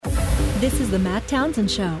This is the Matt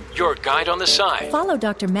Townsend Show. Your guide on the side. Follow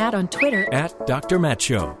Dr. Matt on Twitter at Dr. Matt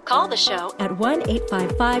Show. Call the show at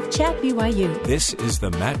 1-855-CHAT-BYU. This is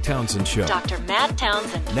the Matt Townsend Show. Dr. Matt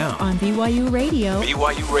Townsend. Now on BYU Radio.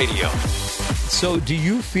 BYU Radio. So do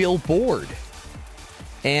you feel bored?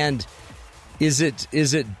 And is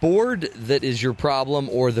it bored that is your problem,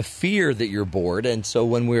 or the fear that you're bored? And so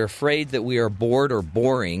when we're afraid that we are bored or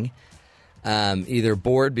boring, either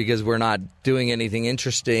bored because we're not doing anything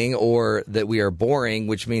interesting, or that we are boring,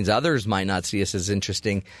 which means others might not see us as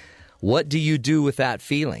interesting, what do you do with that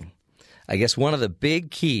feeling? I guess one of the big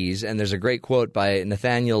keys, and there's a great quote by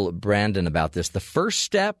Nathaniel Branden about this, the first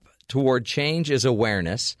step toward change is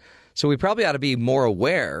awareness. So we probably ought to be more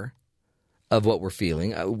aware of what we're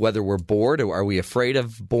feeling, whether we're bored, or are we afraid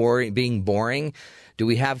of being boring? Do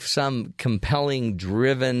we have some compelling,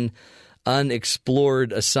 driven,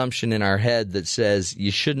 unexplored assumption in our head that says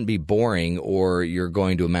you shouldn't be boring or you're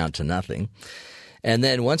going to amount to nothing? And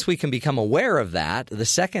then once we can become aware of that, the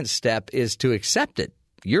second step is to accept it.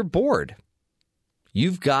 You're bored.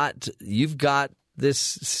 You've got this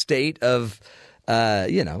state of,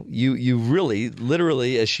 you really,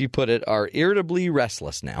 literally, as she put it, are irritably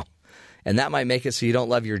restless now. And that might make it so you don't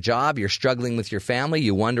love your job. You're struggling with your family.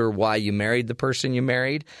 You wonder why you married the person you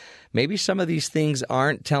married. Maybe some of these things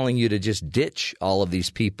aren't telling you to just ditch all of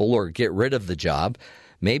these people or get rid of the job.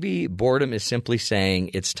 Maybe boredom is simply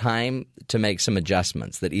saying it's time to make some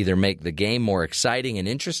adjustments that either make the game more exciting and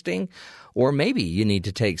interesting, or maybe you need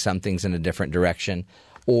to take some things in a different direction,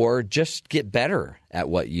 or just get better at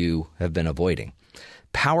what you have been avoiding.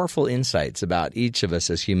 Powerful insights about each of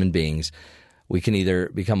us as human beings. We can either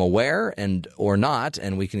become aware or not,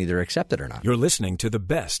 and we can either accept it or not. You're listening to the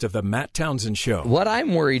best of the Matt Townsend Show. What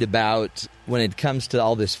I'm worried about when it comes to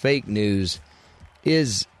all this fake news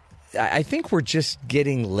is I think we're just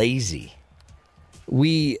getting lazy.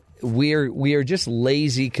 We are just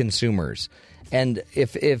lazy consumers. And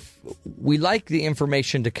if we like the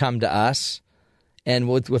information to come to us, and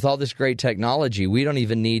with all this great technology, we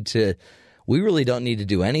really don't need to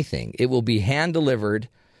do anything. It will be hand-delivered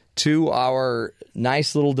to our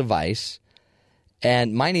nice little device,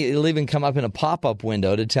 and it'll even come up in a pop-up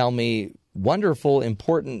window to tell me wonderful,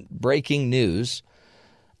 important breaking news.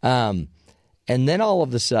 And then all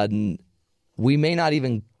of a sudden, we may not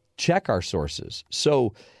even check our sources.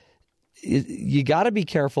 So you got to be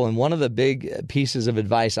careful. And one of the big pieces of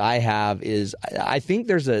advice I have is I think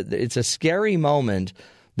it's a scary moment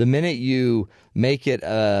the minute you make it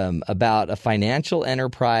about a financial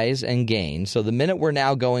enterprise and gain. So the minute we're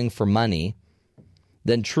now going for money,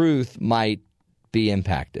 then truth might be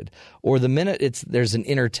impacted. Or the minute there's an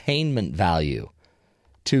entertainment value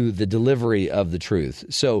to the delivery of the truth.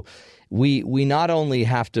 So we not only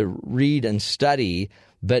have to read and study,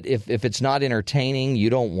 but if it's not entertaining, you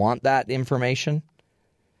don't want that information.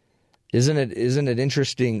 Isn't it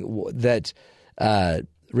interesting that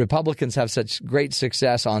Republicans have such great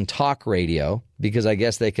success on talk radio because I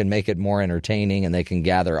guess they can make it more entertaining and they can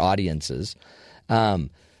gather audiences. But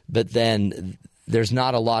then there's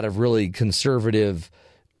not a lot of really conservative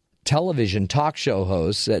television talk show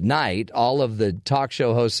hosts at night. All of the talk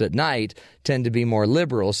show hosts at night tend to be more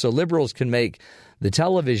liberal. So liberals can make the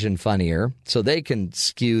television funnier so they can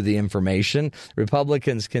skew the information.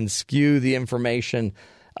 Republicans can skew the information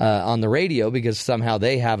on the radio because somehow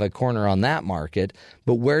they have a corner on that market.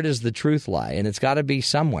 But where does the truth lie? And it's got to be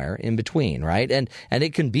somewhere in between, right? And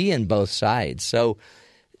it can be in both sides. So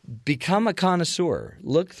become a connoisseur.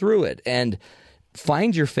 Look through it and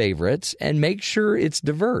find your favorites and make sure it's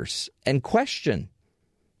diverse and question.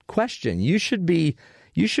 You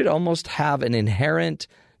should almost have an inherent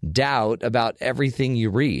doubt about everything you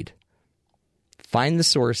read. Find the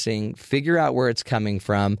sourcing, figure out where it's coming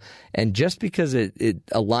from, and just because it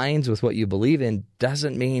aligns with what you believe in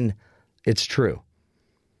doesn't mean it's true.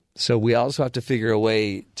 So we also have to figure a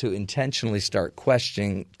way to intentionally start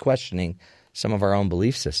questioning some of our own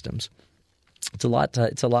belief systems. It's a lot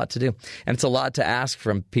to do, and it's a lot to ask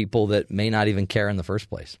from people that may not even care in the first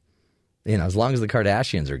place. As long as the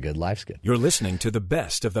Kardashians are good, life's good. You're listening to the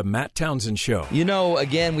best of the Matt Townsend Show.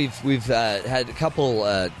 Again, we've had a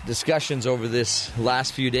couple discussions over this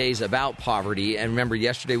last few days about poverty. And remember,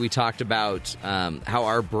 yesterday we talked about how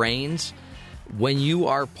our brains, when you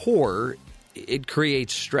are poor, it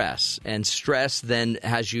creates stress. And stress then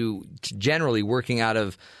has you generally working out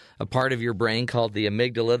of a part of your brain called the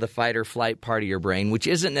amygdala, the fight or flight part of your brain, which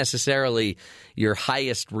isn't necessarily your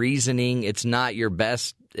highest reasoning. It's not your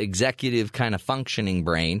best executive kind of functioning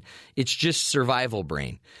brain. It's just survival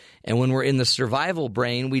brain. And when we're in the survival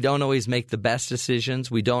brain, we don't always make the best decisions.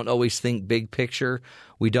 We don't always think big picture.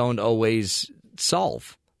 We don't always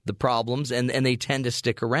solve the problems, and they tend to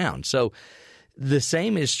stick around. So the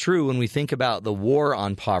same is true when we think about the war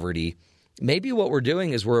on poverty. Maybe what we're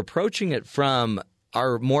doing is we're approaching it from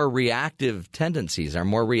our more reactive tendencies, our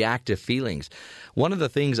more reactive feelings. One of the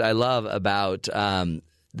things I love about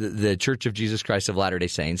the Church of Jesus Christ of Latter-day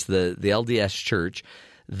Saints, the LDS Church,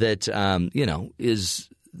 that is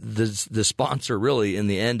the sponsor really in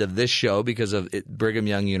the end of this show because of Brigham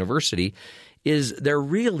Young University, is they're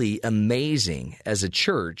really amazing as a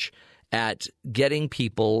church at getting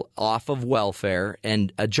people off of welfare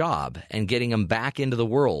and a job and getting them back into the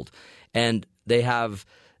world. And they have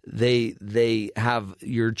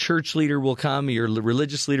your church leader will come, your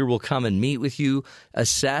religious leader will come and meet with you,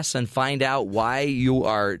 assess and find out why you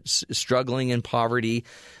are struggling in poverty.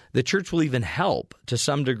 The church will even help to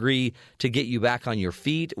some degree to get you back on your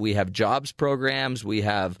feet. We have jobs programs. We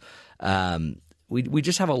have we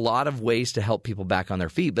just have a lot of ways to help people back on their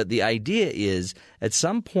feet. But the idea is at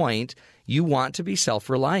some point you want to be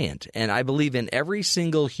self-reliant. And I believe in every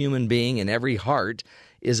single human being, in every heart,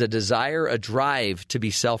 is a desire, a drive to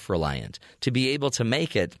be self-reliant, to be able to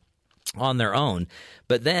make it on their own.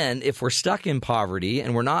 But then if we're stuck in poverty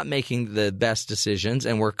and we're not making the best decisions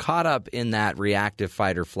and we're caught up in that reactive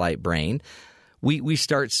fight or flight brain, we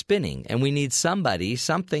start spinning, and we need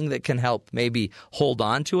something that can help maybe hold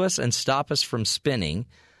on to us and stop us from spinning,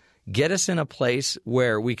 get us in a place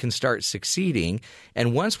where we can start succeeding.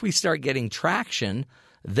 And once we start getting traction,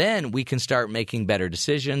 then we can start making better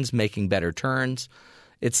decisions, making better turns.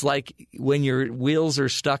 It's like when your wheels are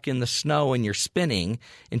stuck in the snow and you're spinning,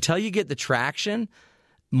 until you get the traction,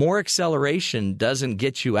 more acceleration doesn't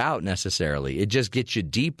get you out necessarily. It just gets you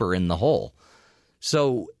deeper in the hole.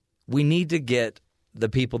 So we need to get the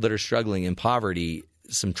people that are struggling in poverty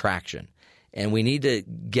some traction, and we need to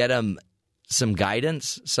get them some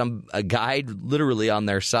guidance, a guide literally on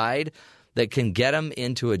their side that can get them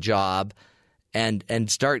into a job and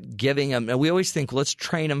start giving them – and we always think, let's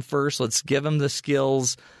train them first. Let's give them the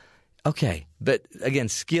skills. Okay, but again,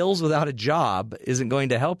 skills without a job isn't going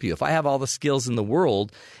to help you. If I have all the skills in the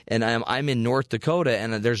world and I'm in North Dakota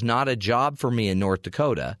and there's not a job for me in North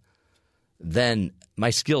Dakota, then my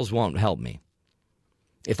skills won't help me.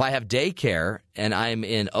 If I have daycare and I'm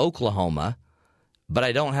in Oklahoma but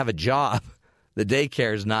I don't have a job, the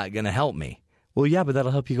daycare is not going to help me. Well, yeah, but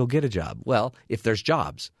that'll help you go get a job. Well, if there's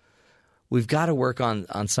jobs. We've got to work on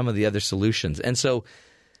some of the other solutions. And so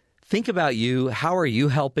think about you. How are you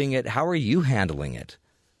helping it? How are you handling it?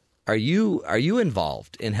 Are you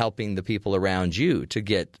involved in helping the people around you to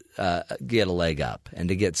get a leg up and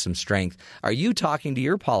to get some strength? Are you talking to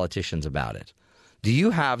your politicians about it? Do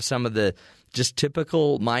you have some of the just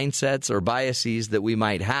typical mindsets or biases that we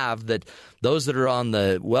might have, that those that are on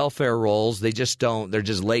the welfare rolls, they're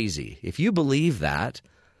just lazy? If you believe that,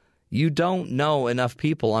 you don't know enough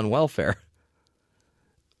people on welfare.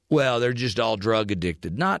 Well, they're just all drug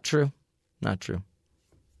addicted. Not true. Not true.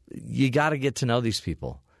 You got to get to know these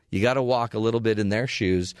people. You got to walk a little bit in their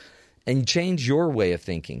shoes and change your way of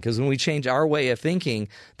thinking. Because when we change our way of thinking,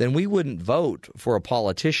 then we wouldn't vote for a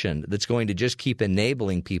politician that's going to just keep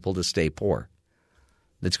enabling people to stay poor,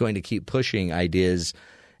 that's going to keep pushing ideas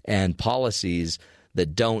and policies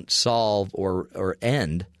that don't solve or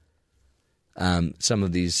end some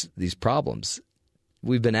of these problems.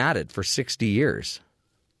 We've been at it for 60 years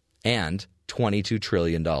and $22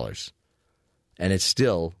 trillion, and it's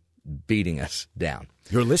still beating us down.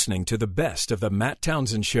 You're listening to the best of the Matt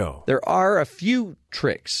Townsend Show. There are a few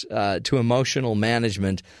tricks to emotional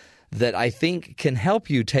management that I think can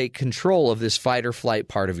help you take control of this fight or flight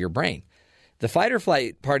part of your brain. The fight or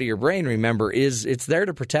flight part of your brain, remember, it's there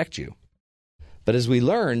to protect you. But as we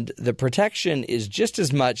learned, the protection is just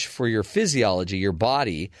as much for your physiology, your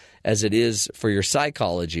body, as it is for your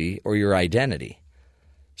psychology or your identity.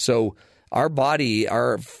 So our body,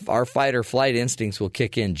 our fight or flight instincts will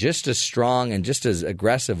kick in just as strong and just as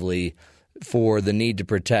aggressively for the need to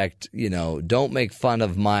protect, don't make fun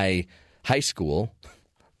of my high school,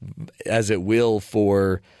 as it will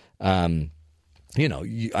for, I'm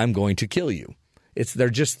going to kill you.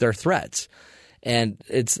 They're threats. And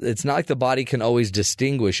it's not like the body can always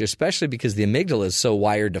distinguish, especially because the amygdala is so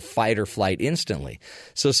wired to fight or flight instantly.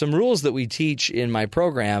 So some rules that we teach in my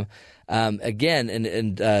program, again,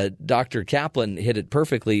 and Dr. Kaplan hit it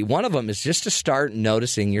perfectly. One of them is just to start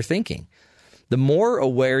noticing your thinking. The more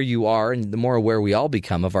aware you are, and the more aware we all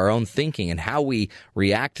become of our own thinking and how we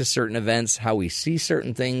react to certain events, how we see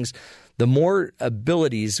certain things, the more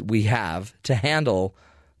abilities we have to handle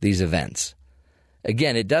these events.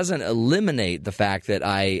 Again, it doesn't eliminate the fact that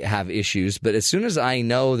I have issues, but as soon as I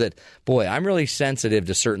know that, boy, I'm really sensitive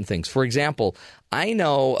to certain things. For example, I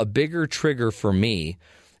know a bigger trigger for me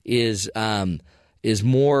is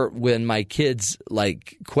more when my kids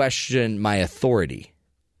like question my authority.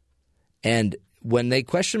 And when they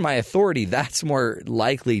question my authority, that's more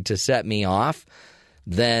likely to set me off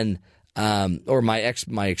than or my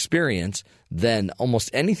experience than almost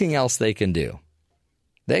anything else they can do.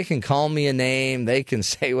 They can call me a name, they can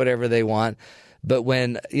say whatever they want, but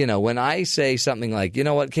when I say something like, you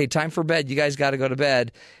know what, okay, time for bed, you guys got to go to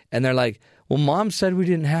bed, and they're like, well, Mom said we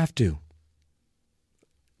didn't have to.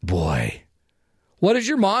 Boy, what has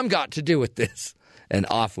your mom got to do with this? And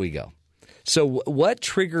off we go. So what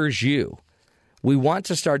triggers you? We want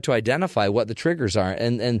to start to identify what the triggers are.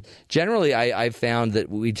 And generally, I've found that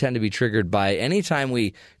we tend to be triggered by any time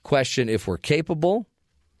we question if we're capable.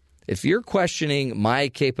 If you're questioning my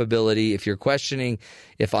capability, if you're questioning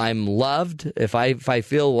if I'm loved, if I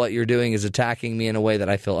feel what you're doing is attacking me in a way that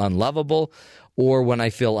I feel unlovable, or when I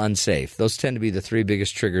feel unsafe. Those tend to be the three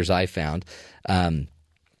biggest triggers I found.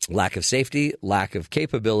 Lack of safety, lack of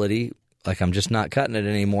capability, like I'm just not cutting it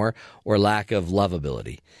anymore, or lack of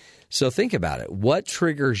lovability. So think about it. What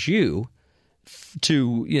triggers you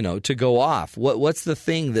to go off? What's the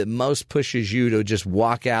thing that most pushes you to just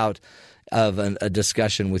walk out of a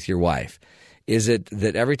discussion with your wife? Is it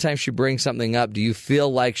that every time she brings something up, do you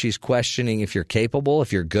feel like she's questioning if you're capable,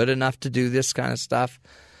 if you're good enough to do this kind of stuff?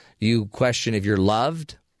 Do you question if you're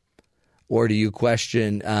loved? Or do you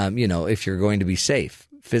question, if you're going to be safe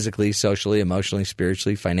physically, socially, emotionally,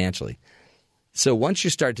 spiritually, financially? So once you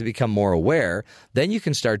start to become more aware, then you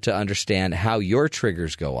can start to understand how your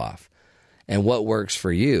triggers go off and what works for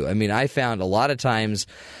you. I mean, I found a lot of times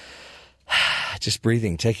just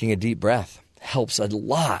breathing, taking a deep breath helps a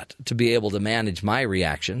lot to be able to manage my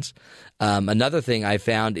reactions. Another thing I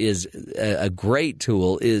found is a great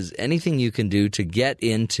tool is anything you can do to get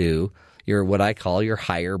into what I call your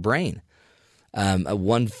higher brain.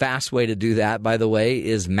 One fast way to do that, by the way,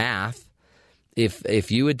 is math.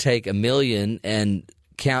 If you would take 1 million and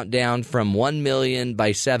count down from 1 million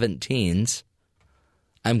by 17s,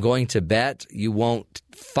 I'm going to bet you won't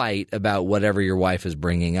fight about whatever your wife is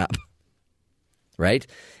bringing up, right?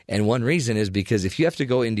 And one reason is because if you have to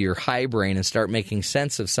go into your high brain and start making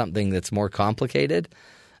sense of something that's more complicated,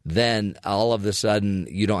 then all of a sudden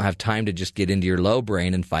you don't have time to just get into your low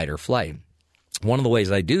brain and fight or flight. One of the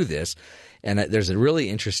ways I do this, and there's a really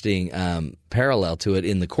interesting parallel to it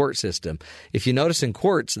in the court system. If you notice in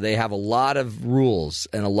courts, they have a lot of rules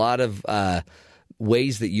and a lot of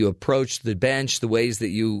ways that you approach the bench, the ways that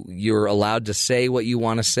you're allowed to say what you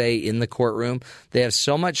want to say in the courtroom. They have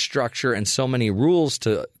so much structure and so many rules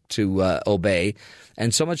to obey,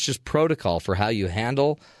 and so much just protocol for how you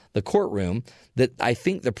handle the courtroom that I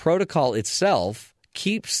think the protocol itself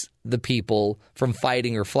keeps the people from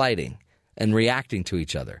fighting or flighting and reacting to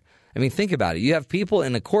each other. I mean, think about it. You have people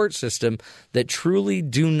in a court system that truly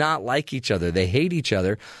do not like each other. They hate each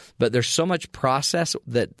other, but there's so much process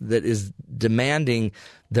that is demanding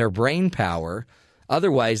their brain power.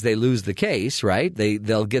 Otherwise, they lose the case, right?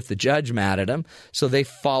 They'll get the judge mad at them, so they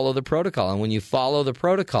follow the protocol. And when you follow the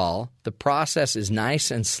protocol, the process is nice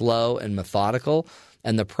and slow and methodical,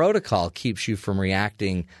 and the protocol keeps you from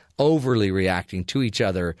overly reacting to each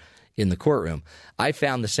other in the courtroom. I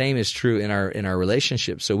found the same is true in our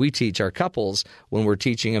relationship. So we teach our couples when we're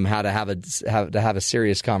teaching them how to have a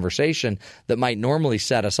serious conversation that might normally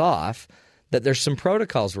set us off, that there's some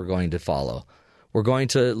protocols we're going to follow. We're going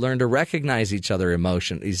to learn to recognize each other's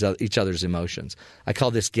emotions. I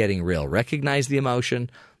call this getting real. Recognize the emotion,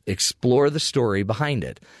 explore the story behind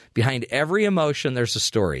it. Behind every emotion, there's a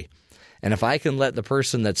story. And if I can let the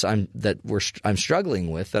person I'm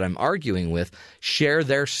struggling with, that I'm arguing with, share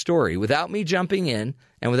their story without me jumping in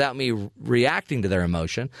and without me reacting to their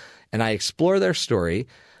emotion, and I explore their story,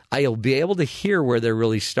 I'll be able to hear where they're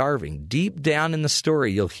really starving. Deep down in the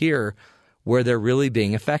story, you'll hear where they're really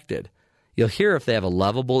being affected. You'll hear if they have a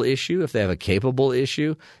lovable issue, if they have a capable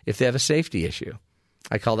issue, if they have a safety issue.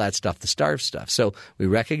 I call that stuff the starve stuff. So we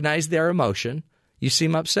recognize their emotion. You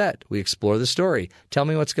seem upset. We explore the story. Tell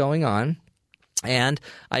me what's going on. And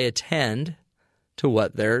I attend to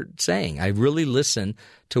what they're saying. I really listen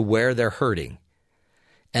to where they're hurting.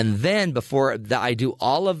 And then I do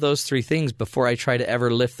all of those three things before I try to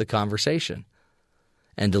ever lift the conversation.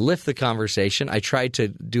 And to lift the conversation, I try to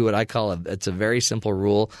do what I call it's a very simple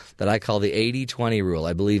rule that I call the 80-20 rule.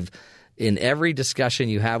 I believe in every discussion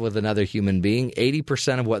you have with another human being,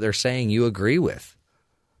 80% of what they're saying you agree with.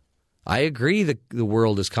 I agree that the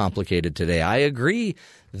world is complicated today. I agree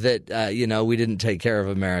that we didn't take care of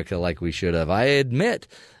America like we should have. I admit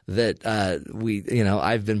that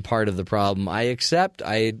I've been part of the problem. I accept,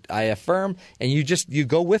 I affirm, and you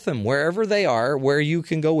go with them wherever they are, where you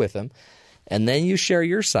can go with them. And then you share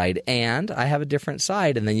your side, and I have a different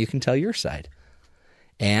side, and then you can tell your side.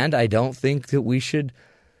 And I don't think that we should,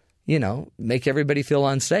 make everybody feel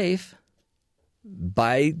unsafe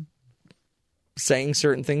by saying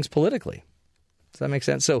certain things politically. Does that make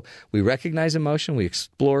sense? So we recognize emotion, we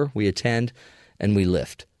explore, we attend, and we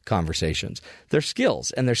lift conversations. They're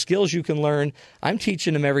skills, and they're skills you can learn. I'm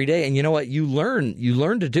teaching them every day, and you know what? You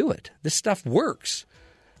learn to do it. This stuff works.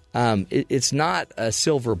 It's not a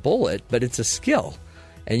silver bullet, but it's a skill,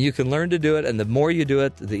 and you can learn to do it, and the more you do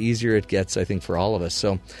it, the easier it gets, I think, for all of us.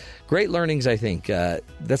 So great learnings, I think.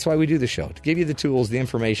 That's why we do the show, to give you the tools, the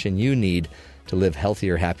information you need to live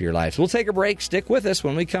healthier, happier lives. We'll take a break. Stick with us.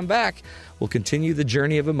 When we come back, we'll continue the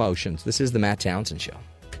journey of emotions. This is the Matt Townsend Show.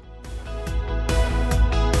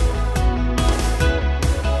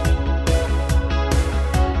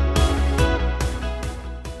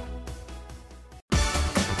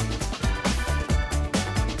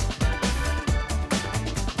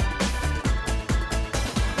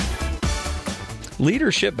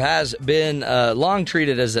 Leadership has been long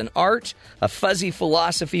treated as an art, a fuzzy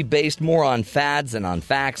philosophy based more on fads than on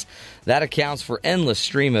facts. That accounts for endless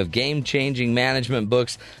stream of game-changing management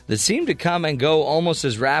books that seem to come and go almost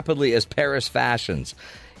as rapidly as Paris fashions.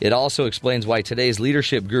 It also explains why today's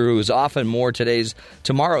leadership guru is often more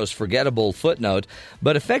tomorrow's forgettable footnote.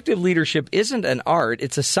 But effective leadership isn't an art,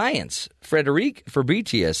 it's a science. Friederike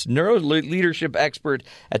Fabritius, neuroleadership expert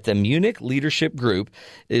at the Munich Leadership Group,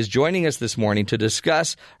 is joining us this morning to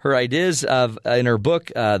discuss her ideas in her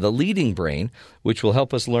book, The Leading Brain, which will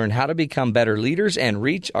help us learn how to become better leaders and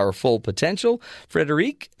reach our full potential.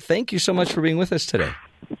 Friederike, thank you so much for being with us today.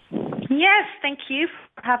 Yes, thank you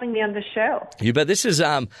for having me on the show. You bet. This is,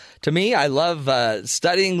 to me, I love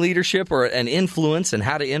studying leadership and influence and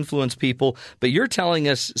how to influence people. But you're telling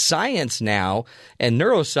us science now, and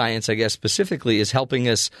neuroscience, I guess, specifically, is helping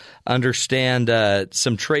us understand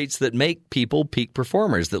some traits that make people peak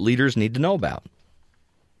performers that leaders need to know about.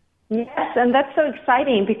 Yes, and that's so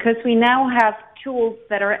exciting because we now have tools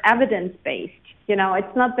that are evidence-based.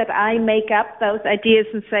 It's not that I make up those ideas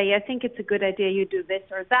and say, I think it's a good idea you do this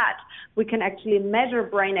or that. We can actually measure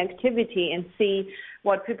brain activity and see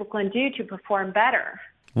what people can do to perform better.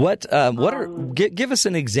 Give us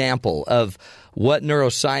an example of what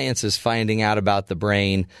neuroscience is finding out about the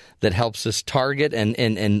brain that helps us target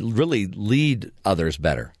and really lead others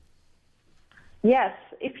better. Yes.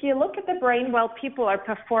 If you look at the brain while people are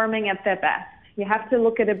performing at their best, you have to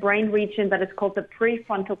look at a brain region that is called the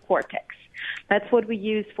prefrontal cortex. That's what we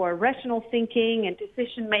use for rational thinking and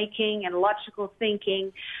decision-making and logical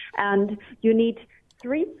thinking. And you need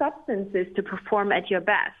 3 substances to perform at your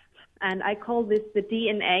best. And I call this the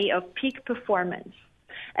DNA of peak performance.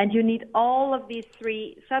 And you need all of these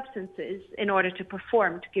 3 substances in order to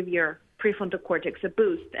perform, to give your prefrontal cortex a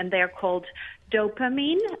boost. And they are called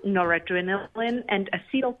dopamine, noradrenaline, and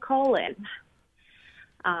acetylcholine.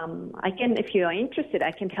 If you are interested,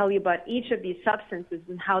 I can tell you about each of these substances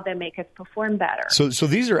and how they make us perform better. So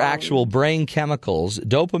these are actual brain chemicals.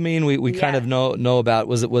 Dopamine, we kind of know about.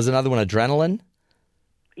 Was another one adrenaline?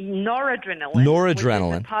 Noradrenaline. Which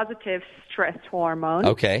is a positive stress hormone.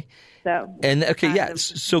 Okay.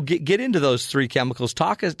 So get into those 3 chemicals.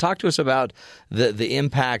 Talk to us about the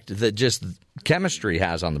impact that just chemistry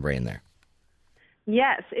has on the brain there.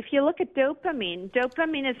 Yes, if you look at dopamine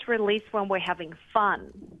is released when we're having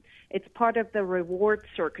fun. It's part of the reward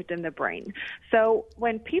circuit in the brain. So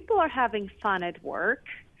when people are having fun at work,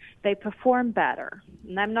 they perform better.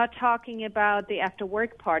 And I'm not talking about the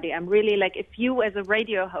after-work party. I'm really if you as a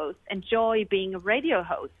radio host enjoy being a radio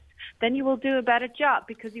host, then you will do a better job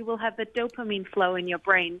because you will have the dopamine flow in your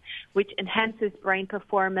brain, which enhances brain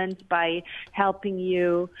performance by helping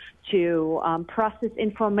you to process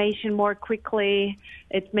information more quickly.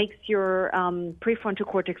 It makes your prefrontal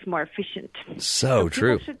cortex more efficient. So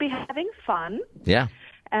true. People should be having fun. Yeah.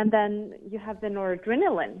 And then you have the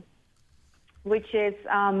noradrenaline, which is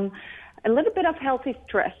a little bit of healthy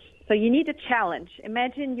stress. So you need a challenge.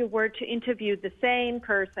 Imagine you were to interview the same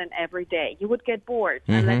person every day. You would get bored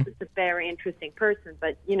unless it's a very interesting person.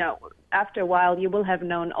 But, after a while, you will have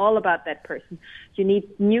known all about that person. You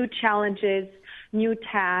need new challenges, new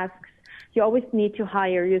tasks. You always need to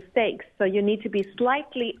higher your stakes. So you need to be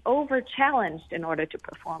slightly over-challenged in order to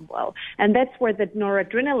perform well. And that's where the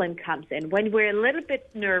noradrenaline comes in. When we're a little bit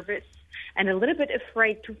nervous and a little bit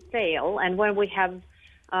afraid to fail, and when we have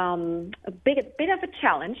a bit of a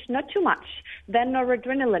challenge, not too much, then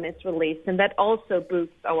noradrenaline is released, and that also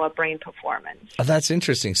boosts our brain performance. Oh, that's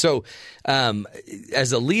interesting. So,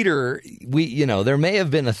 as a leader, there may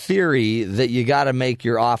have been a theory that you got to make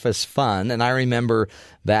your office fun. And I remember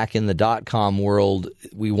back in the .com world,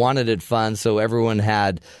 we wanted it fun, so everyone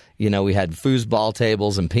had, we had foosball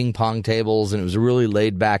tables and ping pong tables, and it was a really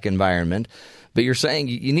laid back environment. But you're saying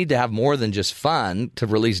you need to have more than just fun to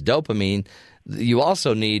release dopamine. You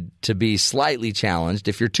also need to be slightly challenged.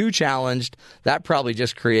 If you're too challenged, that probably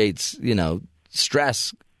just creates,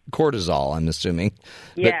 stress, cortisol, I'm assuming.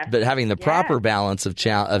 Yeah. But having the proper balance of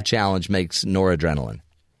challenge makes noradrenaline.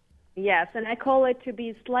 Yes, and I call it to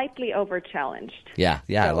be slightly over-challenged. Yeah,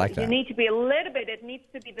 so I like that. You need to be a little bit, it needs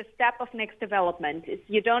to be the step of next development.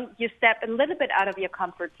 You step a little bit out of your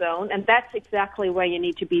comfort zone, and that's exactly where you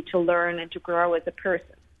need to be to learn and to grow as a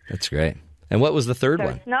person. That's great. And what was the third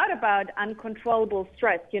one? It's not about uncontrollable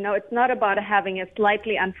stress. It's not about having a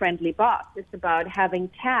slightly unfriendly boss. It's about having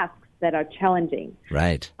tasks that are challenging.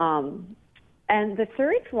 Right. And the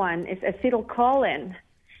third one is acetylcholine.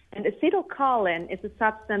 And acetylcholine is a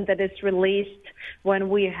substance that is released when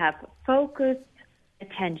we have focused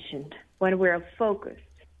attention, when we are focused.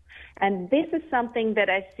 And this is something that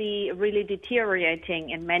I see really deteriorating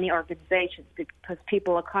in many organizations because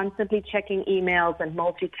people are constantly checking emails and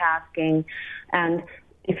multitasking. And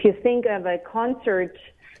if you think of a concert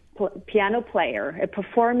piano player, a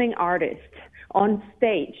performing artist on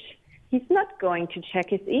stage, he's not going to check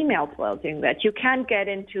his emails while doing that. You can't get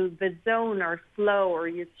into the zone or flow or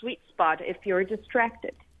your sweet spot if you're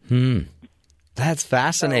distracted. That's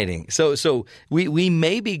fascinating. So we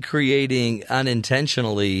may be creating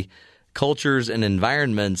unintentionally cultures and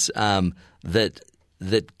environments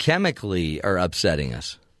that chemically are upsetting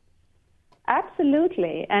us.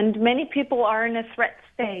 Absolutely. And many people are in a threat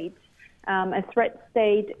state. A threat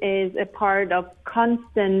state is a part of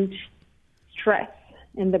constant stress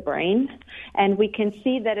in the brain, and we can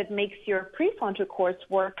see that it makes your prefrontal cortex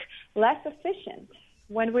work less efficient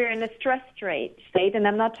when we're in a stress state. And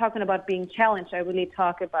I'm not talking about being challenged. I really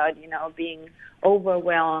talk about, being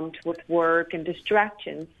overwhelmed with work and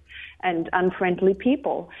distractions and unfriendly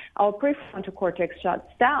people. Our prefrontal cortex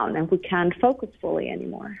shuts down, and we can't focus fully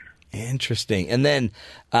anymore. Interesting. And then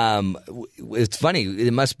it's funny.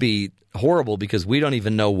 It must be horrible because we don't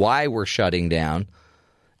even know why we're shutting down.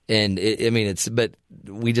 And but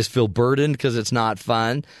we just feel burdened because it's not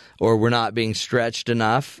fun, or we're not being stretched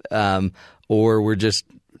enough, or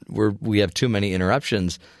we have too many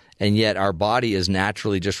interruptions, and yet our body is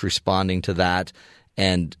naturally just responding to that.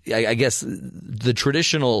 And I guess the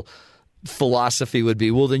traditional philosophy would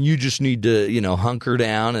be, well, then you just need to, hunker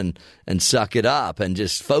down and suck it up and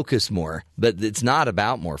just focus more. But it's not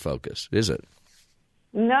about more focus, is it?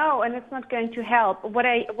 No, and it's not going to help. What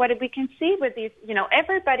we can see with these,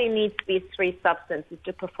 everybody needs these three substances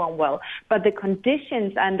to perform well, but the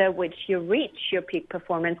conditions under which you reach your peak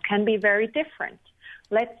performance can be very different.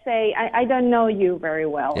 Let's say, I don't know you very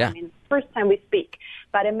well. Yeah. First time we speak,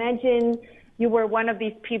 but imagine you were one of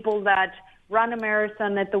these people that run a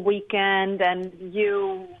marathon at the weekend and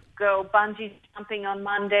you go bungee jumping on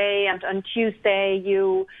Monday, and on Tuesday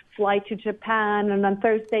you fly to Japan, and on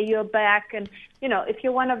Thursday you're back. And, if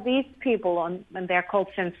you're one of these people, and they're called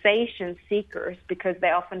sensation seekers because they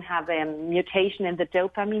often have a mutation in the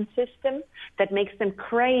dopamine system that makes them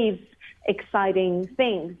crave exciting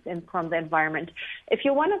things from the environment. If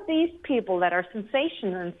you're one of these people that are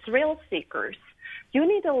sensation and thrill seekers, you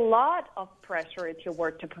need a lot of pressure at your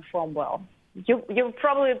work to perform well. You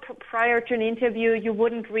probably, prior to an interview, you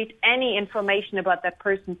wouldn't read any information about that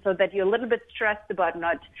person so that you're a little bit stressed about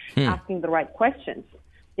not asking the right questions.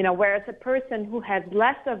 Whereas a person who has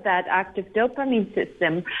less of that active dopamine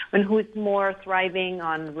system and who is more thriving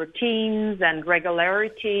on routines and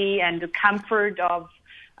regularity and the comfort of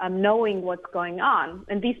knowing what's going on,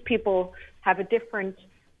 and these people have a different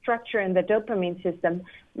structure in the dopamine system,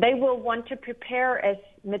 they will want to prepare as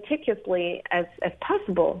meticulously as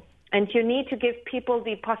possible. And you need to give people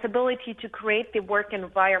the possibility to create the work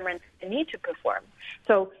environment they need to perform.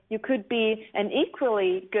 So you could be an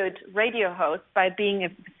equally good radio host by being a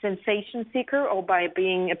sensation seeker or by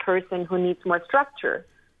being a person who needs more structure.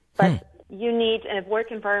 But you need a work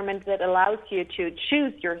environment that allows you to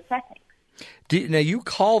choose your settings. Now, you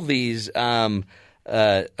call these these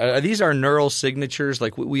are neural signatures?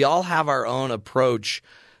 Like we all have our own approach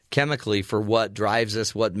chemically for what drives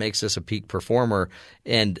us, what makes us a peak performer.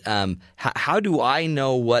 And how do I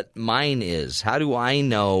know what mine is? How do I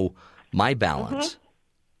know my balance?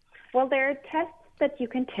 Well, there are tests that you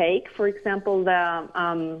can take. For example,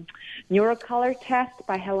 the Neurocolor test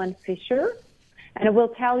by Helen Fisher. And it will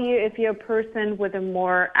tell you if you're a person with a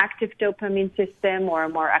more active dopamine system or a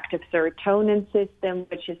more active serotonin system,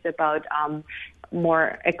 which is about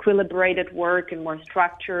more equilibrated work and more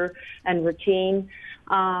structure and routine.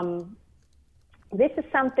 This is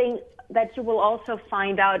something that you will also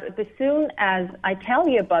find out as soon as I tell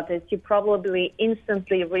you about this. You probably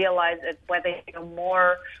instantly realize whether you're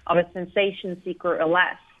more of a sensation seeker or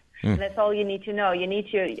less. And that's all you need to know.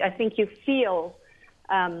 I think you feel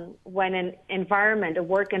when an environment, a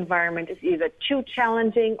work environment, is either too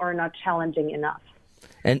challenging or not challenging enough.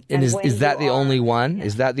 And is that the only one? Yeah.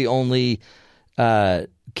 Is that the only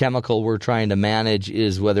chemical we're trying to manage,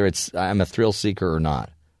 is whether I'm a thrill seeker or not?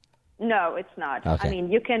 No, it's not. Okay. I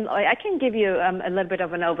mean, I can give you a little bit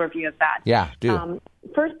of an overview of that. Yeah, do.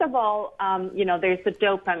 First of all, there's the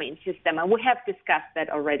dopamine system, and we have discussed that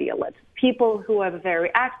already a lot. People who have a very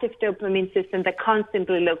active dopamine system that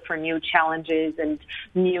constantly look for new challenges and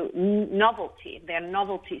new novelty. They're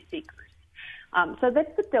novelty seekers. So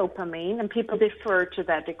that's the dopamine, and people differ to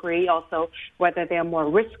that degree also, whether they're more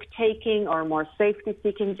risk-taking or more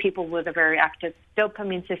safety-seeking. People with a very active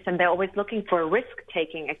dopamine system, they're always looking for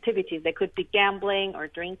risk-taking activities. They could be gambling or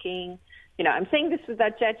drinking. I'm saying this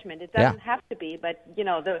without judgment. It doesn't have to be, but,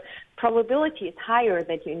 the probability is higher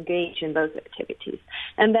that you engage in those activities.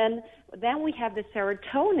 And then we have the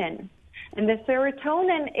serotonin, and the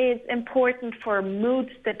serotonin is important for mood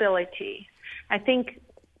stability. I think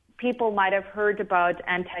people might have heard about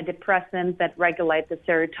antidepressants that regulate the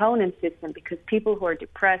serotonin system, because people who are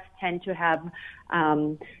depressed tend to have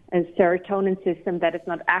a serotonin system that is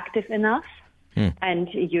not active enough. And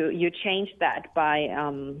you change that by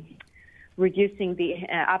reducing the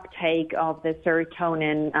uptake of the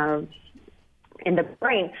serotonin in the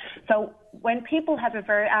brain. So when people have a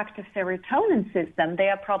very active serotonin system, they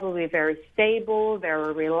are probably very stable,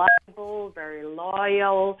 very reliable, very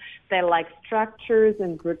loyal. They like structures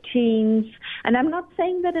and routines. And I'm not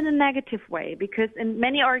saying that in a negative way, because in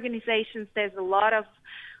many organizations there's a lot of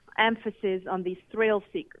emphasis on these thrill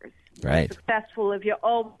seekers. Right. You're successful if you're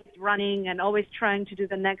always running and always trying to do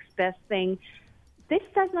the next best thing. This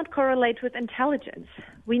does not correlate with intelligence.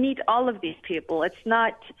 We need all of these people. It's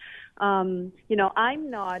not, I'm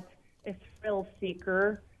not a thrill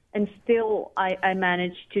seeker, and still I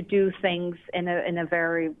manage to do things in a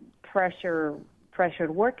very pressured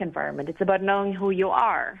work environment. It's about knowing who you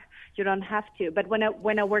are. You don't have to. But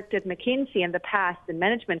when I worked at McKinsey in the past in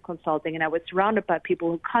management consulting, and I was surrounded by people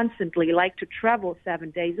who constantly like to travel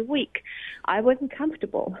 7 days a week, I wasn't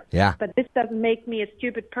comfortable. Yeah. But this doesn't make me a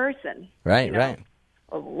stupid person. Right, right.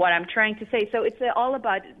 What I'm trying to say. So it's all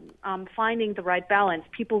about finding the right balance.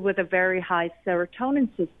 People with a very high serotonin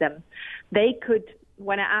system, they could,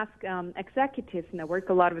 when I ask executives, and I work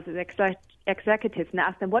a lot with executives, and I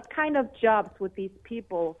ask them, what kind of jobs would these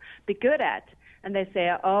people be good at? And they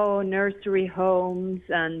say, nursery homes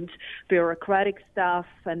and bureaucratic stuff,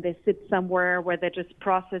 and they sit somewhere where they just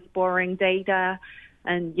process boring data,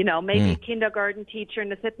 and, maybe a kindergarten teacher.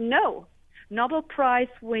 And I said, no. Nobel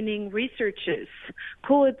Prize-winning researchers,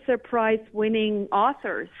 Pulitzer Prize-winning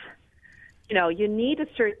authors. You need a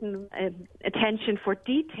certain attention for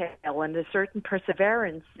detail and a certain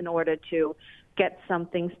perseverance in order to get some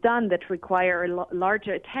things done that require a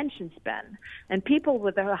larger attention span. And people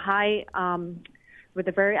with with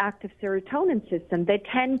a very active serotonin system, they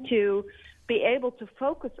tend to be able to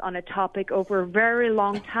focus on a topic over a very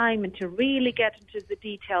long time and to really get into the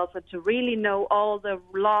details and to really know all the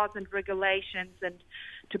laws and regulations and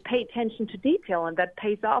to pay attention to detail. And that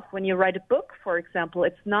pays off when you write a book, for example.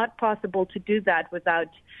 It's not possible to do that without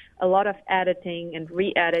a lot of editing and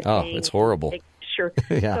re-editing. Oh, it's horrible. Sure.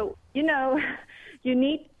 Yeah. So, you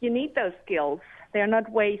need those skills. They're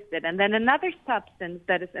not wasted. And then another substance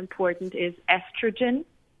that is important is estrogen.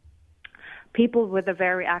 People with a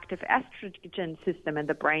very active estrogen system in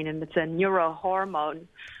the brain, and it's a neurohormone,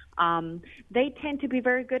 they tend to be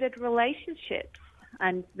very good at relationships,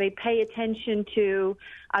 and they pay attention to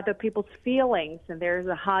other people's feelings, and there's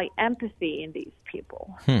a high empathy in these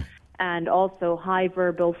people, and also high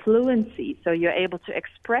verbal fluency, so you're able to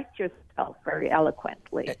express yourself very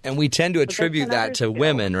eloquently. And we tend to attribute that to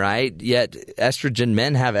women, right? Yet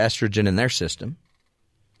men have estrogen in their system.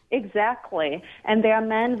 Exactly. And there are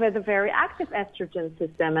men with a very active estrogen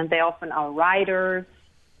system, and they often are writers,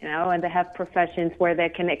 and they have professions where they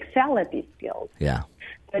can excel at these skills. Yeah.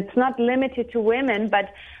 It's not limited to women,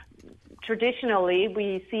 but traditionally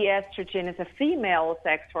we see estrogen as a female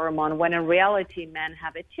sex hormone, when in reality men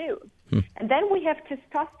have it too. And then we have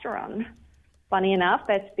testosterone. Funny enough,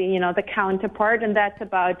 that's the counterpart, and that's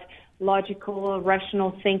about logical,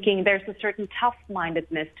 rational thinking. There's a certain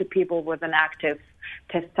tough-mindedness to people with an active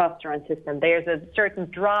testosterone system. There's a certain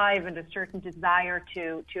drive and a certain desire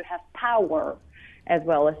to have power as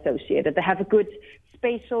well associated. They have a good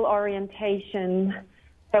spatial orientation.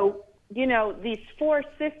 So, these four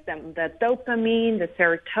systems, the dopamine, the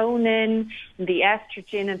serotonin, the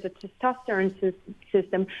estrogen, and the testosterone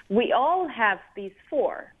system, we all have these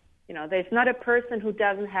four. There's not a person who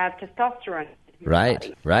doesn't have testosterone.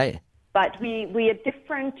 Right. But we are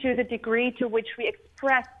different to the degree to which we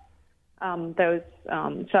express those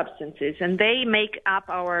substances, and they make up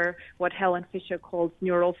what Helen Fisher calls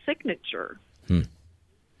neural signature.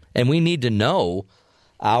 And we need to know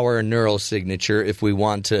our neural signature if we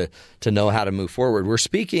want to know how to move forward. We're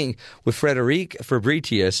speaking with Friederike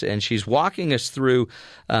Fabritius, and she's walking us through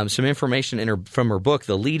some information from her book,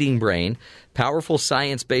 The Leading Brain, Powerful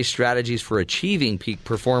Science-Based Strategies for Achieving Peak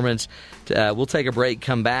Performance. We'll take a break,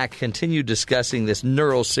 come back, continue discussing this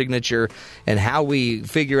neural signature and how we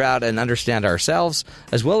figure out and understand ourselves,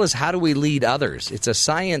 as well as how do we lead others. It's a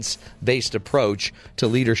science-based approach to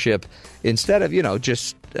leadership instead of,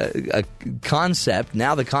 just a concept.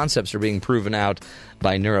 Now the concepts are being proven out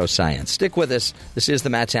by neuroscience. Stick with us. This is the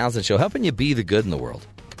Matt Townsend Show, helping you be the good in the world.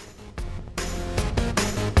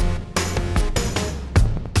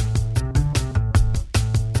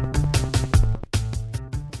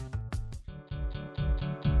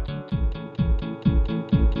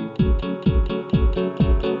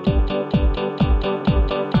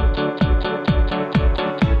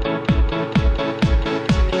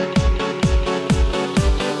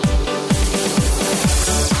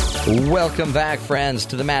 Welcome back, friends,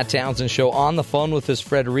 to the Matt Townsend Show. On the phone with us,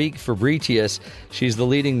 Friederike Fabritius. She's the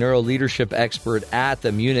leading neuroleadership expert at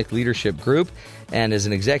the Munich Leadership Group and is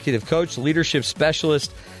an executive coach, leadership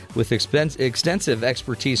specialist with extensive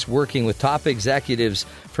expertise working with top executives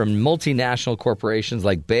from multinational corporations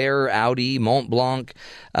like Bayer, Audi, Montblanc,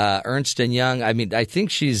 Ernst & Young. I mean, I think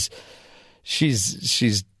she's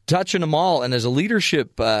touching them all. And as a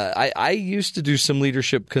leadership, I used to do some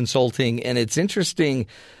leadership consulting, and it's interesting.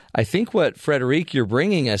 I think what, Friederike, you're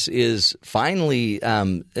bringing us is finally,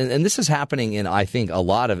 and this is happening in, I think, a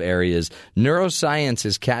lot of areas, neuroscience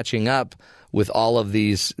is catching up with all of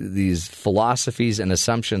these philosophies and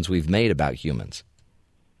assumptions we've made about humans.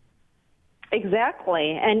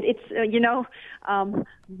 Exactly. And it's,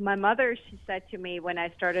 my mother, she said to me when I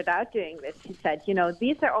started out doing this, she said,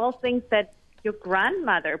 these are all things that your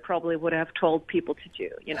grandmother probably would have told people to do,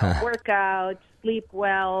 work out, sleep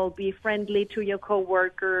well, be friendly to your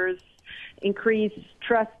coworkers, increase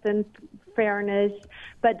trust and fairness.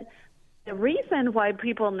 But the reason why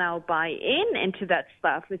people now buy into that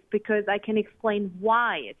stuff is because I can explain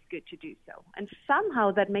why it's good to do so. And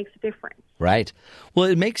somehow that makes a difference. Right. Well,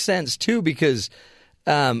 it makes sense, too, because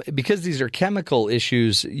these are chemical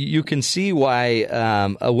issues. You can see why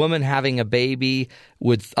a woman having a baby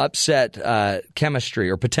would upset chemistry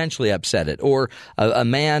or potentially upset it, or a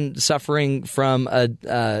man suffering from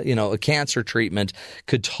a cancer treatment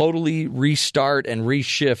could totally restart and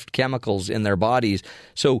reshift chemicals in their bodies.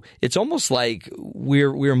 So it's almost like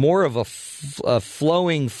we're more of a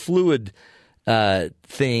flowing fluid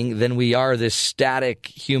thing than we are this static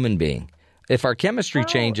human being. If our chemistry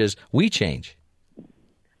changes, we change.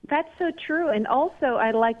 That's so true. And also,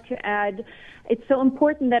 I'd like to add, it's so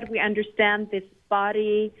important that we understand this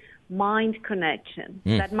body-mind connection.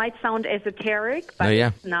 That might sound esoteric, but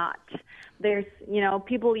it's not. There's,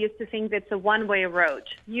 people used to think that's a one-way road.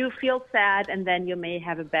 You feel sad, and then you may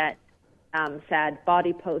have a bad, sad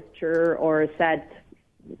body posture or a sad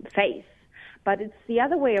face. But it's the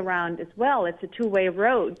other way around as well. It's a two-way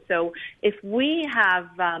road. So if we have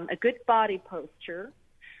a good body posture,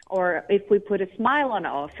 or if we put a smile on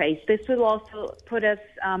our face, this will also put us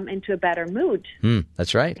into a better mood.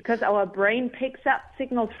 That's right. Because our brain picks up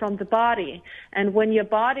signals from the body. And when your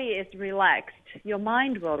body is relaxed, your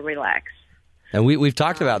mind will relax. And we've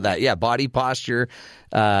talked about that. Yeah, body posture,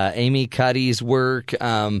 Amy Cuddy's work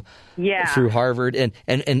through Harvard.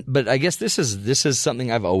 But I guess this is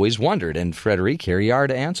something I've always wondered. And Friederike, here you are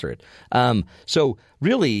to answer it. So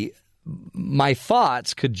really, my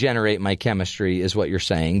thoughts could generate my chemistry is what you're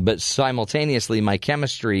saying, but simultaneously my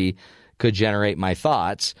chemistry could generate my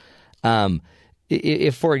thoughts.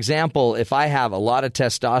 If, for example, if I have a lot of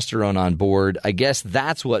testosterone on board, I guess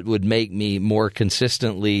that's what would make me more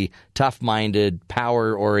consistently tough-minded,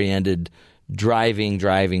 power-oriented, driving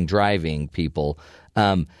people.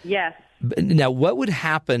 Yes. Now, what would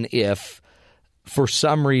happen if for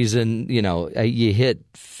some reason, you hit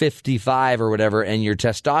 55 or whatever and your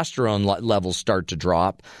testosterone levels start to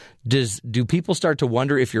drop do people start to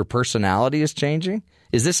wonder if your personality is changing?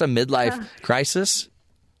 Is this a midlife crisis?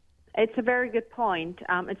 It's a very good point.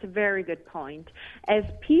 It's a very good point. As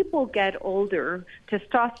people get older,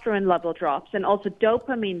 testosterone level drops and also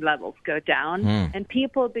dopamine levels go down, and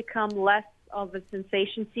people become less of a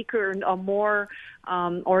sensation seeker and are more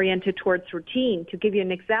oriented towards routine. To give you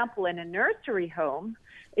an example, in a nursery home,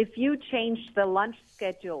 if you change the lunch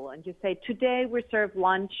schedule and you say, today we serve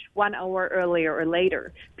lunch 1 hour earlier or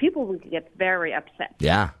later, people will get very upset.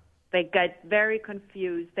 Yeah. They get very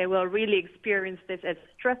confused. They will really experience this as a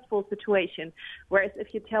stressful situation. Whereas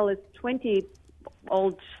if you tell a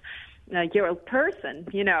 20-year-old person,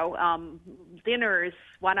 dinner is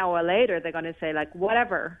 1 hour later, they're going to say, like,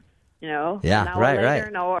 whatever, Yeah, an hour later,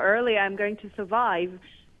 an hour earlier, I'm going to survive.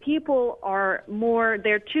 People are more,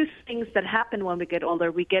 there are two things that happen when we get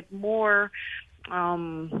older. We get more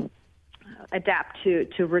adapt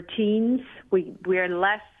to routines. We are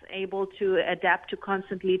less able to adapt to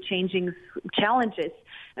constantly changing challenges.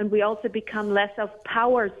 And we also become less of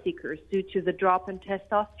power seekers due to the drop in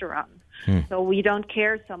testosterone. So we don't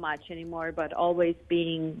care so much anymore about always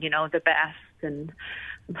being, the best. And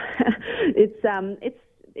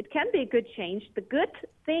it can be a good change. The good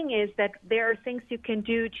thing is that there are things you can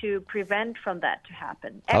do to prevent from that to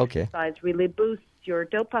happen. Okay. Exercise really boosts your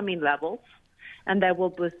dopamine levels, and that will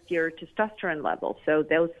boost your testosterone levels. So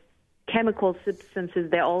those chemical substances,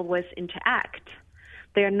 they always interact.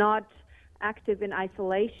 They're not active in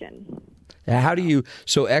isolation.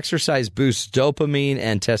 So exercise boosts dopamine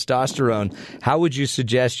and testosterone. How would you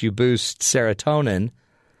suggest you boost serotonin?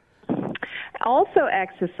 Also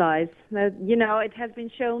exercise. It has been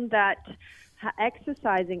shown that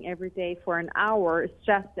exercising every day for an hour is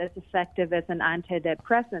just as effective as an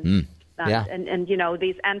antidepressant. And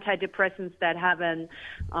these antidepressants that have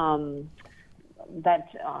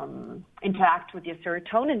interact with your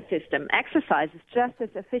serotonin system. Exercise is just as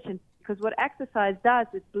efficient because what exercise does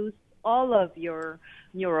is boosts all of your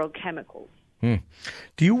neurochemicals.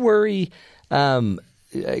 Do you worry? I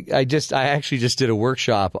actually just did a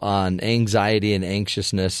workshop on anxiety and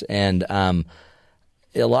anxiousness, and a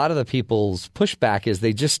lot of the people's pushback is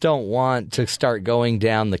they just don't want to start going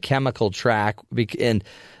down the chemical track. And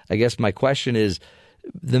I guess my question is,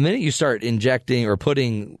 the minute you start injecting or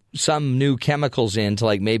putting some new chemicals in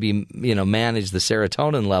to maybe manage the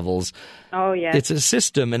serotonin levels, it's a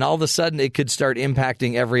system, and all of a sudden it could start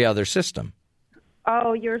impacting every other system.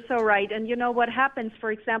 Oh, you're so right. And what happens,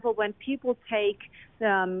 for example, when people take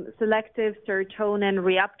selective serotonin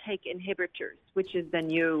reuptake inhibitors, which is the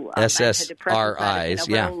new SSRIs,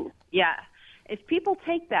 if people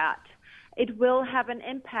take that, it will have an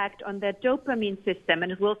impact on their dopamine system,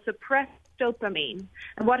 and it will suppress dopamine.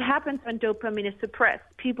 And what happens when dopamine is suppressed?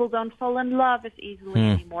 People don't fall in love as easily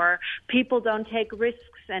anymore. People don't take risks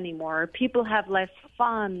anymore. People have less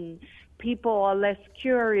fun. People are less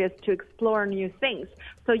curious to explore new things.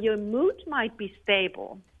 So your mood might be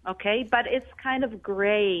stable, okay, but it's kind of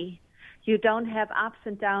gray. You don't have ups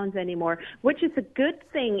and downs anymore, which is a good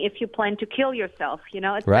thing if you plan to kill yourself.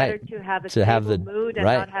 It's better to have a stable mood and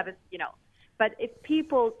not have But if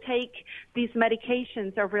people take these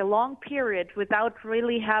medications over a long period without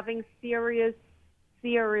really having serious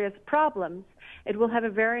problems, it will have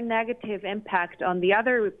a very negative impact on the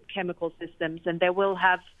other chemical systems, and they will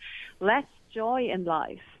have less joy in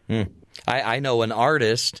life. I know an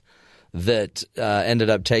artist that ended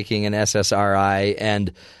up taking an SSRI,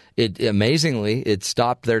 and it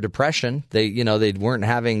stopped their depression. They weren't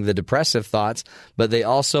having the depressive thoughts, but they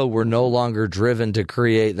also were no longer driven to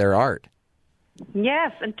create their art.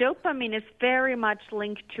 Yes, and dopamine is very much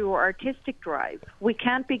linked to artistic drive. We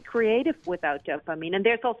can't be creative without dopamine, and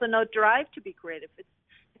there's also no drive to be creative.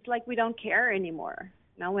 It's like we don't care anymore.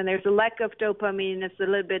 When there's a lack of dopamine, it's a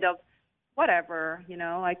little bit of whatever,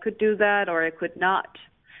 I could do that or I could not.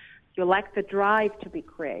 You lack the drive to be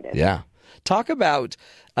creative. Yeah. Talk about,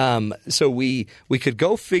 so we could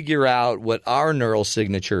go figure out what our neural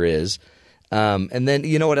signature is. And then,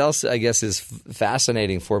 what else I guess is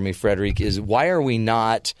fascinating for me, Friederike, is why are we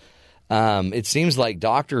not it seems like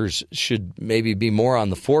doctors should maybe be more on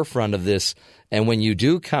the forefront of this. And when you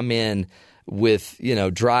do come in with,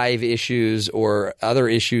 drive issues or other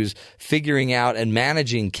issues, figuring out and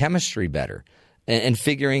managing chemistry better and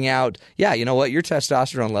figuring out, you know what, your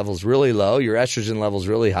testosterone level is really low, your estrogen level is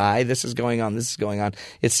really high, this is going on.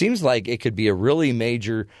 It seems like it could be a really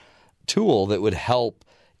major tool that would help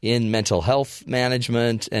in mental health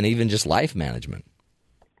management and even just life management.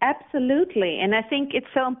 Absolutely. And I think it's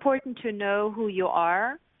so important to know who you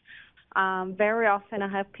are Very often I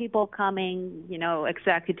have people coming,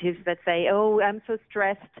 executives that say, oh, I'm so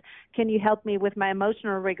stressed. Can you help me with my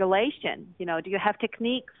emotional regulation? Do you have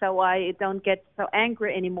techniques so I don't get so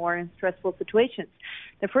angry anymore in stressful situations?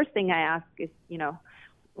 The first thing I ask is,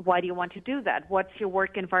 why do you want to do that? What's your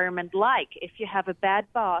work environment like? If you have a bad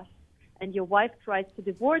boss and your wife tries to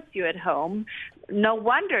divorce you at home, no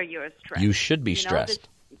wonder you're stressed. You should be stressed.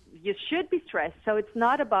 You should be stressed. So it's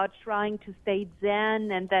not about trying to stay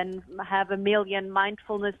zen and then have a million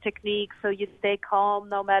mindfulness techniques so you stay calm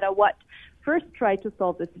no matter what. First, try to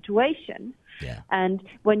solve the situation. Yeah. And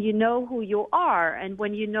when you know who you are and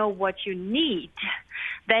when you know what you need,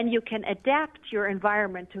 then you can adapt your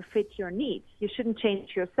environment to fit your needs. You shouldn't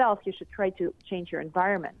change yourself. You should try to change your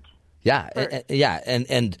environment. Yeah,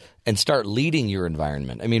 and start leading your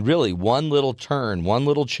environment. I mean, really, one little turn, one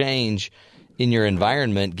little change in your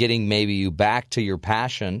environment, getting maybe you back to your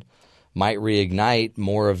passion might reignite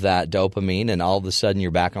more of that dopamine, and all of a sudden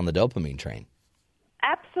you're back on the dopamine train.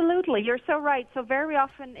 Absolutely. You're so right. So very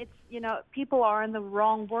often it's, people are in the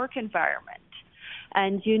wrong work environment.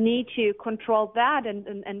 And you need to control that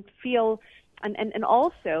and feel, and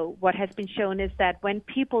also what has been shown is that when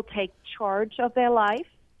people take charge of their life,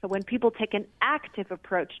 so when people take an active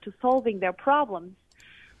approach to solving their problems,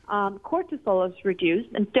 cortisol is reduced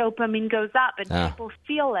and dopamine goes up and people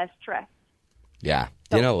feel less stressed. Yeah.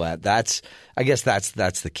 So, you know what? I guess that's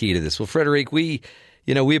the key to this. Well, Friederike, we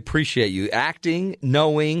appreciate you acting,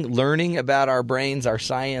 knowing, learning about our brains, our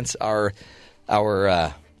science, our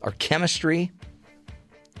chemistry.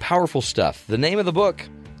 Powerful stuff. The name of the book,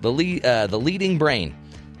 The Leading Brain,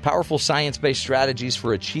 Powerful Science-Based Strategies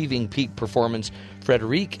for Achieving Peak Performance.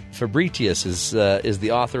 Friederike Fabritius is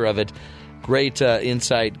the author of it. Great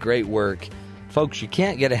insight, great work. Folks, you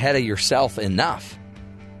can't get ahead of yourself enough.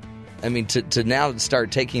 I mean, to now start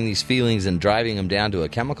taking these feelings and driving them down to a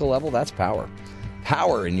chemical level, that's power.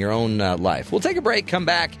 Power in your own life. We'll take a break, come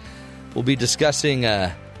back. We'll be talking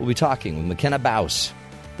with McKenna Baus,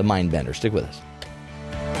 the mind bender. Stick with us.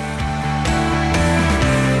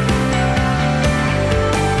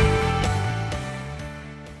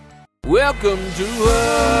 Welcome to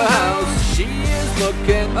her house. She is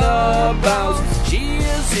McKenna Baus. She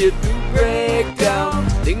is here to break down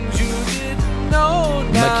things you didn't know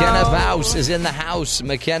now. McKenna Baus is in the house.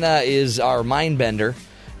 McKenna is our mind bender.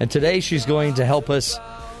 And today she's going to help us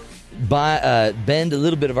bend a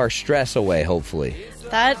little bit of our stress away, hopefully.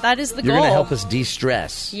 That is the goal. You're going to help us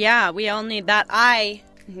de-stress. Yeah, we all need that. I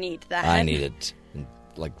need that. I need it,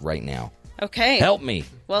 like right now. Okay. Help me.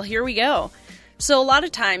 Well, here we go. So a lot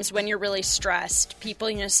of times when you're really stressed, people,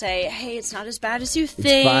 say, hey, it's not as bad as you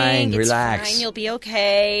think. It's fine. Relax. It's fine. You'll be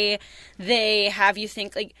okay. They have you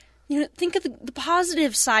think, think of the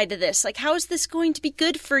positive side of this. Like, how is this going to be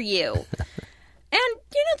good for you? And,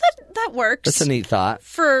 that works. That's a neat thought.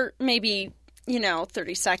 For maybe,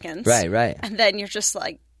 30 seconds. Right. And then you're just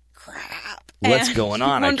like, crap. What's going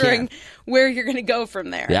on? Wondering where you're going to go from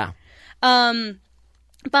there. Yeah.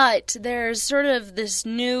 But there's sort of this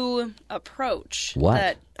new approach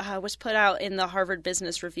that was put out in the Harvard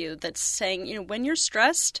Business Review that's saying, when you're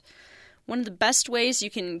stressed, one of the best ways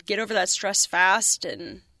you can get over that stress fast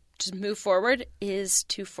and just move forward is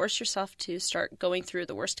to force yourself to start going through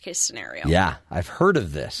the worst case scenario. Yeah, I've heard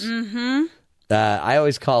of this. Mm-hmm. I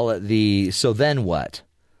always call it the so then what?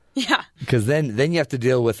 Yeah. Because then you have to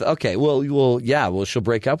deal with, okay, well, she'll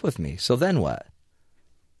break up with me. So then what?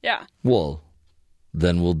 Yeah. Well,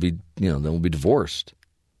 then we'll be divorced.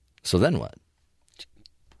 So then what?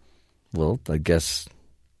 Well, I guess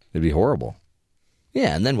it'd be horrible.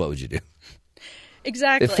 Yeah, and then what would you do?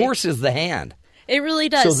 Exactly. It forces the hand. It really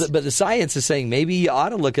does. But the science is saying maybe you ought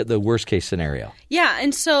to look at the worst case scenario. Yeah,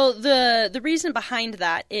 and so the reason behind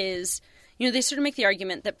that is, they sort of make the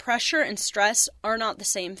argument that pressure and stress are not the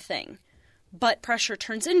same thing. But pressure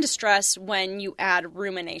turns into stress when you add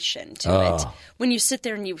rumination to it. When you sit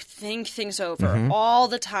there and you think things over all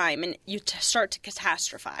the time and you start to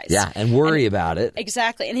catastrophize. Yeah, and worry about it.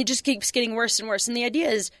 Exactly. And it just keeps getting worse and worse. And the idea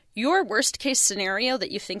is your worst case scenario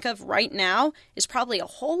that you think of right now is probably a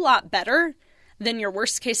whole lot better than your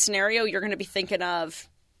worst case scenario you're going to be thinking of,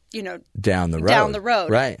 down the road.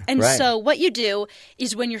 Right. And so what you do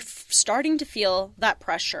is when you're starting to feel that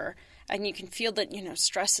pressure – and you can feel that,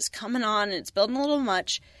 stress is coming on and it's building a little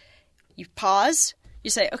much, you pause, you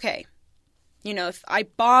say, okay, if I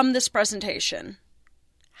bomb this presentation,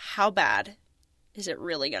 how bad is it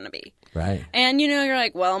really going to be? Right. And, you're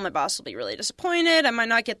like, well, my boss will be really disappointed. I might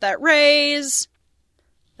not get that raise.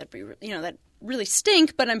 That'd be, that really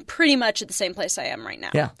stink, but I'm pretty much at the same place I am right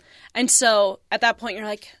now. Yeah. And so at that point, you're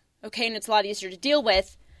like, okay, and it's a lot easier to deal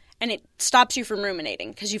with. And it stops you from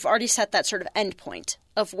ruminating because you've already set that sort of end point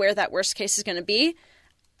of where that worst case is going to be,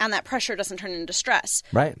 and that pressure doesn't turn into stress.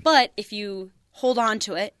 Right. But if you hold on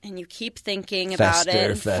to it and you keep thinking about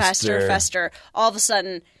it, fester, all of a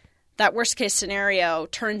sudden that worst case scenario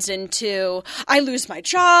turns into I lose my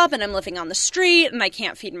job and I'm living on the street and I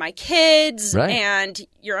can't feed my kids, and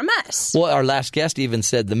you're a mess. Well, our last guest even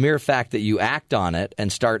said the mere fact that you act on it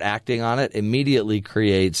and start acting on it immediately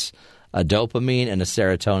creates a dopamine and a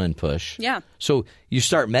serotonin push. Yeah. So you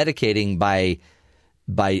start medicating by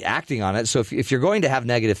acting on it. So if you're going to have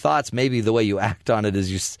negative thoughts, maybe the way you act on it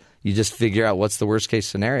is you just figure out what's the worst case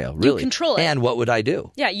scenario. Really. You control it. And what would I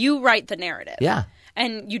do? Yeah, you write the narrative. Yeah.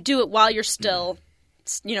 And you do it while you're still,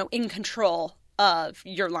 in control of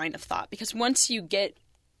your line of thought. Because once you get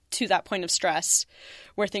to that point of stress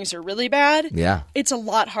where things are really bad, it's a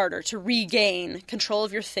lot harder to regain control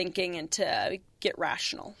of your thinking and to get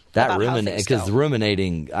rational. Because the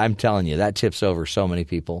ruminating, I'm telling you, that tips over so many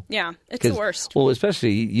people. Yeah, it's the worst. Well,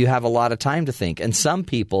 especially you have a lot of time to think. And some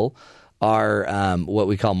people are what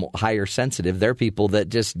we call higher sensitive. They're people that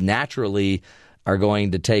just naturally are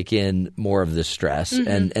going to take in more of the stress.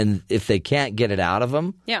 And if they can't get it out of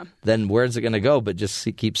them, then where's it going to go but just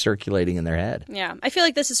keep circulating in their head? Yeah. I feel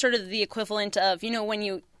like this is sort of the equivalent of, when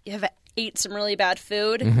you have ate some really bad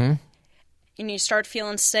food and you start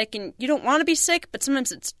feeling sick and you don't want to be sick, but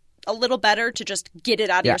sometimes it's a little better to just get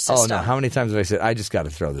it out of your system. Oh, no. How many times have I said, I just got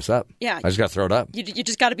to throw this up? Yeah. I just got to throw it up. You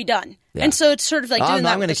just got to be done. Yeah. And so it's sort of like doing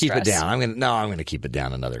that I'm going to with keep stress. it down. I'm going to keep it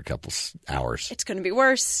down another couple hours. It's going to be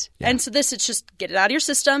worse. Yeah. And so this, it's just get it out of your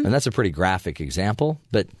system. And that's a pretty graphic example,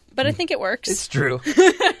 but I think it works. It's true.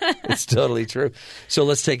 It's totally true. So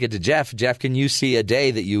let's take it to Jeff. Jeff, can you see a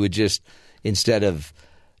day that you would just, instead of,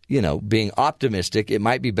 being optimistic, it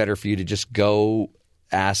might be better for you to just go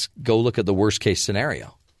look at the worst case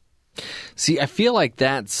scenario? See, I feel like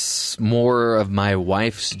that's more of my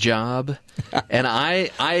wife's job, and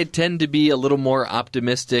I tend to be a little more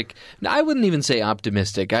optimistic. I wouldn't even say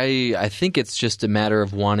optimistic. I think it's just a matter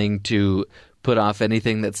of wanting to put off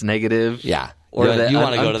anything that's negative. Yeah. Or that you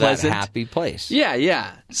want to go to that unpleasant. happy place.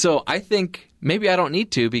 Yeah. So I think maybe I don't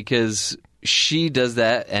need to because she does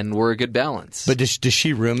that and we're a good balance. But does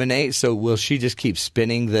she ruminate? So will she just keep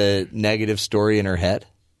spinning the negative story in her head?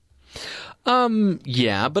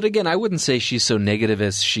 Yeah, but again, I wouldn't say she's so negative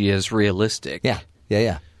as she is realistic. Yeah.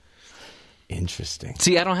 Interesting.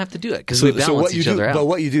 See, I don't have to do it because we balance each other out. But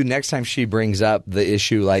what you do next time she brings up the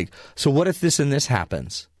issue, like, so what if this and this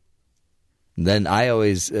happens? Then I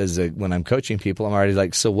always, when I'm coaching people, I'm already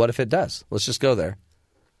like, so what if it does? Let's just go there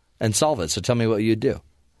and solve it. So tell me what you'd do.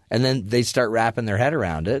 And then they start wrapping their head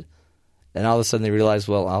around it, and all of a sudden they realize,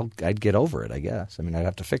 well, I'd get over it, I guess. I mean, I'd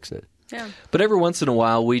have to fix it. Yeah. But every once in a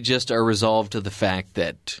while, we just are resolved to the fact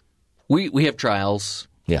that we have trials.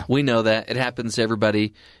 Yeah. We know that. It happens to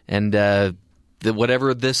everybody. And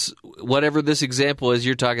whatever this example is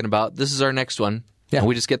you're talking about, this is our next one. Yeah. And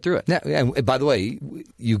we just get through it. Yeah. And by the way,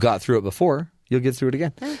 you got through it before. You'll get through it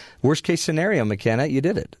again. Yeah. Worst case scenario, McKenna, you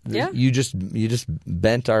did it. Yeah. You just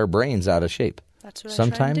bent our brains out of shape. That's what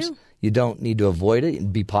Sometimes I try to do. You don't need to avoid it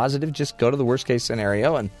and be positive. Just go to the worst case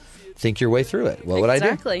scenario and think your way through it. What would I do?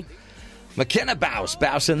 Exactly. McKenna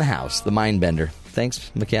Baus in the house, the mind bender. Thanks,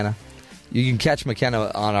 McKenna. You can catch McKenna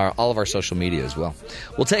on all of our social media as well.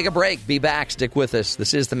 We'll take a break. Be back. Stick with us.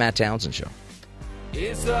 This is the Matt Townsend Show.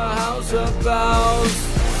 It's the house of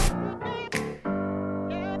Baus.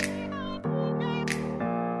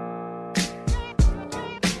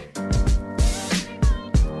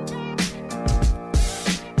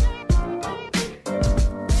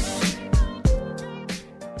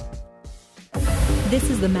 This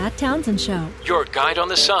is the Matt Townsend Show. Your guide on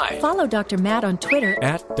the side. Follow Dr. Matt on Twitter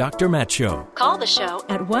At Dr. Matt Show. Call the show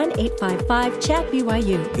at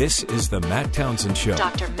 1-855-CHAT-BYU. This is the Matt Townsend Show.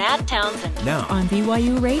 Dr. Matt Townsend Now on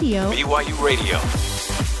BYU Radio. BYU Radio.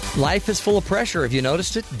 Life is full of pressure. Have you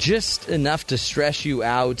noticed it? Just enough to stress you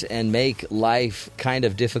out and make life kind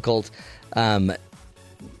of difficult. But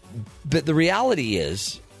the reality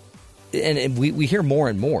is, and we hear more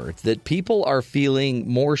and more, that people are feeling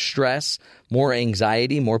more stress, more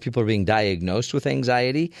anxiety, more people are being diagnosed with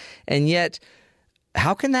anxiety. And yet,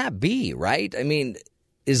 how can that be, right? I mean,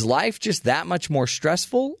 is life just that much more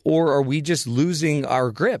stressful, or are we just losing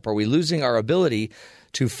our grip? Are we losing our ability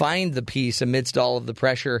to find the peace amidst all of the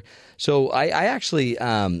pressure? So I actually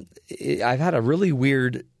I've had a really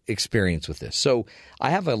weird experience with this. So I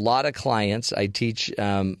have a lot of clients. I teach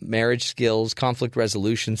marriage skills, conflict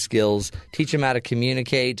resolution skills, teach them how to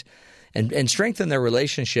communicate and strengthen their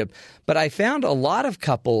relationship. But I found a lot of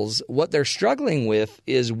couples, what they're struggling with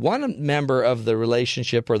is one member of the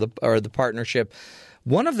relationship or the partnership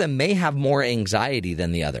one of them may have more anxiety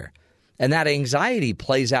than the other. And that anxiety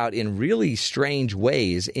plays out in really strange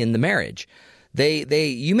ways in the marriage.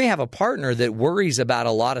 You may have a partner that worries about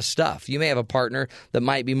a lot of stuff. You may have a partner that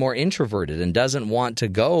might be more introverted and doesn't want to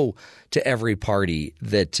go to every party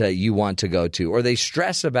that you want to go to, or they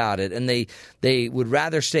stress about it and they would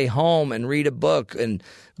rather stay home and read a book and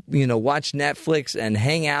watch Netflix and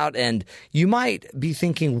hang out. And you might be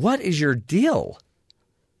thinking, what is your deal?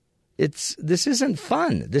 This isn't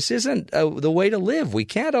fun. This isn't the way to live. We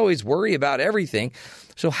can't always worry about everything.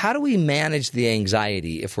 So how do we manage the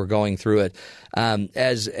anxiety if we're going through it? And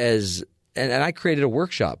I created a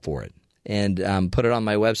workshop for it and put it on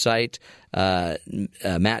my website,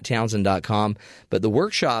 matttownsend.com. But the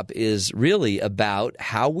workshop is really about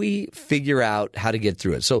how we figure out how to get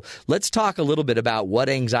through it. So let's talk a little bit about what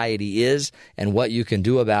anxiety is and what you can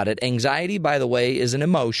do about it. Anxiety, by the way, is an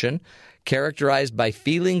emotion characterized by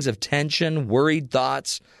feelings of tension, worried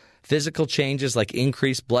thoughts, physical changes like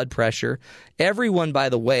increased blood pressure. Everyone, by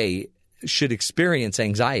the way, should experience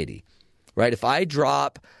anxiety, right? If I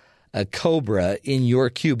drop a cobra in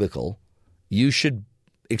your cubicle, you should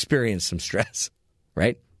experience some stress,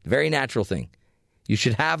 right? Very natural thing. You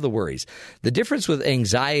should have the worries. The difference with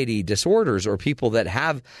anxiety disorders or people that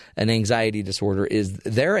have an anxiety disorder is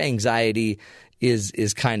their anxiety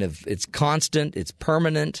is kind of, it's constant, it's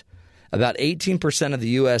permanent. About 18% of the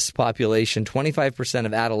U.S. population, 25%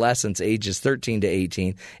 of adolescents ages 13 to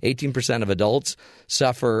 18, 18% of adults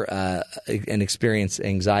suffer and experience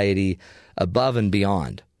anxiety above and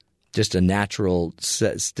beyond just a natural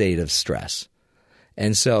state of stress.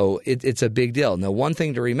 And so it's a big deal. Now, one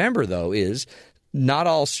thing to remember, though, is not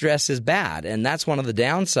all stress is bad. And that's one of the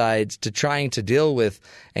downsides to trying to deal with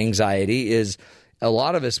anxiety is a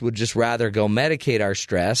lot of us would just rather go medicate our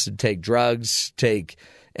stress, take drugs, take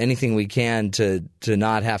anything we can to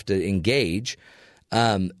not have to engage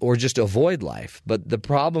or just avoid life. But the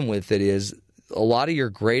problem with it is a lot of your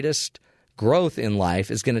greatest growth in life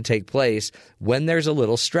is going to take place when there's a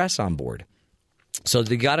little stress on board. So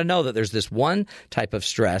you got to know that there's this one type of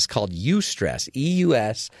stress called eustress,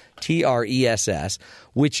 EUSTRESS,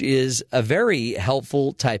 which is a very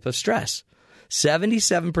helpful type of stress.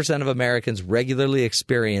 77% of Americans regularly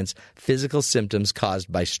experience physical symptoms caused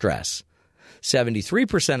by stress.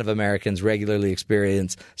 73% of Americans regularly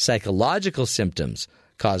experience psychological symptoms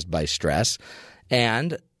caused by stress,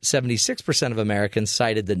 and 76% of Americans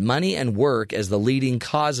cited that money and work as the leading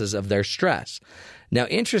causes of their stress. Now,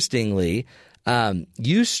 interestingly,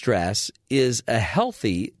 eustress is a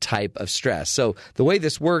healthy type of stress. So the way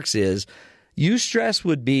this works is eustress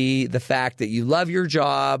would be the fact that you love your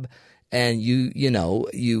job and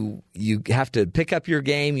you have to pick up your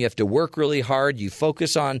game. You have to work really hard. You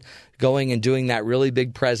focus on going and doing that really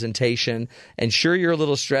big presentation. And sure, you're a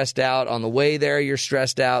little stressed out. On the way there, you're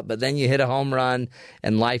stressed out, but then you hit a home run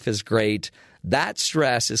and life is great. That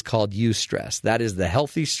stress is called eustress. That is the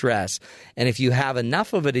healthy stress. And if you have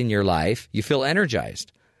enough of it in your life, you feel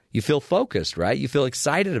energized. You feel focused, right? You feel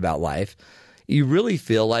excited about life. You really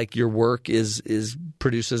feel like your work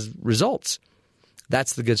produces results.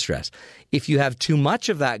 That's the good stress. If you have too much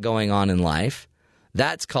of that going on in life,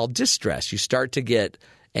 that's called distress. You start to get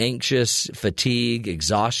anxious, fatigue,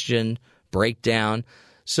 exhaustion, breakdown.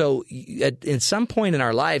 So at some point in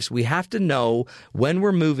our lives, we have to know when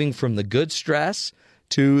we're moving from the good stress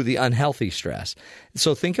to the unhealthy stress.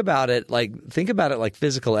 So think about it like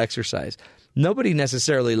physical exercise. Nobody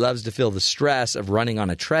necessarily loves to feel the stress of running on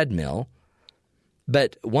a treadmill.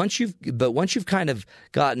 But once you've kind of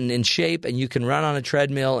gotten in shape and you can run on a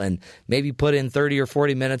treadmill and maybe put in 30 or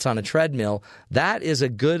 40 minutes on a treadmill, that is a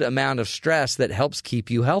good amount of stress that helps keep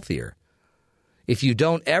you healthier. If you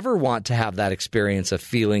don't ever want to have that experience of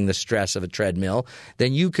feeling the stress of a treadmill,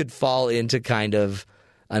 then you could fall into kind of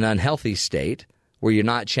an unhealthy state where you're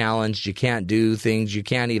not challenged, you can't do things, you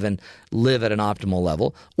can't even live at an optimal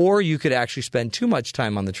level. Or you could actually spend too much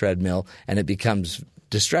time on the treadmill and it becomes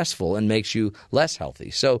distressful and makes you less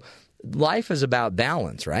healthy. So life is about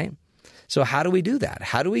balance, right? So how do we do that?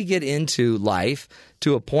 How do we get into life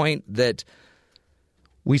to a point that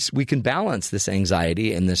we can balance this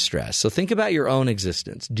anxiety and this stress? So think about your own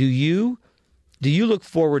existence. Do you look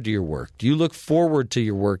forward to your work? Do you look forward to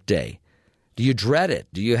your work day? Do you dread it?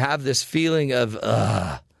 Do you have this feeling of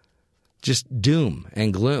just doom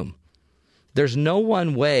and gloom? There's no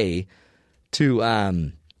one way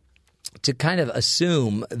to kind of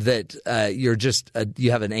assume that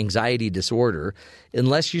you have an anxiety disorder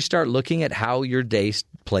unless you start looking at how your day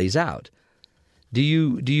plays out. Do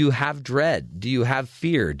you have dread? Do you have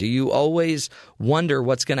fear? Do you always wonder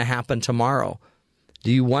what's going to happen tomorrow?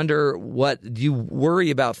 Do you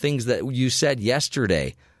worry about things that you said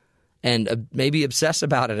yesterday and maybe obsess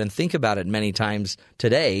about it and think about it many times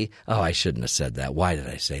today? Oh, I shouldn't have said that. Why did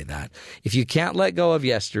I say that? If you can't let go of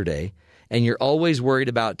yesterday and you're always worried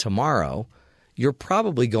about tomorrow, you're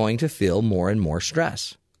probably going to feel more and more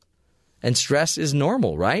stress. And stress is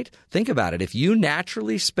normal, right? Think about it. If you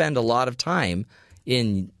naturally spend a lot of time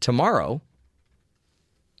in tomorrow,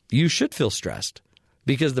 you should feel stressed,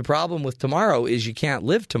 because the problem with tomorrow is you can't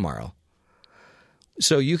live tomorrow.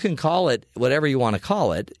 So you can call it whatever you want to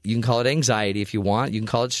call it. You can call it anxiety if you want. You can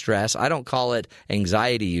call it stress. I don't call it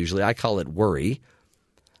anxiety usually. I call it worry.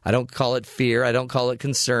 I don't call it fear. I don't call it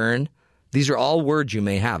concern. These are all words you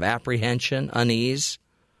may have. Apprehension, unease,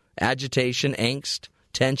 agitation, angst,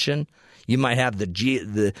 tension. You might have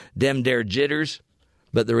the dem dare jitters,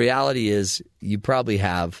 but the reality is you probably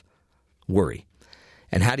have worry.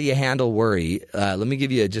 And how do you handle worry? Let me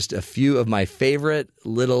give you just a few of my favorite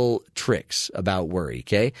little tricks about worry,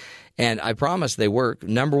 okay? And I promise they work.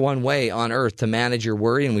 Number one way on earth to manage your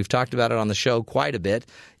worry, and we've talked about it on the show quite a bit,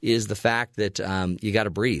 is the fact that you got to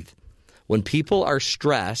breathe. When people are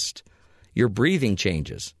stressed, your breathing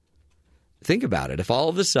changes. Think about it. If all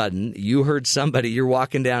of a sudden you heard somebody, you're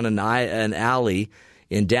walking down an alley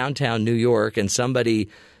in downtown New York, and somebody,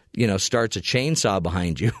 starts a chainsaw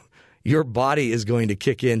behind you, your body is going to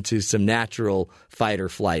kick into some natural fight or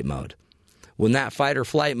flight mode. When that fight or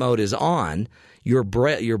flight mode is on, your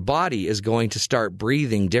body is going to start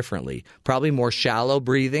breathing differently, probably more shallow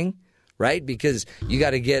breathing, right? Because you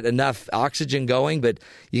got to get enough oxygen going, but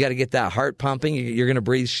you got to get that heart pumping. You're going to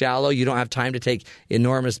breathe shallow. You don't have time to take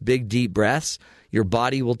enormous, big, deep breaths. Your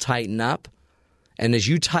body will tighten up. And as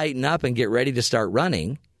you tighten up and get ready to start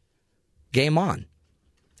running, game on.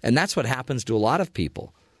 And that's what happens to a lot of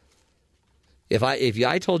people. If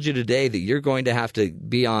I told you today that you're going to have to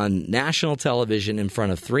be on national television in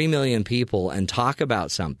front of 3 million people and talk about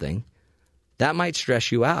something, that might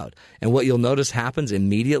stress you out. And what you'll notice happens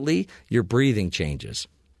immediately, your breathing changes.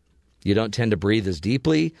 You don't tend to breathe as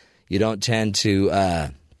deeply. You don't tend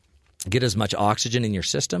to get as much oxygen in your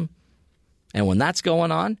system. And when that's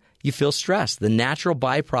going on, you feel stress. The natural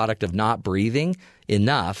byproduct of not breathing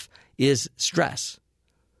enough is stress.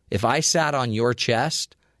 If I sat on your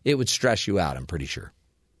chest, it would stress you out, I'm pretty sure.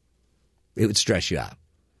 It would stress you out.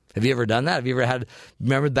 Have you ever done that? Have you ever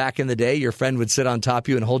remember back in the day, your friend would sit on top of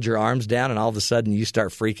you and hold your arms down, and all of a sudden you start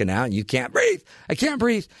freaking out and you can't breathe. I can't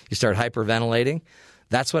breathe. You start hyperventilating.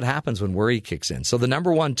 That's what happens when worry kicks in. So the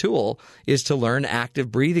number one tool is to learn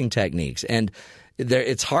active breathing techniques. And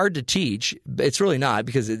it's hard to teach. It's really not,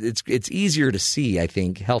 because it's easier to see, I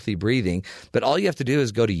think, healthy breathing. But all you have to do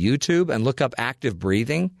is go to YouTube and look up active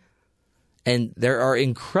breathing. And there are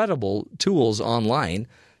incredible tools online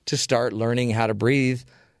to start learning how to breathe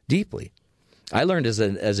deeply. I learned as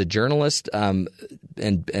a journalist and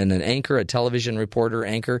an anchor, a television reporter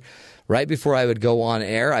anchor, right before I would go on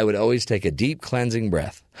air, I would always take a deep cleansing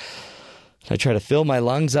breath. I try to fill my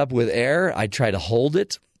lungs up with air. I try to hold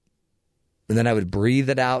it, and then I would breathe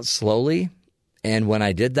it out slowly. And when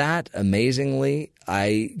I did that, amazingly,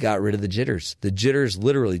 I got rid of the jitters. The jitters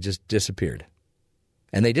literally just disappeared.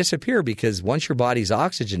 And they disappear because once your body's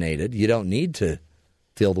oxygenated, you don't need to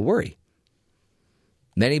feel the worry.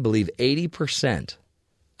 Many believe 80%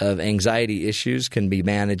 of anxiety issues can be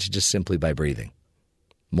managed just simply by breathing.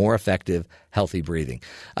 More effective, healthy breathing.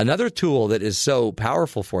 Another tool that is so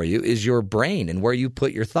powerful for you is your brain and where you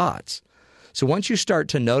put your thoughts. So once you start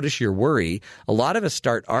to notice your worry, a lot of us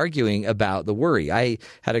start arguing about the worry. I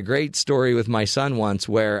had a great story with my son once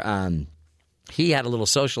where he had a little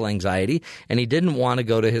social anxiety, and he didn't want to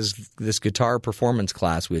go to this guitar performance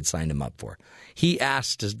class we had signed him up for. He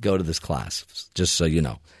asked to go to this class, just so you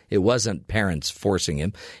know. It wasn't parents forcing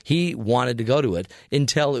him. He wanted to go to it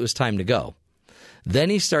until it was time to go. Then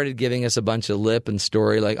he started giving us a bunch of lip and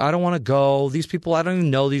story, like, I don't want to go. These people, I don't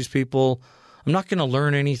even know these people. I'm not going to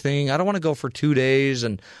learn anything. I don't want to go for 2 days.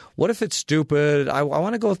 And what if it's stupid? I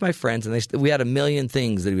want to go with my friends. And we had a million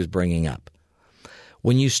things that he was bringing up.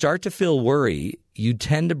 When you start to feel worry, you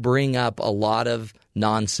tend to bring up a lot of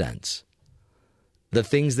nonsense, the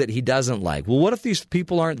things that he doesn't like. Well, what if these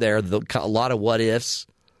people aren't there? A lot of what ifs,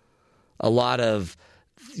 a lot of,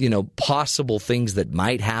 possible things that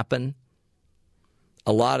might happen.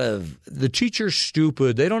 A lot of, the teacher's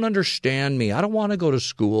stupid. They don't understand me. I don't want to go to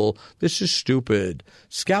school. This is stupid.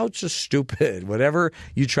 Scouts are stupid. Whatever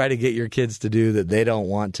you try to get your kids to do that they don't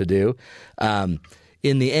want to do.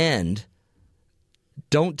 In the end,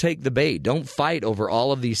 don't take the bait. Don't fight over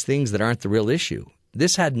all of these things that aren't the real issue.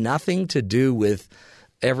 This had nothing to do with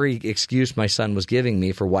every excuse my son was giving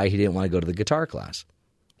me for why he didn't want to go to the guitar class.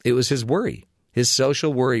 It was his worry. His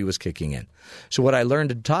social worry was kicking in. So what I learned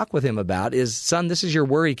to talk with him about is, son, this is your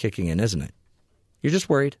worry kicking in, isn't it? You're just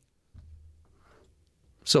worried.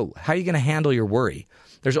 So how are you going to handle your worry?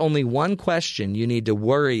 There's only one question you need to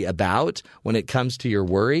worry about when it comes to your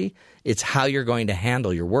worry. It's how you're going to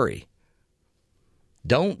handle your worry.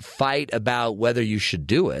 Don't fight about whether you should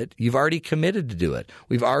do it. You've already committed to do it.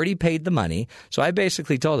 We've already paid the money. So I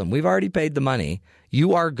basically told him, we've already paid the money.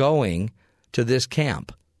 You are going to this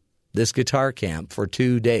camp, this guitar camp for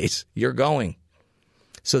 2 days. You're going.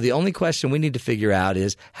 So the only question we need to figure out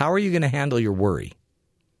is, how are you going to handle your worry?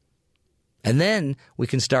 And then we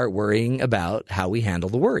can start worrying about how we handle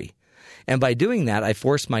the worry. And by doing that, I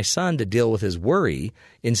forced my son to deal with his worry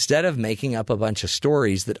instead of making up a bunch of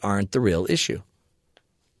stories that aren't the real issue.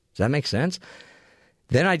 Does that make sense?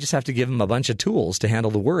 Then I just have to give him a bunch of tools to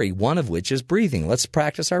handle the worry, one of which is breathing. Let's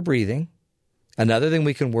practice our breathing. Another thing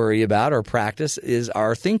we can worry about or practice is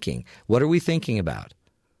our thinking. What are we thinking about?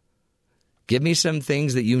 Give me some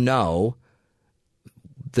things that you know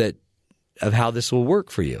that of how this will work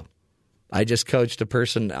for you. I just coached a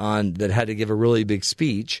person that had to give a really big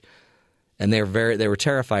speech, and they were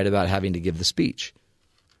terrified about having to give the speech.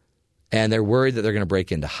 And they're worried that they're going to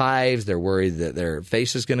break into hives. They're worried that their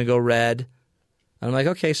face is going to go red. And I'm like,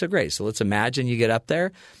 okay, so great. So let's imagine you get up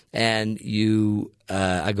there and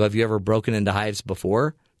I go, have you ever broken into hives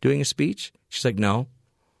before doing a speech? She's like, no.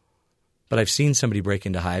 But I've seen somebody break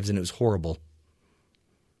into hives and it was horrible.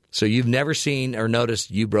 So you've never seen or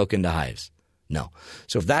noticed you broke into hives? No.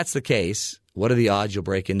 So if that's the case, what are the odds you'll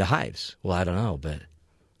break into hives? Well, I don't know, but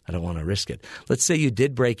I don't want to risk it. Let's say you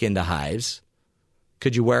did break into hives.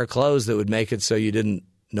 Could you wear clothes that would make it so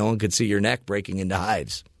no one could see your neck breaking into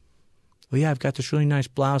hives? Well, yeah, I've got this really nice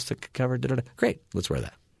blouse that could cover. Great, let's wear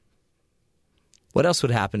that. What else would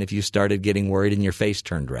happen if you started getting worried and your face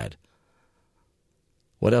turned red?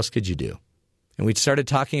 What else could you do? And we started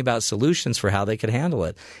talking about solutions for how they could handle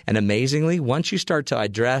it. And amazingly, once you start to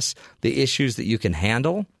address the issues that you can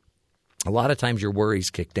handle, a lot of times your worries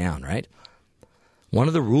kick down, right? One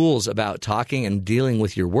of the rules about talking and dealing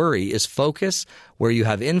with your worry is focus where you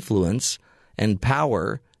have influence and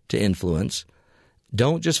power to influence.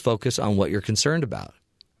 Don't just focus on what you're concerned about.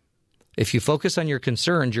 If you focus on your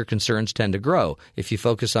concerns tend to grow. If you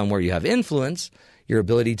focus on where you have influence, your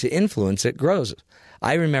ability to influence it grows.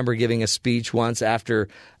 I remember giving a speech once after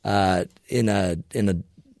in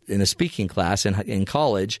a speaking class in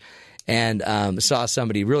college, and saw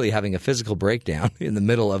somebody really having a physical breakdown in the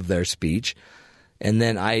middle of their speech. And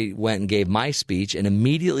then I went and gave my speech, and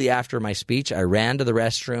immediately after my speech, I ran to the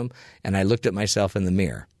restroom and I looked at myself in the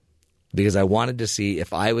mirror because I wanted to see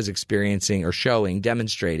if I was experiencing or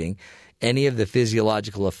demonstrating any of the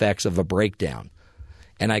physiological effects of a breakdown.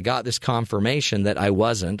 And I got this confirmation that I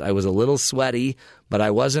wasn't. I was a little sweaty, but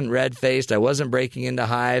I wasn't red-faced. I wasn't breaking into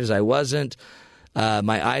hives. I wasn't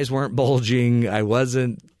my eyes weren't bulging. I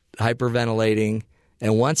wasn't hyperventilating.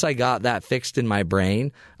 And once I got that fixed in my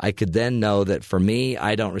brain, I could then know that for me,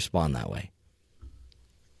 I don't respond that way.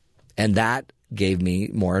 And that gave me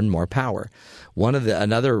more and more power.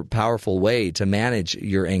 Another powerful way to manage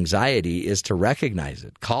your anxiety is to recognize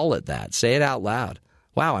it. Call it that. Say it out loud.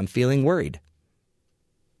 Wow, I'm feeling worried.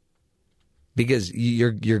 Because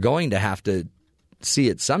you're going to have to see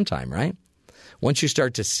it sometime, right? Once you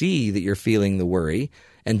start to see that you're feeling the worry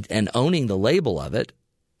and owning the label of it,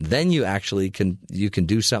 then you actually can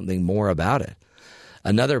do something more about it.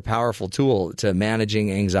 Another powerful tool to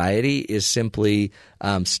managing anxiety is simply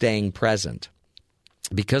staying present.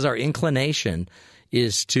 Because our inclination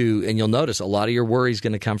is to, and you'll notice a lot of your worry is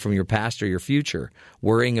going to come from your past or your future,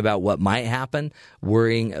 worrying about what might happen,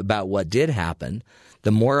 worrying about what did happen.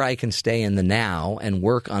 The more I can stay in the now and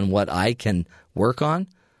work on what I can work on,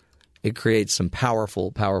 it creates some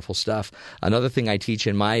powerful, powerful stuff. Another thing I teach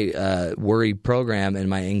in my worry program and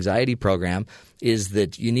my anxiety program is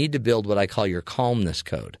that you need to build what I call your calmness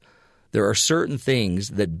code. There are certain things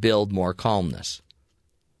that build more calmness,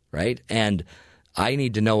 right? And I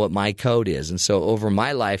need to know what my code is. And so over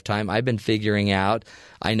my lifetime, I've been figuring out,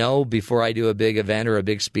 I know before I do a big event or a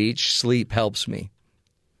big speech, sleep helps me.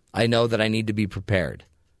 I know that I need to be prepared.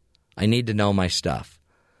 I need to know my stuff.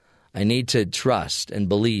 I need to trust and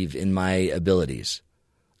believe in my abilities.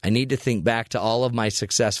 I need to think back to all of my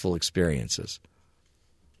successful experiences.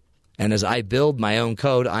 And as I build my own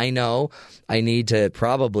code, I know I need to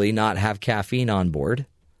probably not have caffeine on board,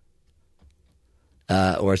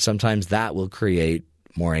 or sometimes that will create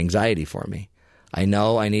more anxiety for me. I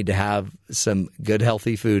know I need to have some good,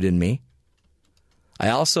 healthy food in me. I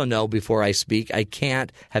also know before I speak, I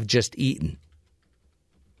can't have just eaten.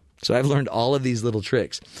 So I've learned all of these little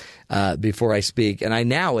tricks before I speak. And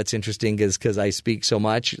now what's interesting is because I speak so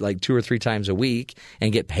much, like 2 or 3 times a week,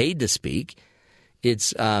 and get paid to speak,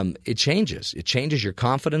 it changes. It changes your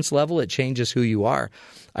confidence level. It changes who you are.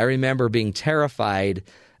 I remember being terrified.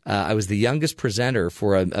 I was the youngest presenter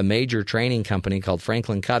for a major training company called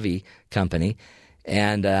Franklin Covey Company.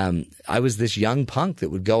 And I was this young punk that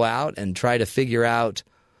would go out and try to figure out,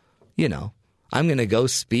 I'm going to go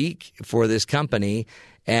speak for this company,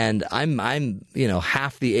 and I'm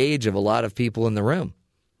half the age of a lot of people in the room.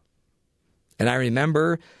 And I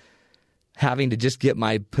remember having to just get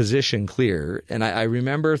my position clear. And I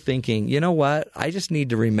remember thinking, you know what? I just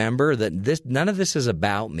need to remember that none of this is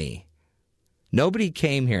about me. Nobody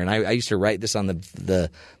came here, and I used to write this on the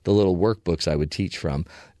little workbooks I would teach from.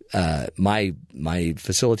 My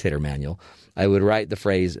facilitator manual, I would write the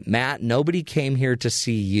phrase, Matt, nobody came here to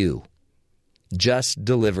see you. Just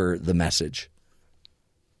deliver the message.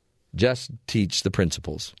 Just teach the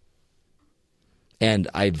principles. And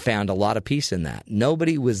I found a lot of peace in that.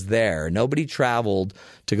 Nobody was there. Nobody traveled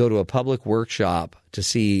to go to a public workshop to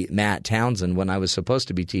see Matt Townsend when I was supposed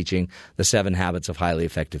to be teaching the 7 Habits of Highly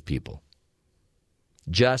Effective People.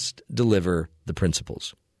 Just deliver the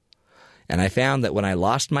principles. And I found that when I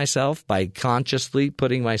lost myself by consciously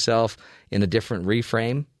putting myself in a different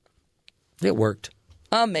reframe, it worked.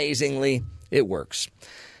 Amazingly, it works.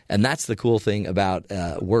 And that's the cool thing about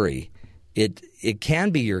worry. It can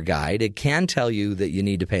be your guide. It can tell you that you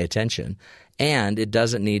need to pay attention, and it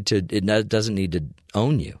doesn't need to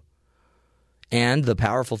own you. And the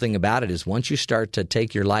powerful thing about it is once you start to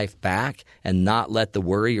take your life back and not let the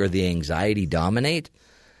worry or the anxiety dominate,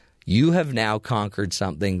 you have now conquered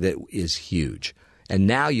something that is huge. And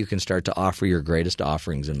now you can start to offer your greatest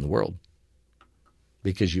offerings in the world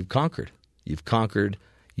because you've conquered. You've conquered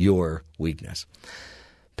your weakness.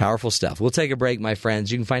 Powerful stuff. We'll take a break, my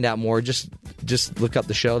friends. You can find out more. Just look up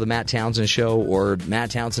the show, The Matt Townsend Show, or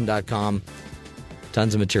matttownsend.com.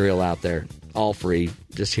 Tons of material out there, all free,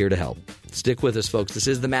 just here to help. Stick with us, folks. This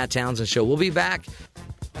is The Matt Townsend Show. We'll be back.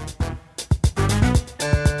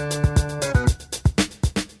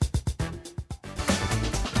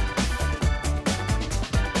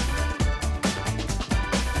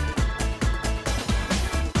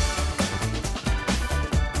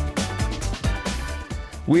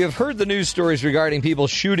 We have heard the news stories regarding people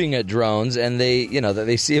shooting at drones and that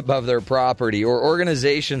they see above their property, or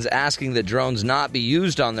organizations asking that drones not be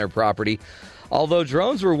used on their property. Although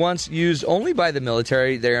drones were once used only by the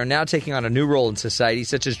military, they are now taking on a new role in society,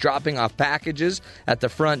 such as dropping off packages at the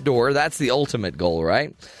front door. That's the ultimate goal,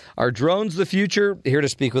 right? Are drones the future? Here to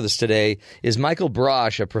speak with us today is Michael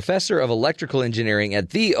Braasch, a professor of electrical engineering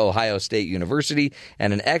at The Ohio State University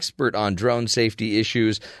and an expert on drone safety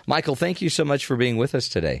issues. Michael, thank you so much for being with us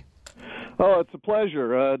today. Oh, it's a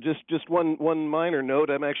pleasure. Just one minor note.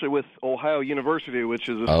 I'm actually with Ohio University, which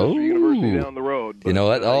is a sister university down the road. But, you know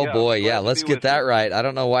what? Let's get that right. I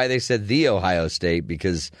don't know why they said The Ohio State,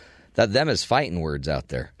 because them is fighting words out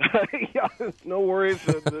there. Yeah, no worries.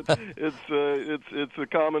 It's a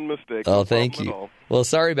common mistake. Oh, thank you. Well,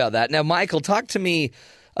 sorry about that. Now, Michael, talk to me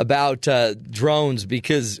about drones,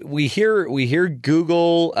 because we hear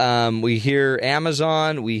Google, we hear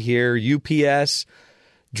Amazon, we hear UPS.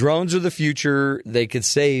 Drones are the future. They could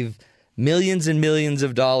save millions and millions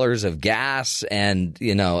of dollars of gas and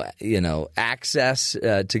access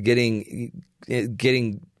to getting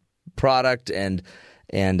product and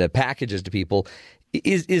packages to people.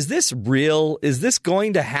 Is this real? Is this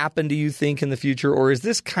going to happen, do you think, in the future, or is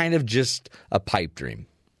this kind of just a pipe dream?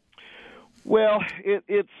 Well,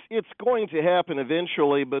 it's going to happen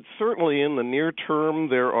eventually, but certainly in the near term,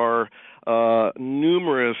 there are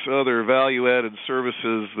numerous other value-added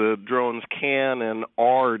services that drones can and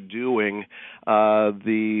are doing.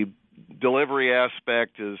 The delivery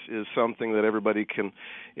aspect is something that everybody can,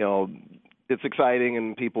 it's exciting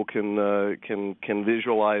and people can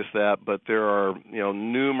visualize that. But there are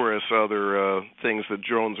numerous other things that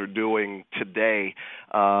drones are doing today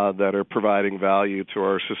that are providing value to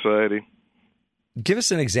our society. Give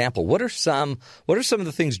us an example. What are some of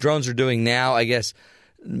the things drones are doing now? I guess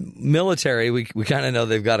military, we kind of know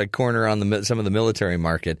they've got a corner on some of the military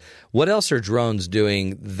market. What else are drones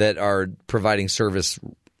doing that are providing service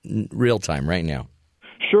real time right now?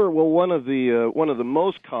 Sure. Well, one of the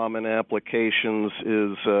most common applications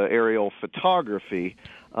is aerial photography,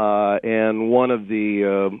 and one of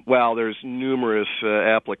the there's numerous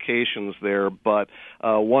applications there, but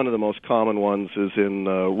one of the most common ones is in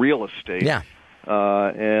real estate. Yeah.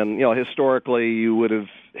 And historically, you would have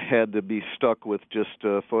had to be stuck with just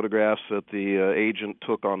photographs that the agent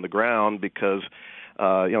took on the ground, because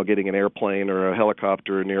getting an airplane or a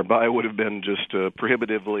helicopter nearby would have been just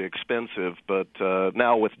prohibitively expensive. But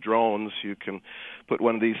now with drones, you can put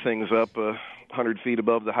one of these things up 100 feet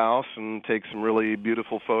above the house and take some really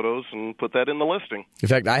beautiful photos and put that in the listing. In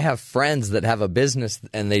fact, I have friends that have a business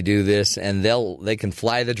and they do this, and they can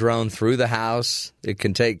fly the drone through the house. It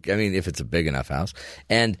can take, if it's a big enough house,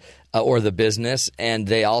 and or the business, and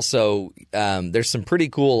they also there's some pretty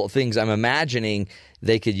cool things I'm imagining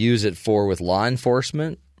they could use it for with law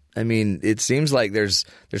enforcement. It seems like there's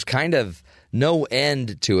kind of no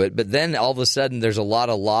end to it, but then all of a sudden there's a lot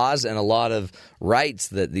of laws and a lot of rights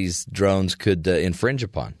that these drones could infringe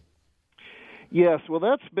upon. Yes, well,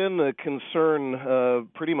 that's been the concern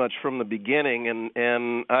pretty much from the beginning,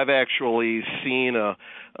 and I've actually seen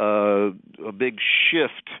a big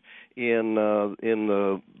shift in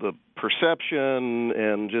the perception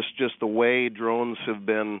and just the way drones have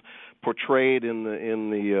been portrayed in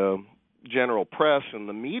the general press and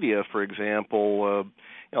the media. For example,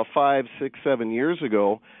 5, 6, 7 years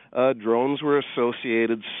ago, drones were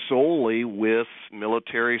associated solely with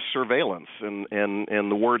military surveillance, and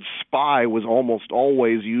the word spy was almost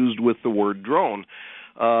always used with the word drone.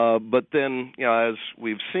 But then, as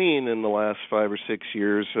we've seen in the last 5 or 6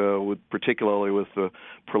 years, particularly with the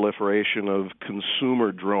proliferation of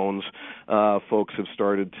consumer drones, folks have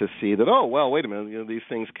started to see that, wait a minute, these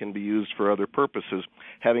things can be used for other purposes.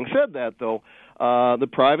 Having said that, though, the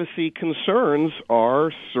privacy concerns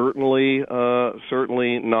are certainly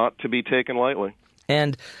not to be taken lightly.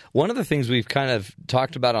 And one of the things we've kind of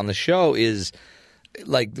talked about on the show is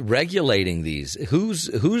like regulating these.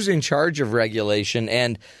 Who's in charge of regulation,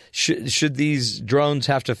 and should these drones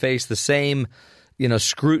have to face the same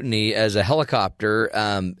scrutiny as a helicopter?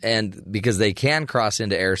 And because they can cross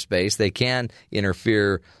into airspace, they can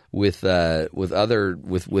interfere with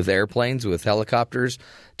airplanes, with helicopters.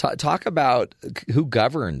 Talk about who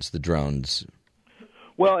governs the drones.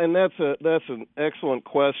 Well, and that's an excellent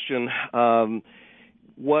question.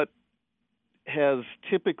 What has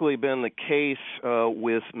typically been the case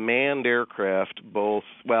with manned aircraft,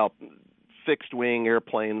 fixed-wing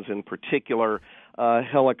airplanes in particular,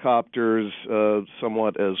 helicopters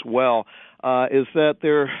somewhat as well, is that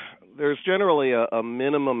there's generally a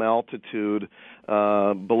minimum altitude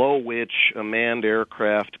below which a manned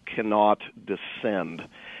aircraft cannot descend.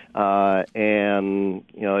 And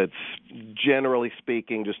it's generally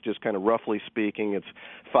speaking, just kind of roughly speaking, it's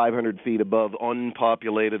 500 feet above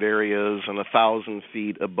unpopulated areas and 1,000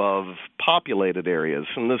 feet above populated areas.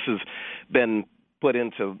 And this has been put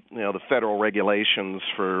into the federal regulations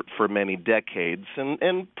for many decades,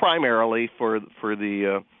 and primarily for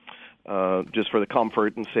the just for the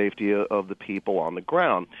comfort and safety of the people on the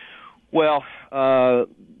ground. Well,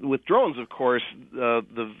 with drones, of course,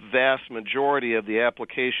 the vast majority of the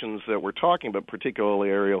applications that we're talking about, particularly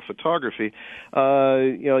aerial photography,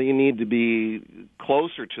 you need to be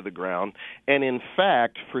closer to the ground. And in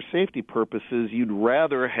fact, for safety purposes, you'd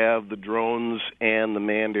rather have the drones and the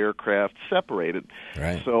manned aircraft separated.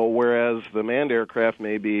 Right. So whereas the manned aircraft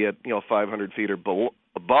may be at 500 feet or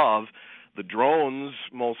above, the drones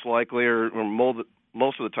most likely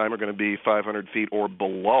most of the time are going to be 500 feet or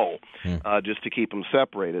below, just to keep them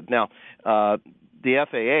separated. Now, the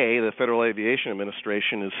FAA, the Federal Aviation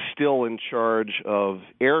Administration, is still in charge of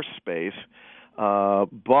airspace,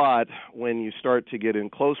 but when you start to get in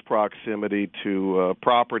close proximity to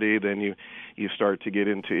property, then you start to get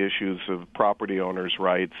into issues of property owners'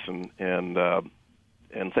 rights and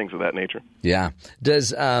things of that nature. Yeah.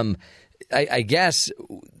 Does I guess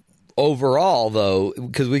overall, though,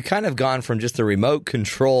 because we've kind of gone from just a remote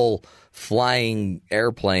control flying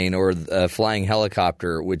airplane or a flying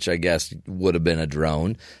helicopter, which I guess would have been a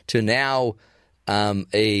drone, to now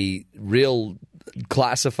a real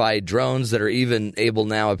classified drones that are even able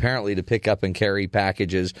now apparently to pick up and carry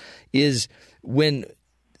packages, is when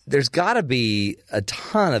there's got to be a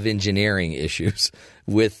ton of engineering issues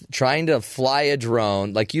with trying to fly a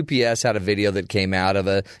drone. Like UPS had a video that came out of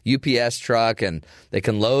a UPS truck, and they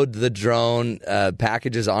can load the drone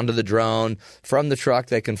packages onto the drone. From the truck,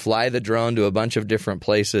 they can fly the drone to a bunch of different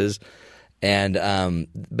places. And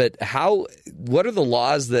but what are the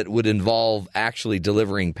laws that would involve actually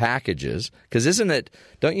delivering packages? Because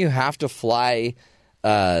don't you have to fly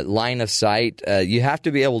line of sight? You have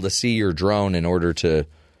to be able to see your drone in order to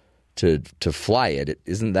fly it.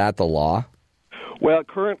 Isn't that the law? Well,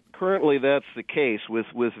 currently that's the case,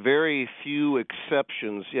 with very few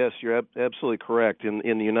exceptions. Yes, you're absolutely correct.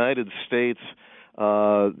 In the United States,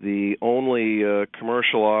 the only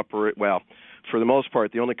commercial for the most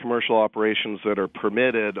part, the only commercial operations that are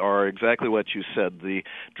permitted are exactly what you said. The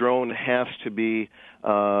drone has to be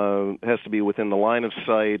within the line of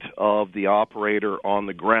sight of the operator on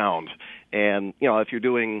the ground. And,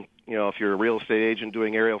 if you're a real estate agent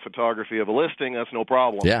doing aerial photography of a listing, that's no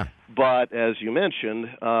problem. Yeah. But as you mentioned,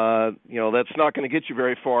 that's not going to get you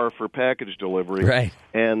very far for package delivery. Right.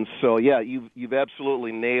 And so, you've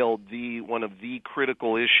absolutely nailed one of the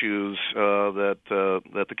critical issues that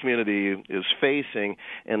the community is facing,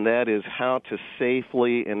 and that is how to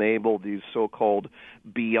safely enable these so-called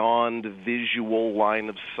beyond visual line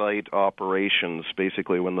of sight operations,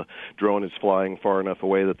 basically when the drone is flying far enough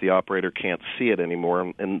away that the operator can't see it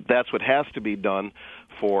anymore. And that's what has to be done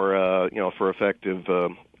for effective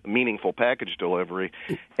meaningful package delivery.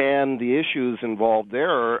 And the issues involved there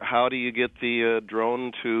are how do you get the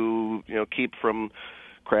drone to keep from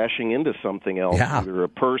crashing into something else, either a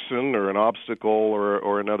person or an obstacle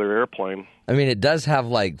or another airplane. I mean, it does have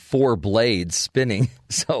like 4 blades spinning,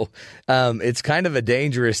 so it's kind of a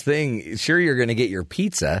dangerous thing. Sure, you're going to get your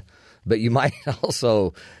pizza, but you might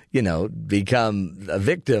also, become a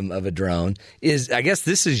victim of a drone. I guess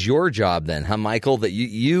this is your job then, huh, Michael, that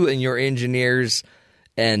you and your engineers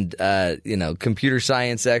and, computer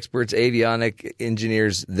science experts, avionic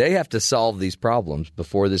engineers, they have to solve these problems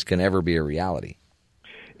before this can ever be a reality.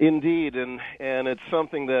 Indeed, and it's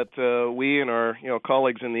something that we and our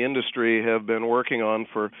colleagues in the industry have been working on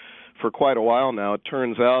for quite a while now. It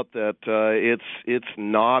turns out that it's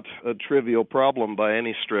not a trivial problem by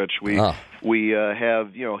any stretch. We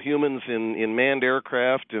have humans in manned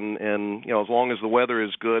aircraft, and as long as the weather is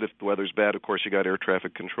good. If the weather's bad, of course, you got air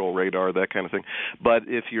traffic control, radar, that kind of thing. But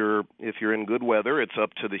if you're in good weather, it's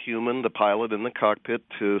up to the human, the pilot in the cockpit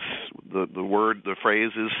to the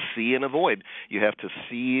phrase is see and avoid. You have to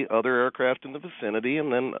see other aircraft in the vicinity,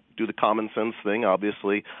 and then do the common sense thing,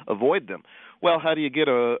 obviously avoid them. Well, how do you get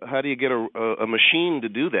a machine to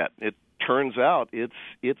do that? It turns out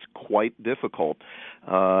it's quite difficult,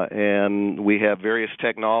 and we have various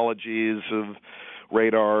technologies of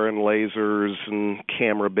radar and lasers and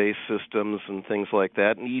camera-based systems and things like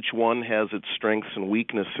that, and each one has its strengths and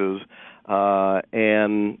weaknesses.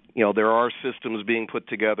 And there are systems being put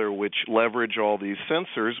together which leverage all these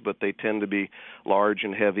sensors, but they tend to be large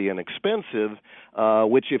and heavy and expensive.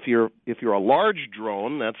 Which, if you're a large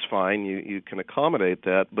drone, that's fine. You can accommodate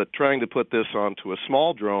that. But trying to put this onto a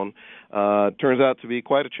small drone turns out to be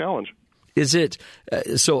quite a challenge. Is it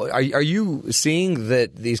so? Are you seeing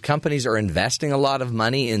that these companies are investing a lot of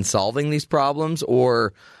money in solving these problems,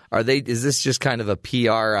 or is this just kind of a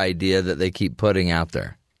PR idea that they keep putting out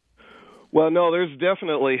there? Well, no, there's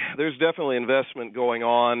definitely investment going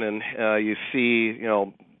on, and you see,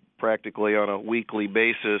 practically on a weekly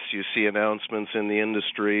basis, you see announcements in the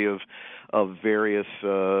industry of various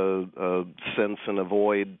sense and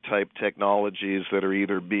avoid type technologies that are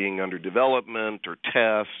either being under development or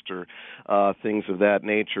test or things of that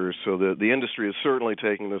nature. So the industry is certainly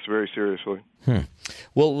taking this very seriously.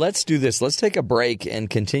 Well, let's do this. Let's take a break and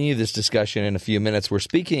continue this discussion in a few minutes. We're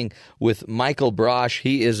speaking with Michael Braasch.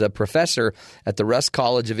 He is a professor at the Rusk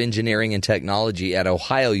College of Engineering and Technology at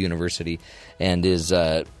Ohio University and is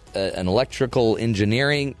an electrical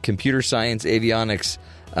engineering, computer science, avionics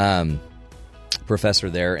professor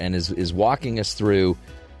there, and is walking us through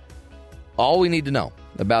all we need to know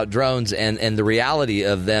about drones and the reality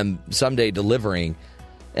of them someday delivering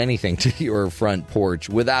anything to your front porch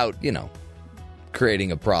without,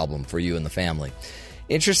 creating a problem for you and the family.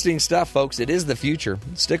 Interesting stuff, folks. It is the future.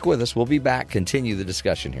 Stick with us. We'll be back. Continue the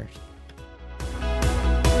discussion here.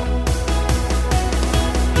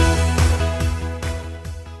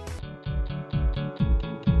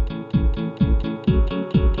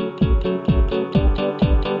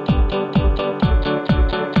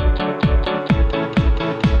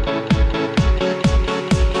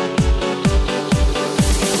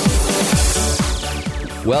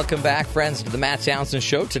 Welcome back, friends, to the Matt Townsend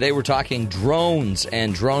Show. Today we're talking drones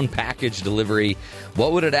and drone package delivery.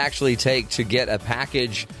 What would it actually take to get a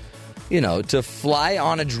package, to fly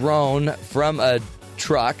on a drone from a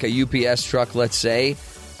truck, a UPS truck, let's say,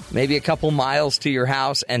 maybe a couple miles to your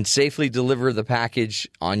house and safely deliver the package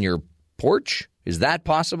on your porch? Is that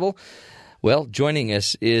possible? Well, joining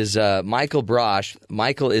us is Michael Braasch.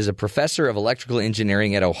 Michael is a professor of electrical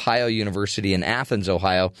engineering at Ohio University in Athens,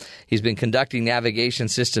 Ohio. He's been conducting navigation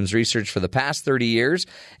systems research for the past 30 years,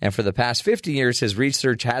 and for the past 50 years, his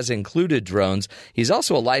research has included drones. He's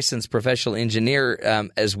also a licensed professional engineer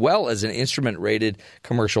as well as an instrument-rated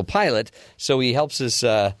commercial pilot, so he helps us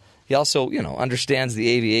he also, understands the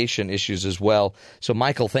aviation issues as well. So,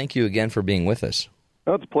 Michael, thank you again for being with us.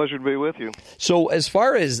 Oh, it's a pleasure to be with you. So as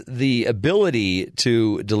far as the ability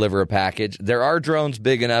to deliver a package, there are drones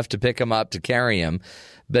big enough to pick them up, to carry them.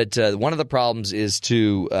 But one of the problems is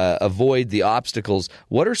to avoid the obstacles.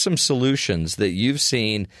 What are some solutions that you've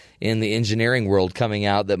seen in the engineering world coming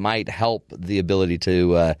out that might help the ability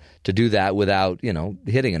to do that without,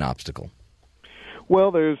 hitting an obstacle?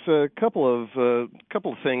 Well, there's a couple of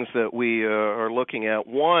things that we are looking at.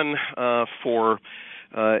 One, for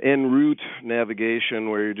en route navigation,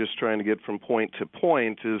 where you're just trying to get from point to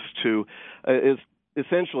point, is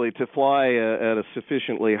essentially to fly at a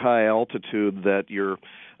sufficiently high altitude that you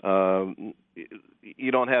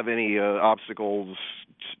don't have any obstacles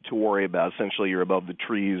to worry about. Essentially, you're above the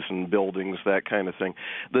trees and buildings, that kind of thing.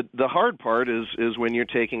 The hard part is when you're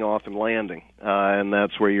taking off and landing, and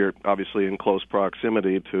that's where you're obviously in close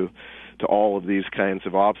proximity to all of these kinds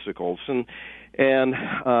of obstacles. And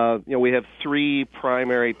we have three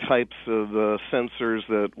primary types of sensors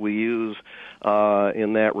that we use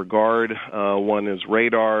in that regard. One is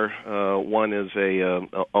radar. One is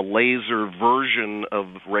a laser version of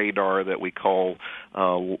radar that we call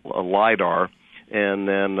a LiDAR. And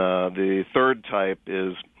then the third type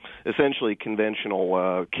is essentially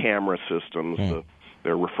conventional camera systems.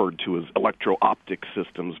 They're referred to as electro-optic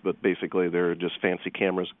systems, but basically they're just fancy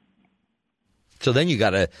cameras. So then you got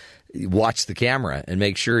to watch the camera and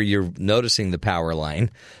make sure you're noticing the power line.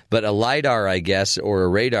 But a LiDAR, I guess, or a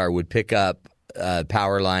radar would pick up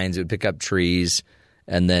power lines, it would pick up trees,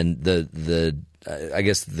 and then I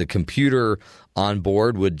guess the computer on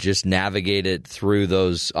board would just navigate it through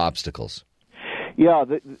those obstacles. Yeah,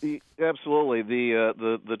 absolutely.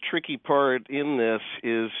 The tricky part in this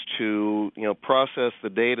is to process the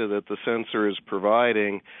data that the sensor is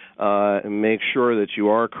providing and make sure that you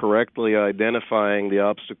are correctly identifying the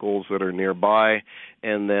obstacles that are nearby,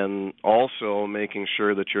 and then also making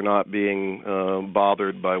sure that you're not being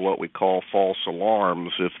bothered by what we call false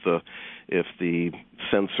alarms. If the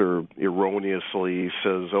sensor erroneously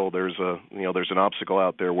says, "Oh, there's an obstacle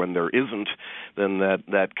out there," when there isn't, then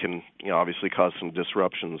that can obviously cause some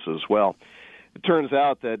disruptions as well. It turns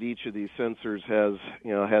out that each of these sensors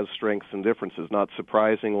has strengths and differences. Not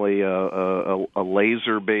surprisingly, a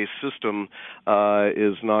laser-based system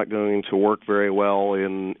is not going to work very well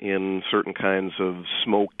in certain kinds of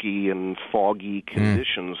smoky and foggy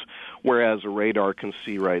conditions, whereas a radar can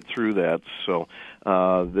see right through that. So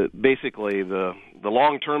basically the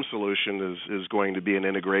long-term solution is going to be an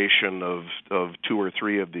integration of two or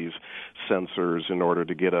three of these sensors in order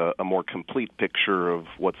to get a more complete picture of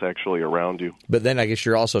what's actually around you. But then I guess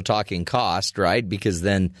you're also talking cost, right? Because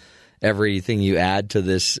then everything you add to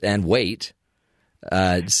this, and weight,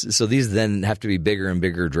 so these then have to be bigger and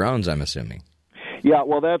bigger drones, I'm assuming. Yeah,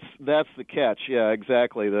 well, that's the catch. Yeah,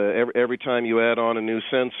 exactly. Every time you add on a new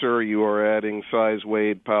sensor, you are adding size,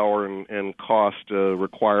 weight, power, and cost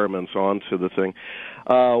requirements onto the thing.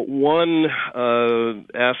 One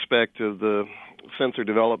aspect of the sensor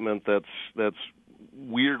development that's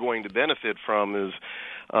we're going to benefit from is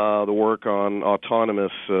the work on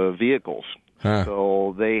autonomous vehicles.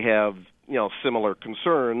 So they have similar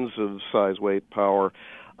concerns of size, weight, power,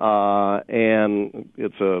 and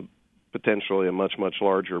it's potentially a much, much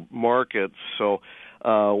larger market. So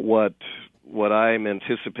what I'm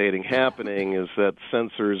anticipating happening is that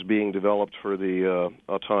sensors being developed for the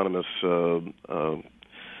autonomous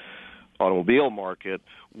automobile market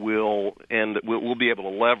we'll be able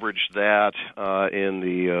to leverage that in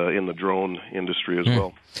the drone industry as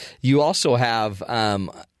well. You also have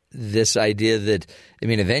this idea that,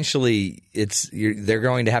 eventually they're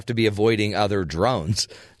going to have to be avoiding other drones.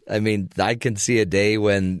 I can see a day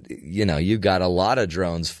when you've got a lot of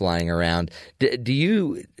drones flying around.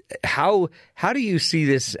 How do you see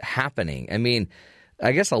this happening?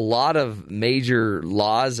 I guess a lot of major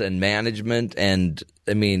laws and management, and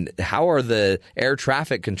how are the air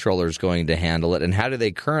traffic controllers going to handle it, and how do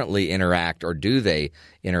they currently interact, or do they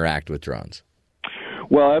interact with drones?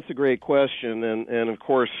 Well, that's a great question, and of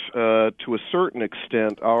course, to a certain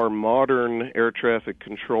extent, our modern air traffic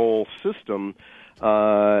control system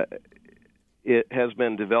it has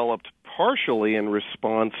been developed partially in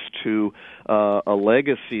response to a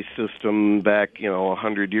legacy system back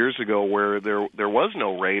 100 years ago, where there was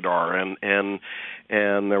no radar, and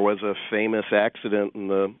there was a famous accident in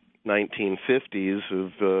the 1950s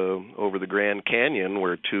over the Grand Canyon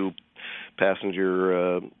where two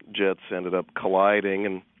passenger jets ended up colliding,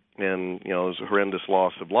 and it was a horrendous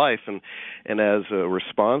loss of life, and as a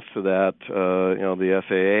response to that, the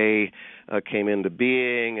FAA came into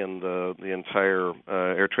being, and the entire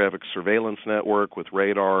air traffic surveillance network with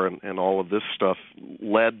radar and all of this stuff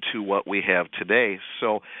led to what we have today.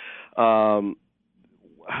 So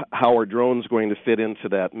how are drones going to fit into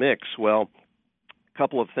that mix? Well, a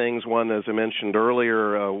couple of things. One, as I mentioned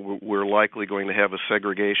earlier, we're likely going to have a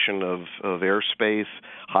segregation of airspace.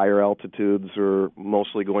 Higher altitudes are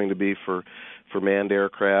mostly going to be for manned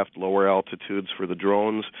aircraft, lower altitudes for the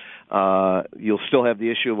drones. You'll still have the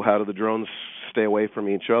issue of how do the drones stay away from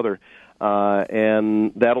each other,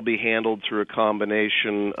 and that'll be handled through a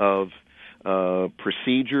combination of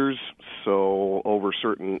procedures. So over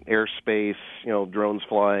certain airspace, drones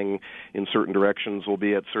flying in certain directions will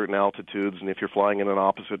be at certain altitudes, and if you're flying in an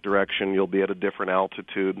opposite direction, you'll be at a different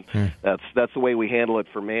altitude. That's the way we handle it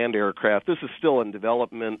for manned aircraft. This is still in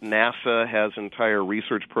development. NASA has entire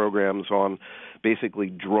research programs on basically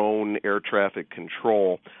drone air traffic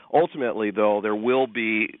control. Ultimately, though, there will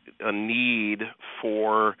be a need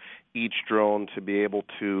for each drone to be able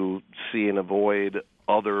to see and avoid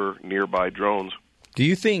other nearby drones. Do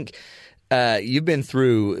you think you've been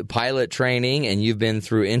through pilot training and you've been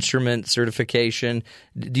through instrument certification?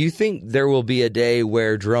 Do you think there will be a day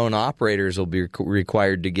where drone operators will be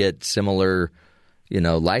required to get similar,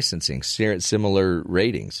 licensing, similar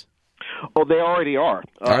ratings? Oh, they already are.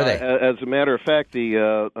 Are they? As a matter of fact,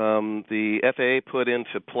 the FAA put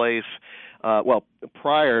into place.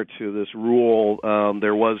 Prior to this rule,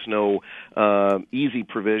 there was no easy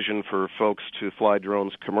provision for folks to fly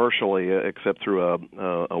drones commercially, except through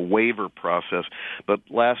a waiver process. But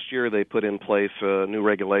last year they put in place a new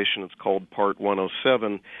regulation. It's called Part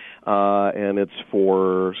 107, and it's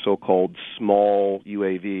for so-called small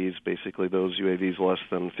UAVs, basically those UAVs less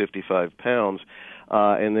than 55 pounds.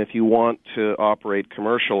 And if you want to operate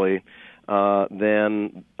commercially,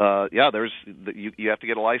 then you have to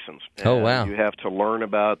get a license. Oh, wow. You have to learn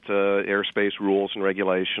about airspace rules and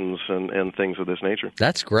regulations and things of this nature.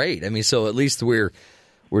 That's great. I mean, so at least we're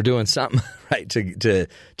doing something right to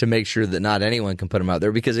make sure that not anyone can put them out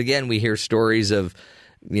there. Because again, we hear stories of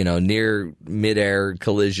near midair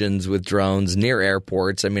collisions with drones near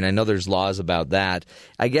airports. I mean, I know there's laws about that.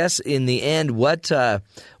 I guess in the end, what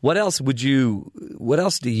else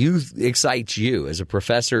do you excite you as a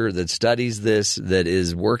professor that studies this, that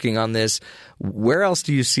is working on this? Where else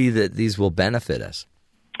do you see that these will benefit us?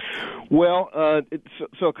 Well,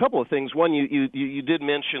 so a couple of things. One, you did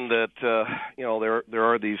mention that there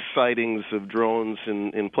are these sightings of drones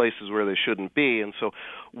in places where they shouldn't be, and so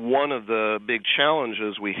one of the big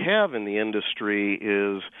challenges we have in the industry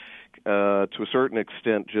is, to a certain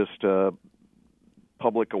extent, just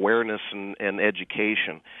public awareness and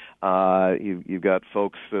education. You've got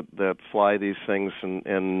folks that fly these things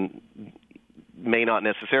and may not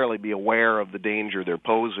necessarily be aware of the danger they're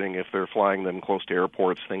posing if they're flying them close to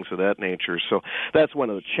airports, things of that nature. So that's one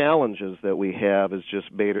of the challenges that we have, is just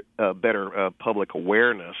better public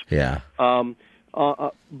awareness. Yeah.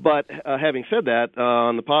 But having said that,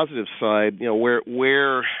 on the positive side, where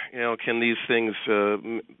can these things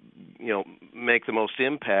make the most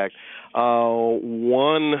impact?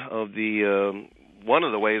 One of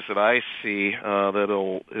the ways that I see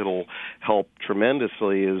that it'll help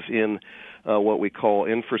tremendously is in what we call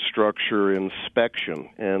infrastructure inspection.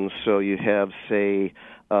 And so you have, say,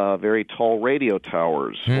 very tall radio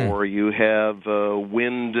towers, or you have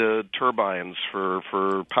wind turbines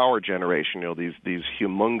for power generation, these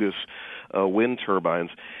humongous wind turbines.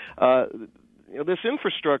 This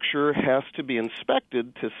infrastructure has to be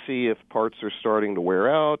inspected to see if parts are starting to wear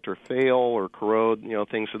out or fail or corrode,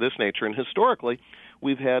 things of this nature. And historically,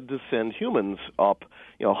 we've had to send humans up,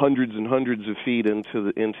 hundreds and hundreds of feet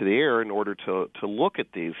into the air in order to look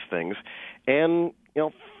at these things. And,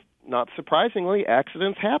 not surprisingly,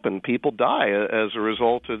 accidents happen. People die as a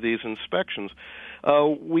result of these inspections.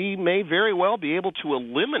 We may very well be able to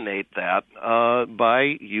eliminate that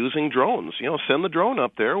by using drones. Send the drone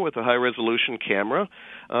up there with a high-resolution camera,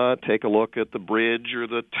 take a look at the bridge or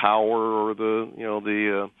the tower or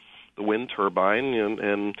the wind turbine,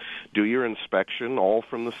 and do your inspection, all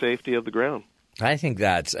from the safety of the ground. I think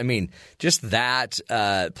just that,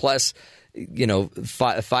 plus,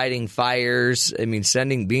 fighting fires. I mean,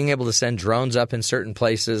 being able to send drones up in certain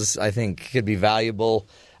places, I think, could be valuable.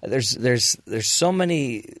 There's so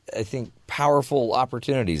many, I think, powerful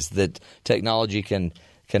opportunities that technology can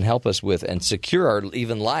help us with and secure our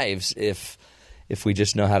even lives if we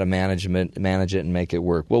just know how to manage it and make it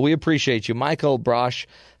work. Well, we appreciate you, Michael Braasch.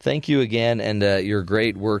 Thank you again, and your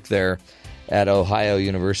great work there at Ohio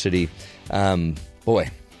University.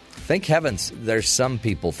 Thank heavens there's some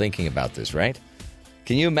people thinking about this, right?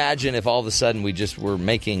 Can you imagine if all of a sudden we just were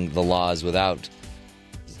making the laws without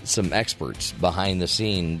some experts behind the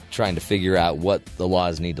scene trying to figure out what the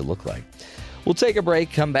laws need to look like? We'll take a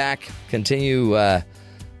break, come back, continue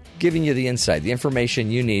giving you the insight, the information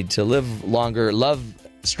you need to live longer, love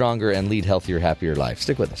stronger, and lead healthier, happier lives.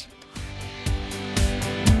 Stick with us.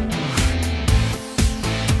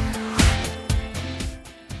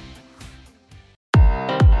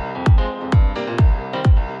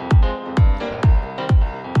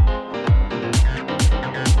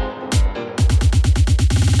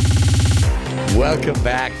 Welcome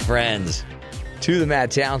back, friends, to the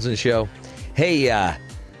Matt Townsend Show. Hey,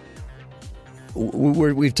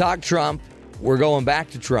 we've talked Trump. We're going back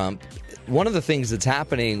to Trump. One of the things that's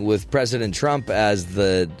happening with President Trump as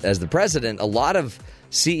the president, a lot of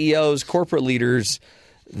CEOs, corporate leaders,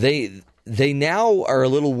 they now are a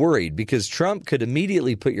little worried because Trump could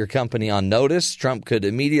immediately put your company on notice. Trump could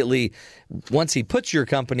immediately, once he puts your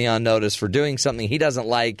company on notice for doing something he doesn't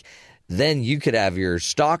like, then you could have your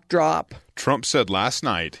stock drop. Trump said last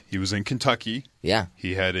night, he was in Kentucky. Yeah.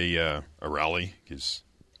 He had a rally, because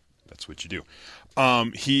that's what you do.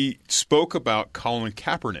 He spoke about Colin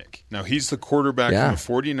Kaepernick. Now, he's the quarterback from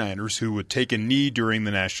the 49ers who would take a knee during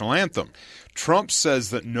the national anthem. Trump says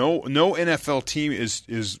that no NFL team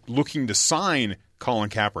is looking to sign Colin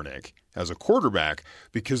Kaepernick as a quarterback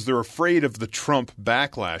because they're afraid of the Trump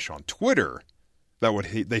backlash on Twitter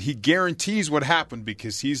that he guarantees what happened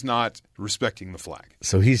because he's not respecting the flag.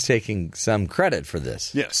 So he's taking some credit for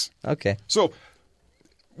this. Yes. Okay. So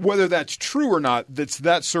whether that's true or not, that's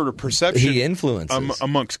that sort of perception he influences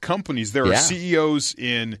amongst companies. There are CEOs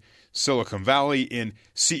in Silicon Valley, in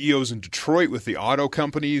CEOs in Detroit with the auto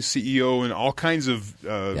companies, CEO in all kinds of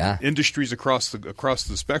industries across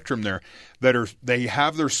the spectrum there they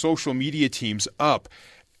have their social media teams up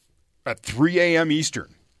at 3 a.m.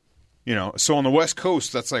 Eastern. You know, so on the West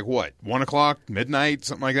Coast, that's like what, 1 o'clock, midnight,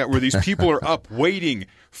 something like that, where these people are up waiting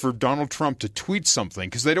for Donald Trump to tweet something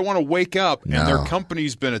because they don't want to wake up and their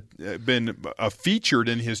company's been featured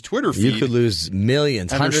in his Twitter feed. You could lose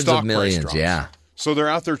millions, hundreds of millions, So they're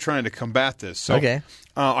out there trying to combat this. So, okay.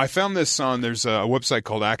 I found this there's a website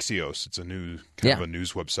called Axios. It's a news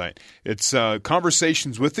website. It's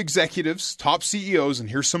conversations with executives, top CEOs, and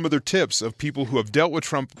here's some of their tips of people who have dealt with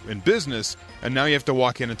Trump in business, and now you have to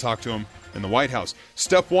walk in and talk to him in the White House.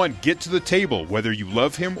 Step 1, get to the table, whether you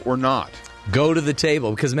love him or not. Go to the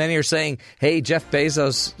table, because many are saying, hey, Jeff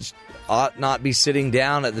Bezos ought not be sitting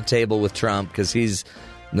down at the table with Trump because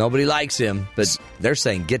nobody likes him, but they're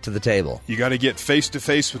saying get to the table. You got to get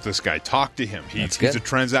face-to-face with this guy. Talk to him. He's a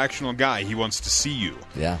transactional guy. He wants to see you.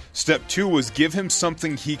 Yeah. Step 2 was give him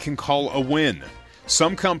something he can call a win.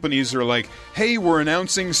 Some companies are like, hey, we're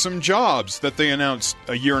announcing some jobs that they announced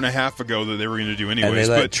a year and a half ago that they were going to do anyways.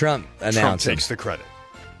 And they let Trump announce Trump them. takes the credit.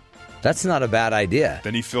 That's not a bad idea.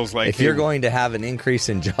 Then he feels like... If you're going to have an increase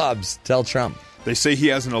in jobs, tell Trump. They say he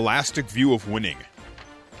has an elastic view of winning.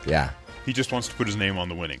 Yeah. He just wants to put his name on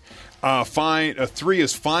the winning. 3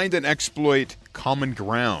 is find and exploit common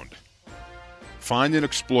ground. Find and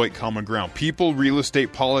exploit common ground. People, real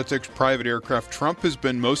estate, politics, private aircraft. Trump has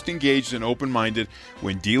been most engaged and open-minded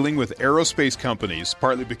when dealing with aerospace companies,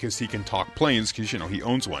 partly because he can talk planes, because, he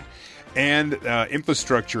owns one, and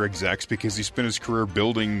infrastructure execs, because he spent his career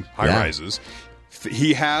building high-rises.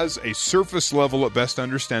 He has a surface level at best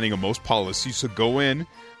understanding of most policies, so going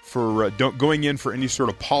in for any sort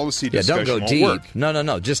of policy discussion don't go deep. Work.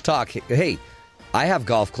 No. Just talk. Hey, I have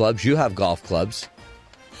golf clubs. You have golf clubs.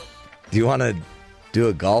 Do you want to do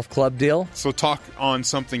a golf club deal? So talk on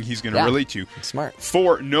something he's going to relate to. Smart.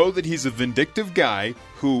 4, know that he's a vindictive guy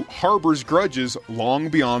who harbors grudges long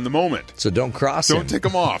beyond the moment. So don't cross him. Don't tick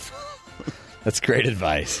him off. That's great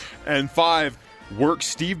advice. And 5, work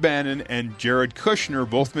Steve Bannon and Jared Kushner.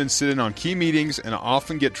 Both men sit in on key meetings and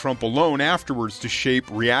often get Trump alone afterwards to shape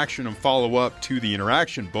reaction and follow up to the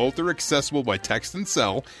interaction. Both are accessible by text and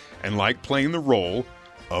cell and like playing the role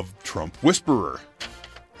of Trump whisperer.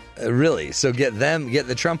 Really? So get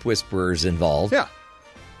the Trump whisperers involved. Yeah.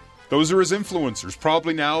 Those are his influencers.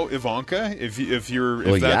 Probably now Ivanka, if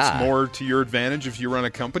that's more to your advantage if you run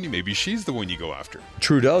a company, maybe she's the one you go after.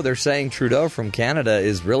 Trudeau, they're saying Trudeau from Canada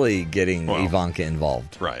is really getting Ivanka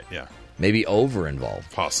involved. Right, yeah. Maybe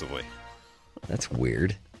over-involved. Possibly. That's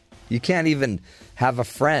weird. You can't even have a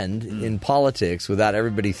friend in politics without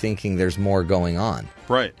everybody thinking there's more going on.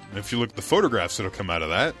 Right. And if you look at the photographs that'll come out of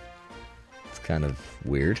that. It's kind of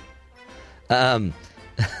weird.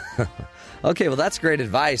 Okay, well, that's great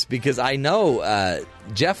advice because I know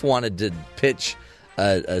Jeff wanted to pitch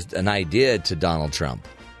an idea to Donald Trump.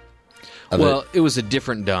 Well, it was a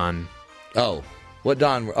different Don. Oh, what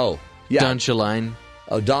Don? Oh, yeah. Don Shaline.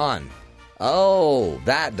 Oh, Don. Oh,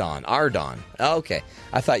 that Don. Our Don. Okay.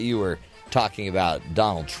 I thought you were talking about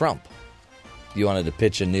Donald Trump. You wanted to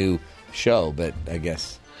pitch a new show, but I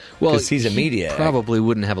guess because he's a media... probably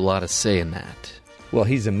wouldn't have a lot of say in that. Well,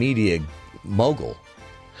 he's a media mogul.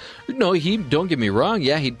 No, don't get me wrong.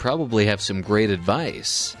 Yeah, he'd probably have some great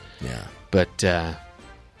advice. Yeah. But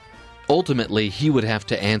ultimately, he would have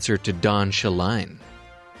to answer to Don Shaline.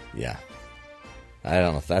 Yeah. I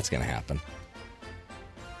don't know if that's going to happen.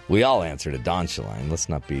 We all answer to Don Shaline. Let's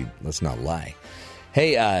not lie.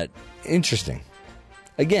 Hey, interesting.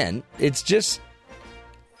 Again, it's just,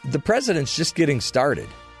 the president's just getting started.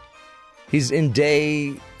 He's in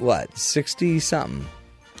day, 60-something?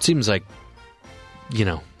 Seems like,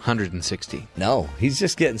 160. No, he's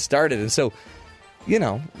just getting started. And so,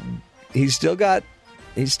 he's still got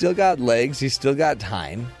legs. He's still got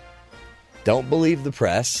time. Don't believe the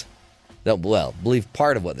press. Believe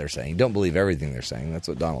part of what they're saying. Don't believe everything they're saying. That's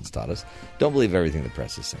what Donald's taught us. Don't believe everything the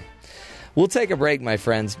press is saying. We'll take a break, my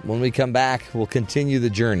friends. When we come back, we'll continue the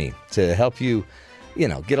journey to help you,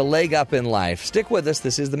 get a leg up in life. Stick with us.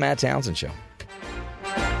 This is the Matt Townsend Show.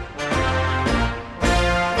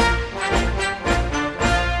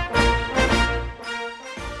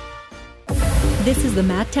 This is the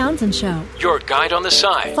Matt Townsend Show. Your guide on the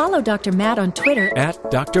side. Follow Dr. Matt on Twitter At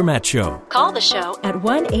Dr. Matt Show. Call the show at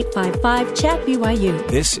 1-855-CHAT-BYU.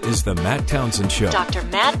 This is the Matt Townsend Show. Dr.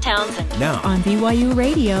 Matt Townsend. Now On BYU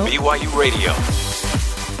Radio. BYU Radio.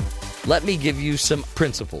 Let me give you some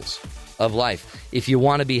principles of life if you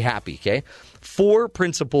want to be happy, okay? 4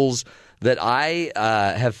 principles that I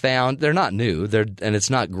have found. They're not new, and it's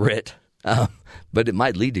not grit, but it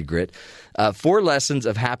might lead to grit. 4 lessons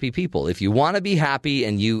of happy people. If you want to be happy,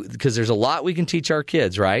 because there's a lot we can teach our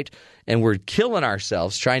kids, right? And we're killing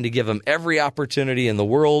ourselves trying to give them every opportunity in the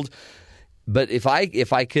world. But if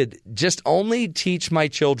I could just only teach my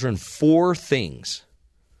children 4 things,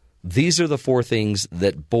 these are the 4 things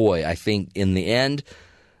that, boy, I think in the end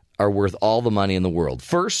are worth all the money in the world.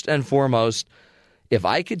 First and foremost, if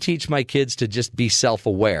I could teach my kids to just be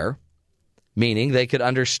self-aware, meaning they could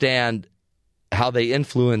understand how they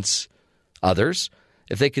influence others,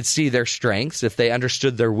 if they could see their strengths, if they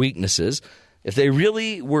understood their weaknesses, if they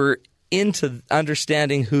really were into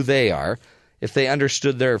understanding who they are, if they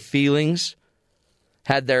understood their feelings,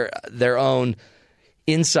 had their own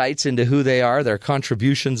insights into who they are, their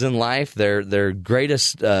contributions in life, their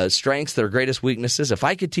greatest strengths, their greatest weaknesses. If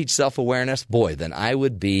I could teach self-awareness, boy, then I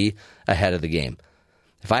would be ahead of the game.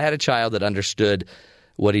 If I had a child that understood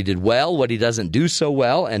what he did well, what he doesn't do so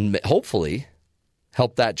well, and hopefully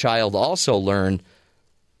help that child also learn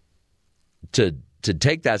to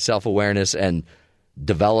take that self-awareness and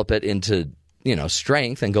develop it into,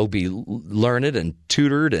 strength and go be learned and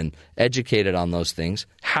tutored and educated on those things.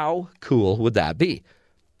 How cool would that be?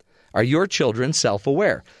 Are your children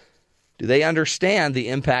self-aware? Do they understand the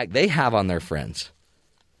impact they have on their friends?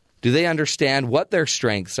 Do they understand what their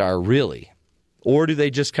strengths are really? Or do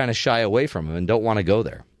they just kind of shy away from them and don't want to go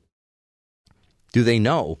there? Do they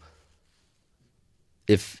know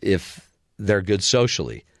if they're good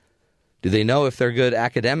socially? Do they know if they're good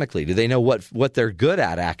academically? Do they know what they're good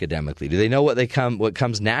at academically? Do they know what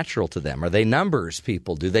comes natural to them? Are they numbers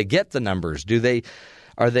people? Do they get the numbers? Do they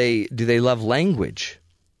love language?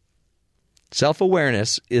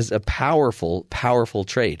 Self-awareness is a powerful, powerful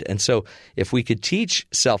trait. And so if we could teach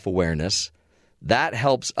self-awareness, that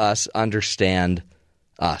helps us understand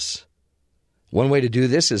us. One way to do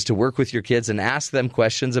this is to work with your kids and ask them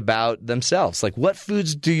questions about themselves. Like, what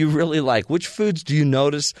foods do you really like? Which foods do you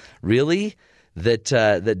notice really that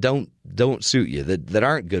don't suit you, that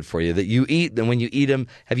aren't good for you, that you eat? And when you eat them,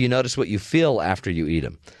 have you noticed what you feel after you eat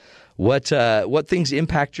them? What things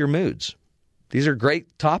impact your moods? These are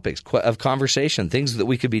great topics of conversation, things that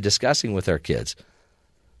we could be discussing with our kids.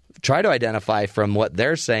 Try to identify from what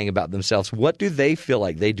they're saying about themselves, what do they feel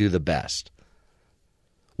like they do the best?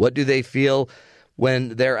 What do they feel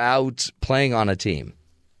when they're out playing on a team?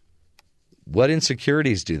 What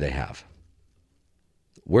insecurities do they have?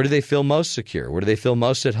 Where do they feel most secure? Where do they feel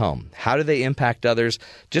most at home? How do they impact others?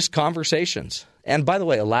 Just conversations. And by the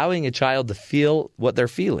way, allowing a child to feel what they're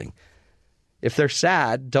feeling. If they're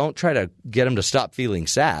sad, don't try to get them to stop feeling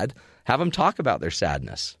sad. Have them talk about their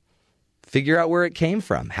sadness. Figure out where it came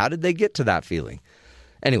from. How did they get to that feeling?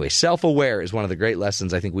 Anyway, self-aware is one of the great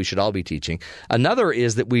lessons I think we should all be teaching. Another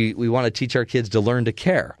is that we want to teach our kids to learn to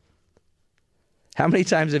care. How many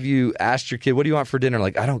times have you asked your kid, what do you want for dinner?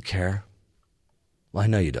 Like, I don't care. Well, I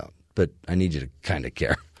know you don't, but I need you to kind of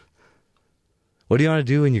care. What do you want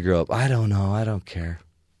to do when you grow up? I don't know. I don't care.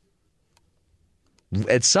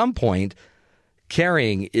 At some point,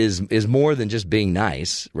 caring is more than just being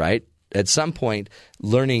nice, right? At some point,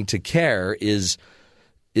 learning to care is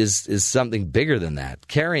something bigger than that.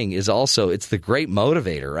 Caring is also, it's the great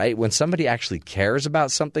motivator, right? When somebody actually cares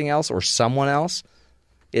about something else or someone else,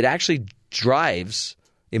 it actually drives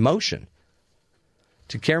emotion.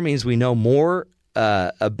 To care means we know more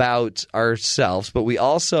about ourselves, but we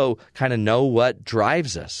also kind of know what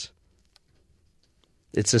drives us.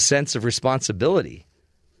 It's a sense of responsibility.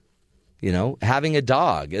 You know, having a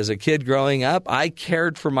dog. As a kid growing up, I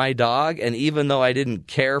cared for my dog, and even though I didn't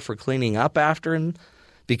care for cleaning up after him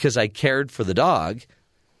because I cared for the dog,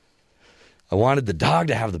 I wanted the dog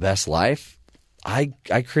to have the best life. I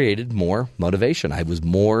created more motivation. I was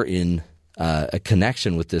more in a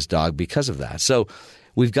connection with this dog because of that. So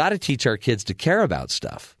we've got to teach our kids to care about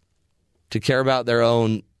stuff, to care about their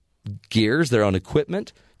own gears, their own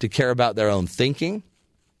equipment, to care about their own thinking.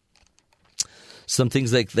 Some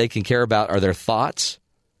things they can care about are their thoughts.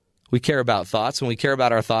 We care about thoughts. When we care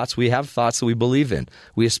about our thoughts, we have thoughts that we believe in.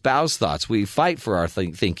 We espouse thoughts. We fight for our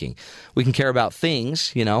thinking. We can care about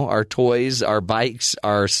things, you know, our toys, our bikes,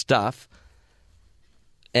 our stuff.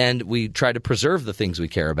 And we try to preserve the things we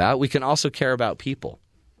care about. We can also care about people.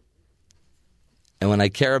 And when I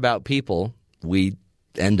care about people, we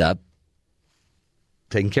end up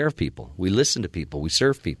taking care of people. We listen to people. We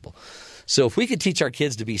serve people. So if we could teach our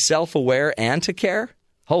kids to be self-aware and to care,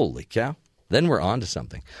 holy cow, then we're on to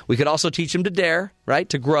something. We could also teach them to dare, right,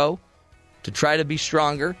 to grow, to try to be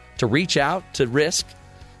stronger, to reach out, to risk.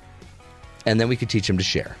 And then we could teach them to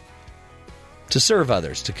share, to serve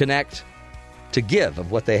others, to connect, to give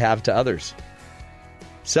of what they have to others.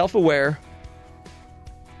 Self-aware,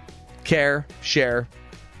 care, share,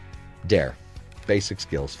 dare. Basic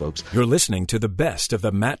skills, folks. You're listening to the best of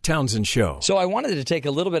the Matt Townsend Show. So I wanted to take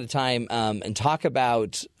a little bit of time and talk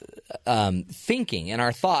about thinking and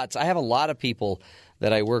our thoughts. I have a lot of people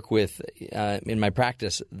that I work with in my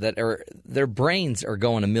practice that their brains are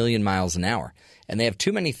going 1,000,000 miles an hour, and they have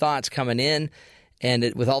too many thoughts coming in.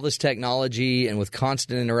 And with all this technology and with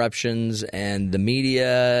constant interruptions and the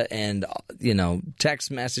media and, you know,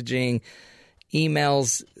 text messaging,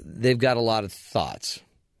 emails, they've got a lot of thoughts.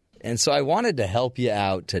 And so I wanted to help you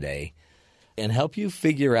out today and help you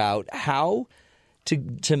figure out how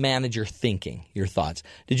to manage your thinking, your thoughts.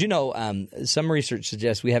 Did you know some research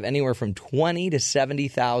suggests we have anywhere from 20 to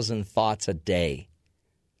 70,000 thoughts a day,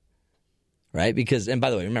 right? Because, and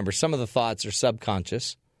by the way, remember, some of the thoughts are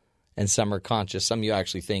subconscious and some are conscious. Some you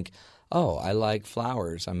actually think, oh, I like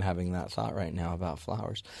flowers. I'm having that thought right now about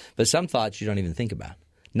flowers. But some thoughts you don't even think about.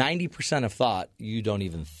 90% of thought you don't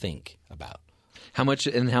even think about. How much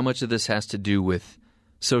of this has to do with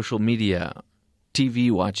social media,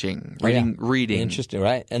 TV watching, reading? Interesting,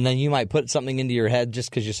 right? And then you might put something into your head just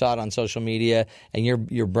because you saw it on social media, and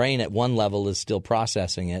your brain at one level is still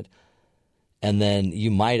processing it, and then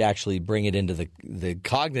you might actually bring it into the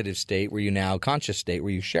cognitive state where you now conscious state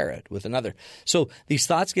where you share it with another. So these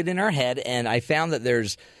thoughts get in our head, and I found that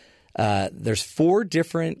there's 4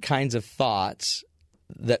 different kinds of thoughts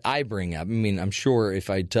that I bring up. I mean, I'm sure if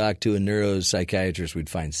I talked to a neuropsychiatrist, we'd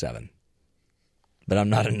find 7. But I'm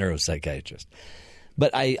not a neuropsychiatrist.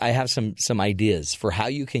 But I have some ideas for how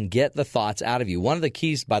you can get the thoughts out of you. One of the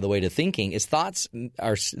keys, by the way, to thinking is thoughts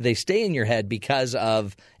they stay in your head because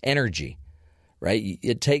of energy, right?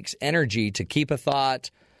 It takes energy to keep a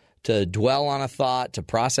thought, to dwell on a thought, to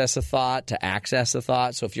process a thought, to access a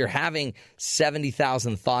thought. So if you're having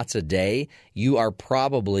 70,000 thoughts a day, you are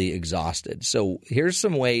probably exhausted. So here's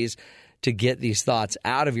some ways to get these thoughts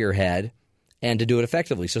out of your head and to do it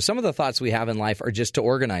effectively. So some of the thoughts we have in life are just to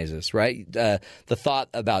organize us, right? The thought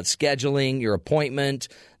about scheduling your appointment.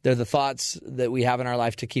 They're the thoughts that we have in our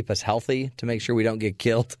life to keep us healthy, to make sure we don't get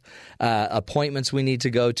killed. Appointments we need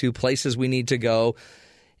to go to, places we need to go.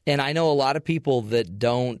 And I know a lot of people that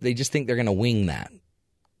they just think they're going to wing that.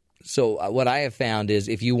 So what I have found is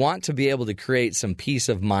if you want to be able to create some peace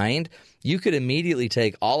of mind, you could immediately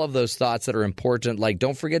take all of those thoughts that are important, like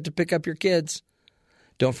don't forget to pick up your kids,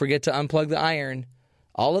 don't forget to unplug the iron,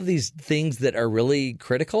 all of these things that are really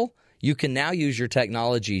critical, you can now use your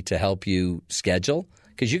technology to help you schedule,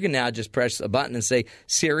 because you can now just press a button and say,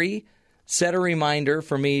 Siri, set a reminder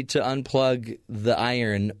for me to unplug the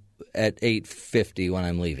iron at 8:50 when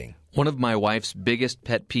I'm leaving. One of my wife's biggest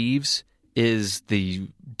pet peeves is the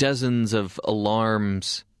dozens of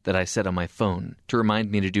alarms that I set on my phone to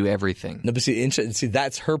remind me to do everything. No, but see,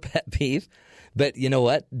 that's her pet peeve. But you know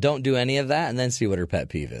what? Don't do any of that and then see what her pet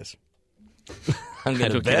peeve is. I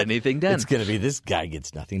don't get anything done. It's going to be this guy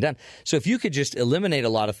gets nothing done. So if you could just eliminate a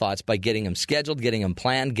lot of thoughts by getting them scheduled, getting them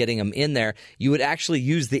planned, getting them in there, you would actually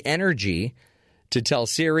use the energy to tell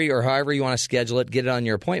Siri or however you want to schedule it, get it on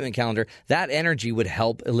your appointment calendar. That energy would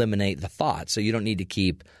help eliminate the thoughts. So you don't need to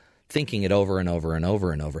keep thinking it over and over and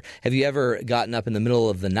over and over. Have you ever gotten up in the middle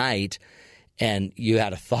of the night and you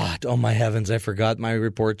had a thought, oh my heavens, I forgot my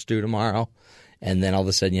report's due tomorrow? and then all of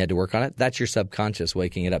a sudden you had to work on it. That's your subconscious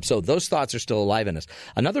waking it up. So those thoughts are still alive in us.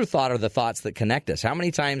 Another thought are the thoughts that connect us. How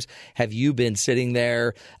many times have you been sitting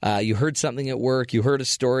there, you heard something at work, you heard a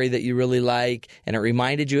story that you really like, and it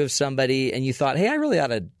reminded you of somebody, and you thought, hey, I really ought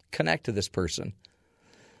to connect to this person.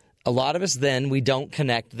 A lot of us then, we don't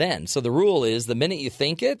connect then. So the rule is the minute you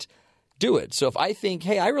think it, do it. So if I think,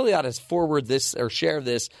 hey, I really ought to forward this or share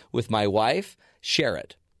this with my wife, share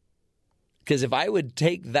it. Because if I would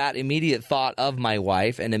take that immediate thought of my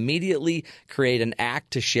wife and immediately create an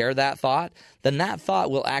act to share that thought, then that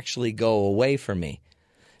thought will actually go away from me.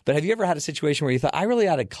 But have you ever had a situation where you thought, I really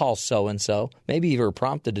ought to call so-and-so? Maybe you were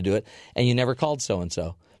prompted to do it, and you never called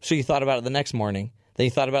so-and-so. So you thought about it the next morning, then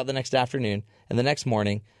you thought about it the next afternoon, and the next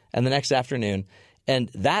morning, and the next afternoon. And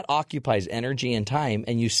that occupies energy and time,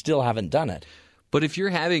 and you still haven't done it. But if you're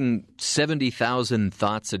having 70,000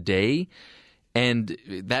 thoughts a day, and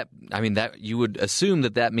that you would assume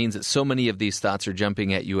that means that so many of these thoughts are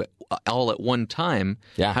jumping at you all at one time.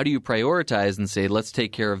 Yeah. How do you prioritize and say, let's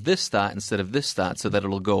take care of this thought instead of this thought so that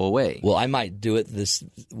it'll go away? Well, I might do it this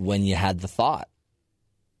when you had the thought,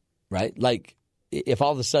 right? Like if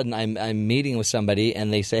all of a sudden I'm meeting with somebody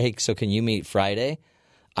and they say, hey, so can you meet Friday?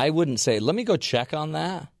 I wouldn't say, let me go check on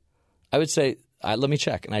that. I would say, let me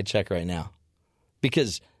check, and I'd check right now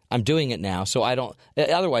because I'm doing it now, so I don't –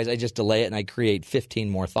 otherwise I just delay it and I create 15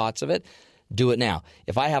 more thoughts of it. Do it now.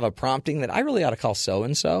 If I have a prompting that I really ought to call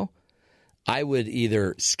so-and-so, I would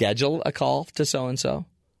either schedule a call to so-and-so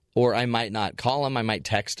or I might not call him. I might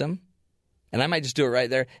text him, and I might just do it right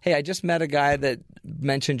there. Hey, I just met a guy that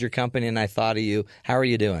mentioned your company, and I thought of you. How are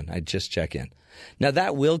you doing? I'd just check in. Now,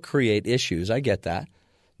 that will create issues. I get that.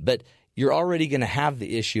 But you're already going to have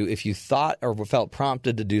the issue if you thought or felt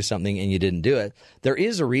prompted to do something and you didn't do it. There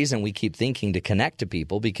is a reason we keep thinking to connect to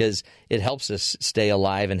people because it helps us stay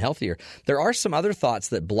alive and healthier. There are some other thoughts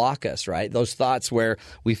that block us, right? Those thoughts where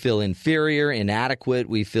we feel inferior, inadequate,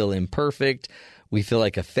 we feel imperfect, we feel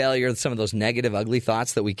like a failure, some of those negative, ugly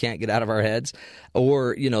thoughts that we can't get out of our heads.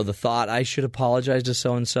 Or, the thought, I should apologize to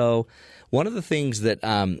so-and-so. One of the things that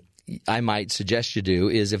I might suggest you do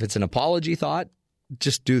is if it's an apology thought,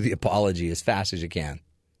 just do the apology as fast as you can.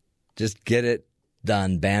 Just get it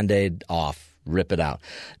done, Band-Aid off, rip it out.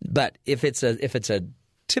 But if it's a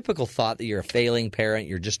typical thought that you're a failing parent,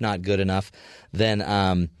 you're just not good enough, then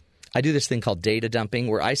I do this thing called data dumping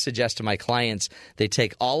where I suggest to my clients they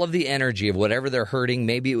take all of the energy of whatever they're hurting,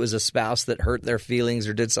 maybe it was a spouse that hurt their feelings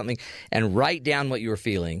or did something, and write down what you were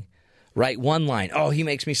feeling. Write one line. Oh, he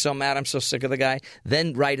makes me so mad. I'm so sick of the guy.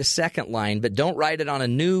 Then write a second line, but don't write it on a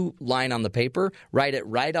new line on the paper. Write it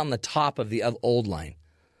right on the top of the old line.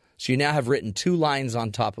 So you now have written two lines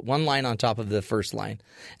on top, one line on top of the first line.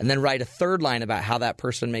 And then write a third line about how that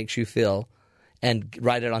person makes you feel and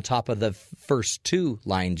write it on top of the first two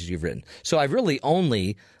lines you've written. So I've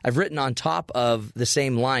written on top of the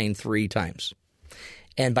same line 3 times.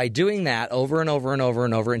 And by doing that over and over and over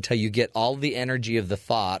and over until you get all the energy of the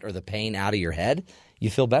thought or the pain out of your head, you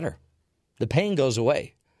feel better. The pain goes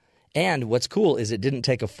away. And what's cool is it didn't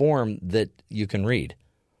take a form that you can read.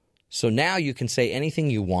 So now you can say anything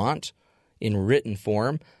you want in written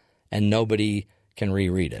form and nobody can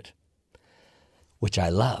reread it, which I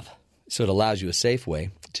love. So it allows you a safe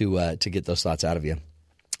way to get those thoughts out of you.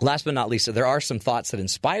 Last but not least, there are some thoughts that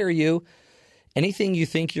inspire you. Anything you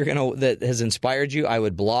think that has inspired you, I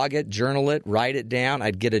would blog it, journal it, write it down.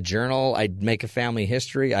 I'd get a journal. I'd make a family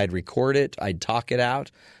history. I'd record it. I'd talk it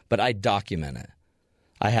out, but I'd document it.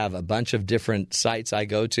 I have a bunch of different sites I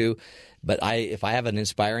go to, but if I have an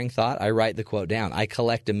inspiring thought, I write the quote down. I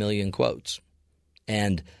collect 1 million quotes,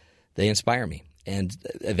 and they inspire me. And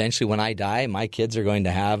eventually when I die, my kids are going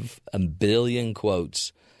to have 1 billion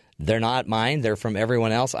quotes. They're not mine. They're from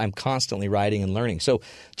everyone else. I'm constantly writing and learning. So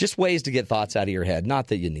just ways to get thoughts out of your head. Not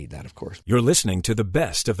that you need that, of course. You're listening to the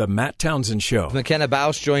best of the Matt Townsend Show. McKenna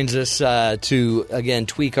Braasch joins us to, again,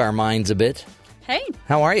 tweak our minds a bit. Hey.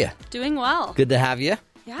 How are you? Doing well. Good to have you.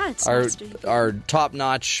 Yeah, it's nice to be here. Our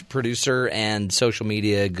top-notch producer and social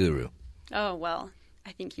media guru. Oh, well,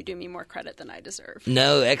 I think you do me more credit than I deserve.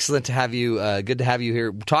 No, excellent to have you. Good to have you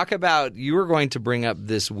here. Talk about, you were going to bring up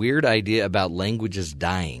this weird idea about languages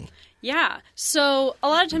dying. Yeah. So a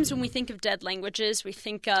lot of times when we think of dead languages, we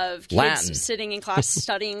think of kids Latin. Sitting in class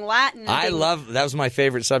studying Latin. That was my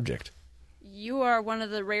favorite subject. You are one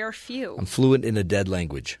of the rare few. I'm fluent in a dead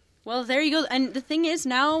language. Well, there you go. And the thing is,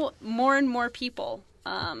 now more and more people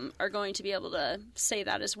are going to be able to say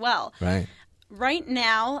that as well. Right. Right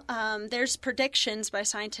now, there's predictions by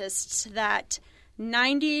scientists that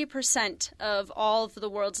 90% of all of the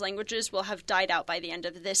world's languages will have died out by the end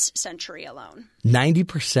of this century alone.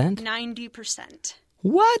 90%? 90%.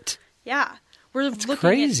 What? Yeah. We're looking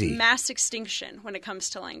crazy. at mass extinction when it comes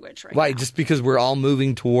to language right Why? now. Just because we're all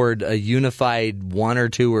moving toward a unified 1 or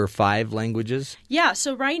 2 or 5 languages? Yeah,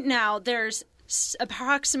 so right now there's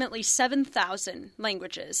approximately 7,000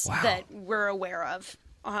 languages that we're aware of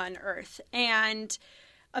on Earth. And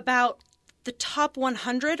about the top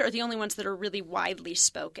 100 are the only ones that are really widely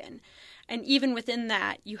spoken. And even within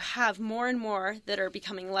that, you have more and more that are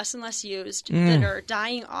becoming less and less used, that are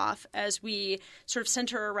dying off as we sort of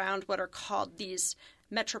center around what are called these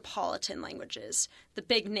metropolitan languages, the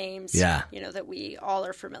big names, that we all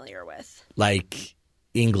are familiar with. Like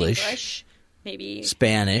English, maybe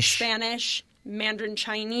Spanish, Mandarin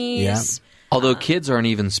Chinese. Yeah. Although kids aren't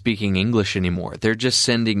even speaking English anymore. They're just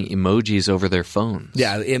sending emojis over their phones.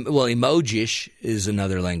 Yeah, well, Emojish is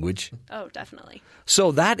another language. Oh, definitely.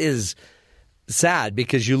 So that is sad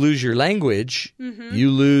because you lose your language, you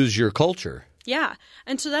lose your culture. Yeah.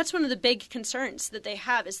 And so that's one of the big concerns that they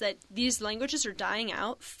have is that these languages are dying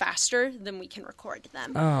out faster than we can record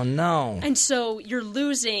them. Oh, no. And so you're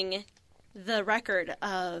losing the record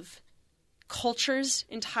of cultures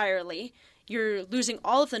entirely. You're losing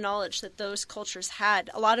all of the knowledge that those cultures had,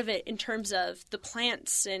 a lot of it in terms of the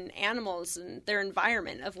plants and animals and their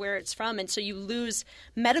environment of where it's from. And so you lose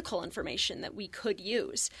medical information that we could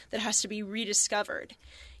use that has to be rediscovered.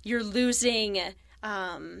 You're losing,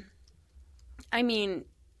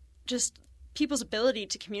 just people's ability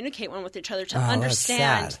to communicate one with each other, to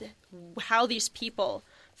understand how these people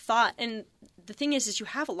thought. And the thing is you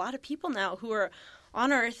have a lot of people now who are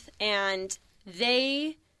on Earth and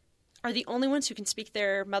they are the only ones who can speak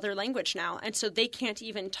their mother language now. And so they can't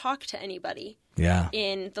even talk to anybody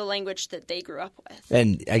in the language that they grew up with.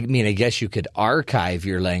 And I guess you could archive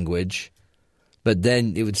your language, but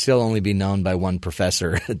then it would still only be known by one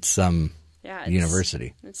professor at some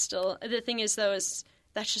university. It's still, the thing is, though, is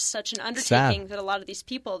that's just such an undertaking that a lot of these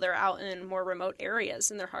people, they're out in more remote areas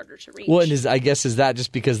and they're harder to reach. Well, and is that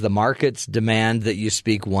just because the markets demand that you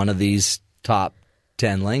speak one of these top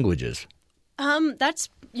 10 languages? That's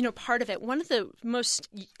part of it. One of the most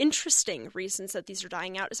interesting reasons that these are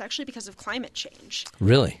dying out is actually because of climate change.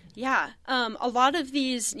 Really? Yeah. A lot of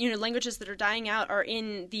these languages that are dying out are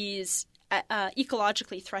in these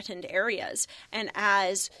ecologically threatened areas, and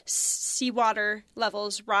as seawater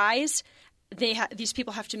levels rise, these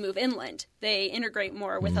people have to move inland. They integrate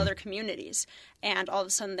more with other communities, and all of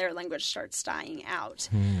a sudden their language starts dying out.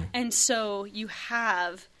 And so you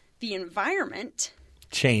have the environment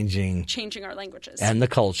changing our languages and the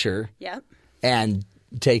culture. Yeah. And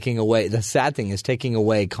taking away, the sad thing is taking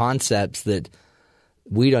away concepts that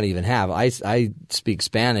we don't even have. I speak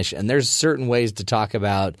Spanish, and there's certain ways to talk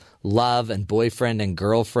about love and boyfriend and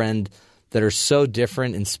girlfriend that are so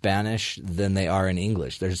different in Spanish than they are in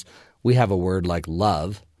English. We have a word like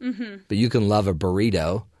love, but you can love a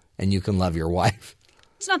burrito and you can love your wife.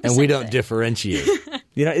 It's not the same thing. And we don't differentiate.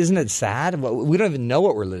 Isn't it sad? We don't even know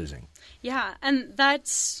what we're losing. Yeah, and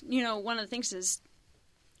that's, one of the things is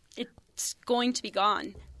it's going to be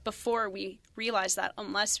gone before we realize that,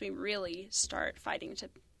 unless we really start fighting to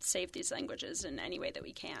save these languages in any way that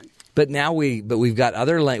we can. But now we've got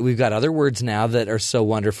other words now that are so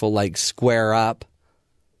wonderful, like square up.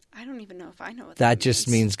 I don't even know if I know what that just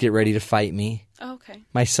means get ready to fight me. Oh, okay.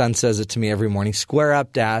 My son says it to me every morning. Square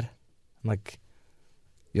up, Dad. I'm like,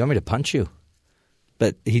 you want me to punch you?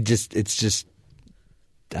 But it's just.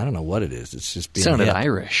 I don't know what it is. It's just being sounded hip.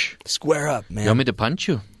 Irish. Square up, man. You want me to punch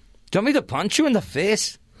you? Do you want me to punch you in the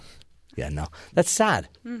face? Yeah, no. That's sad.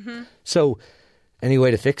 So, any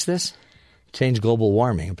way to fix this? Change global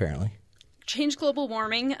warming, apparently. Change global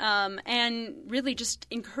warming and really just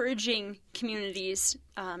encouraging communities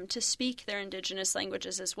to speak their indigenous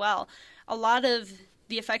languages as well. A lot of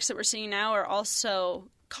the effects that we're seeing now are also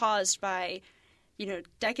caused by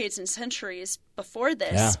decades and centuries before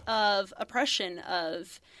this of oppression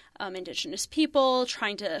of indigenous people,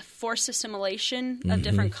 trying to force assimilation of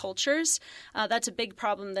different cultures. That's a big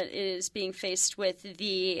problem that is being faced with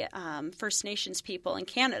the First Nations people in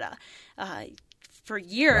Canada. For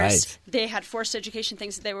years, they had forced education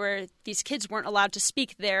things. These kids weren't allowed to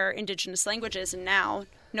speak their indigenous languages, and now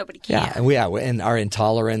nobody can. Yeah, and our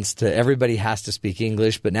intolerance to everybody has to speak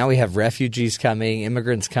English. But now we have refugees coming,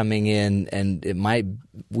 immigrants coming in, and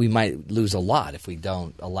we might lose a lot if we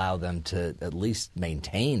don't allow them to at least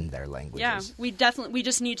maintain their languages. Yeah, we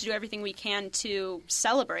just need to do everything we can to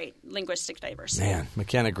celebrate linguistic diversity. Man,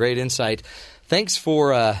 McKenna, great insight. Thanks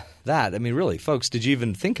for that. Really, folks, did you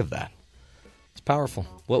even think of that? It's powerful.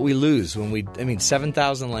 What we lose when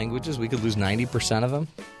 7,000 languages, we could lose 90% of them.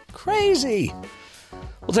 Crazy.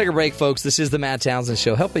 We'll take a break, folks. This is the Matt Townsend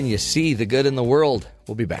Show, helping you see the good in the world.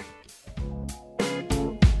 We'll be back.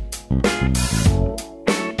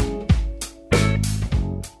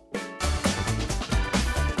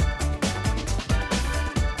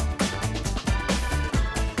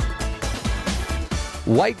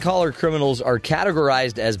 White-collar criminals are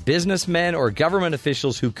categorized as businessmen or government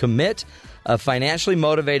officials who commit a financially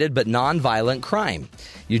motivated but nonviolent crime.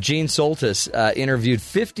 Eugene Soltes interviewed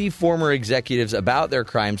 50 former executives about their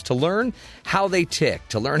crimes to learn how they tick,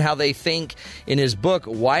 to learn how they think. In his book,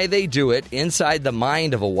 Why They Do It, Inside the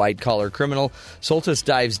Mind of a White-Collar Criminal, Soltes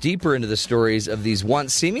dives deeper into the stories of these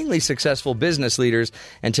once seemingly successful business leaders.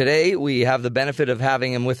 And today we have the benefit of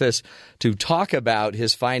having him with us to talk about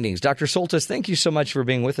his findings. Dr. Soltes, thank you so much for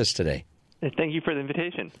being with us today. Thank you for the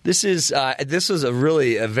invitation. This was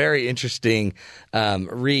a very interesting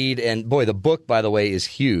read, and boy, the book, by the way, is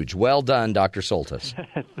huge. Well done, Dr. Soltes.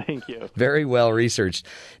 Thank you. Very well researched.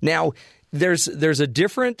 Now, there's a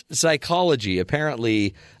different psychology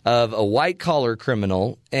apparently of a white collar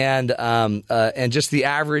criminal and just the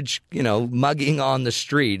average, mugging on the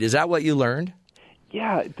street. Is that what you learned?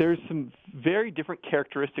 Yeah, there's some very different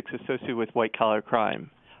characteristics associated with white collar crime.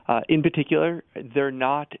 In particular, they're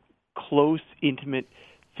not close, intimate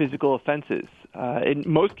physical offenses. In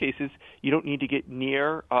most cases, you don't need to get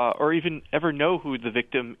near or even ever know who the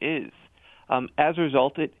victim is. As a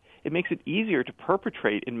result, it makes it easier to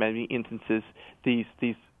perpetrate, in many instances, these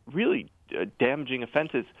really damaging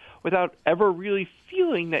offenses without ever really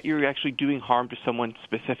feeling that you're actually doing harm to someone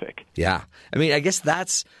specific. Yeah. I mean, I guess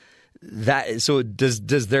that's that. So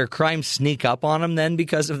does their crime sneak up on them then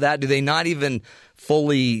because of that? Do they not even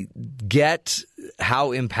fully get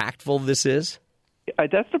how impactful this is?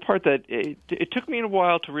 That's the part that it took me a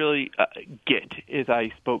while to really get as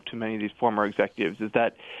I spoke to many of these former executives, is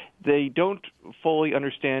that they don't fully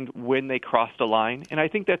understand when they crossed a line. And I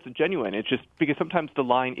think that's genuine. It's just because sometimes the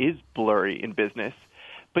line is blurry in business.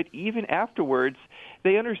 But even afterwards,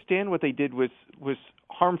 they understand what they did was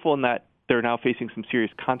harmful in that they're now facing some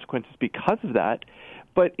serious consequences because of that.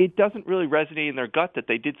 But it doesn't really resonate in their gut that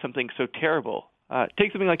they did something so terrible.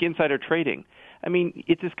 Take something like insider trading. I mean,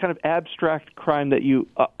 it's this kind of abstract crime that you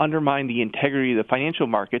undermine the integrity of the financial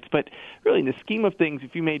markets. But really, in the scheme of things,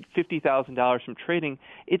 if you made $50,000 from trading,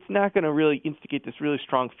 it's not going to really instigate this really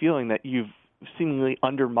strong feeling that you've seemingly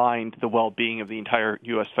undermined the well-being of the entire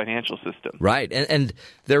U.S. financial system. Right. And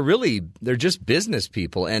they're just business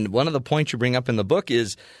people. And one of the points you bring up in the book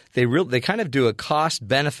is they kind of do a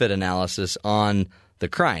cost-benefit analysis on the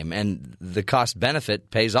crime, and the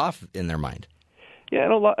cost-benefit pays off in their mind. Yeah,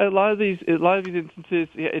 and a lot of these instances,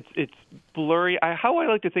 it's blurry. How I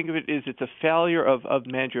like to think of it is it's a failure of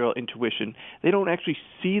managerial intuition. They don't actually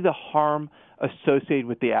see the harm associated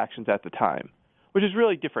with the actions at the time, which is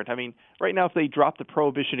really different. I mean, right now, if they drop the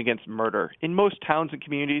prohibition against murder, in most towns and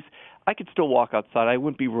communities, I could still walk outside. I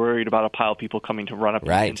wouldn't be worried about a pile of people coming to run up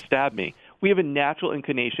and stab me. We have a natural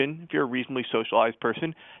inclination, if you're a reasonably socialized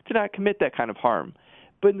person, to not commit that kind of harm.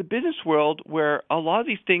 But in the business world, where a lot of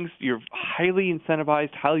these things, you're highly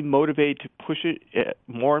incentivized, highly motivated to push it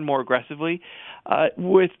more and more aggressively,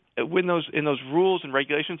 when those rules and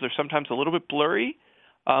regulations are sometimes a little bit blurry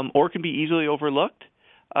or can be easily overlooked,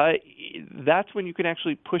 that's when you can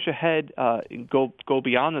actually push ahead and go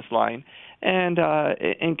beyond this line and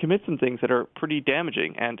commit some things that are pretty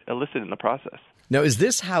damaging and illicit in the process. Now, is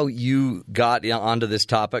this how you got onto this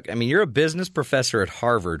topic? I mean, you're a business professor at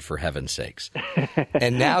Harvard, for heaven's sakes,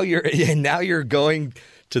 and now you're going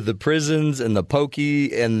to the prisons and the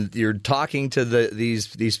pokey, and you're talking to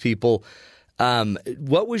these people.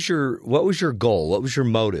 What was your goal? What was your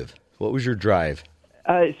motive? What was your drive?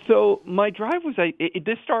 So my drive was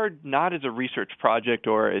this started not as a research project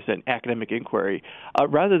or as an academic inquiry.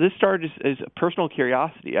 Rather, this started as a personal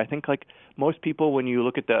curiosity. I think, like most people, when you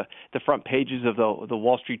look at the front pages of the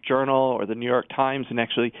Wall Street Journal or the New York Times and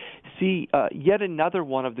actually see yet another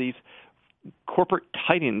one of these corporate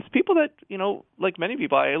titans, people that, like many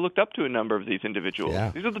people, I looked up to a number of these individuals.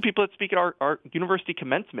 Yeah. These are the people that speak at our university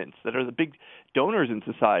commencements, that are the big donors in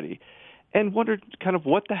society, and wondered kind of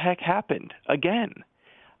what the heck happened again.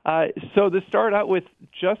 So this started out with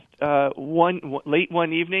just late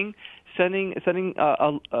one evening, sending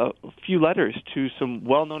a few letters to some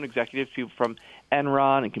well-known executives, people from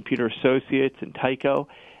Enron and Computer Associates and Tyco,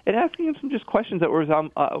 and asking them some just questions that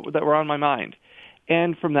were on my mind.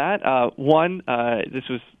 And from that, this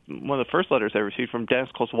was one of the first letters I received from Dennis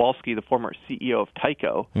Kozlowski, the former CEO of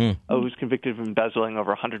Tyco, who was convicted of embezzling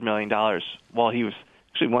over $100 million while he was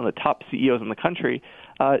actually one of the top CEOs in the country.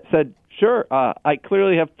 Said, "Sure, I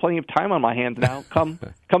clearly have plenty of time on my hands now. Come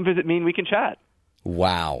visit me and we can chat."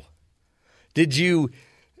 Wow.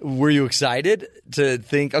 Were you excited to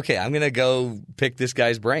think, okay, I'm going to go pick this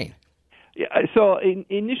guy's brain? Yeah. So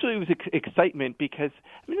initially it was excitement because,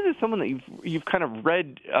 this is someone that you've kind of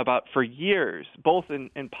read about for years, both in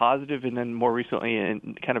positive and then more recently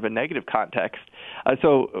in kind of a negative context.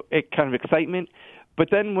 So kind of excitement. But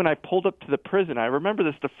then when I pulled up to the prison, I remember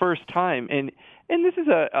this the first time, and this is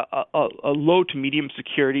a low to medium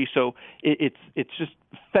security, so it's just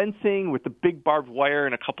fencing with the big barbed wire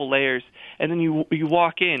and a couple layers, and then you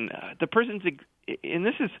walk in. The prison's, and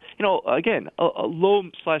this is, again, a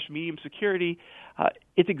low/medium security.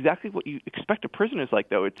 It's exactly what you expect a prison is like,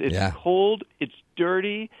 though. It's cold, it's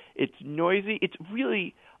dirty, it's noisy, it's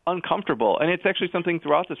really uncomfortable, and it's actually something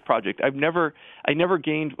throughout this project. I never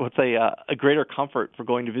gained, let's say, a greater comfort for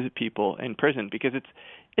going to visit people in prison, because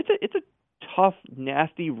it's a tough,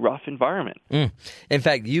 nasty, rough environment. In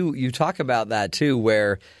fact, you talk about that too,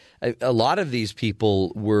 where a lot of these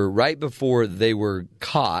people were, right before they were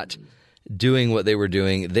caught doing what they were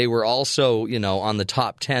doing, they were also, on the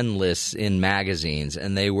top 10 lists in magazines,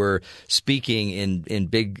 and they were speaking in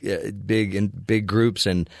big groups,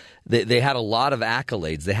 and they had a lot of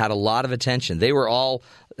accolades. They had a lot of attention. They were all,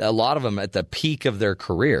 a lot of them, at the peak of their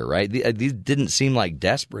career, right? These didn't seem like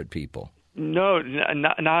desperate people. No,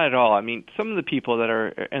 not at all. I mean, some of the people that are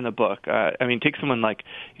in the book, take someone like,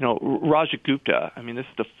 Rajat Gupta. I mean, this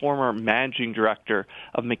is the former managing director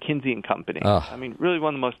of McKinsey and Company. I mean, really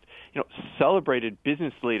one of the most, celebrated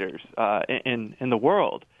business leaders in the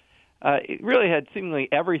world. It really had seemingly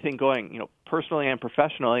everything going, personally and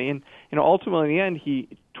professionally. And, ultimately in the end, he,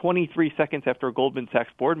 23 seconds after a Goldman Sachs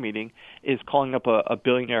board meeting, is calling up a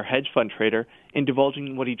billionaire hedge fund trader and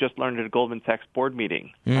divulging what he just learned at a Goldman Sachs board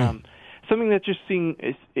meeting. Something that just seems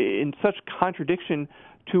in such contradiction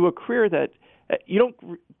to a career that you don't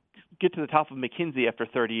get to the top of McKinsey after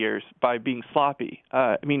 30 years by being sloppy.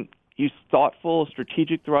 He's thoughtful,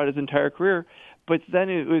 strategic throughout his entire career, but then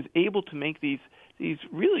it was able to make these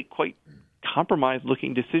really quite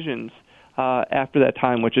compromised-looking decisions after that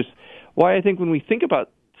time, which is why I think when we think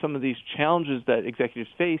about some of these challenges that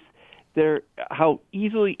executives face, they're how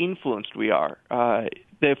easily influenced we are.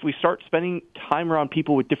 That if we start spending time around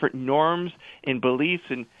people with different norms and beliefs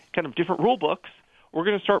and kind of different rule books, we're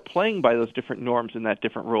going to start playing by those different norms in that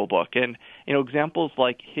different rule book. And, examples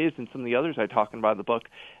like his and some of the others I talk about in the book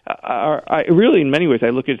I really, in many ways,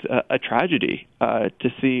 I look at a tragedy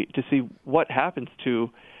to see what happens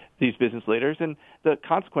to these business leaders and the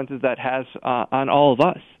consequences that has on all of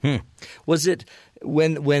us. Was it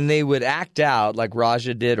when they would act out like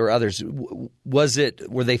Raja did or others,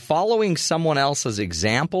 were they following someone else's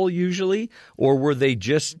example usually, or were they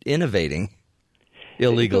just innovating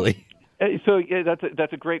illegally? So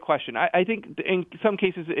that's a great question. I think in some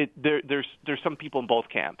cases there's some people in both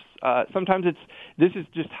camps. Sometimes this is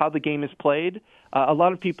just how the game is played. A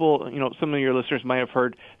lot of people, some of your listeners might have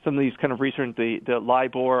heard some of these kind of research, the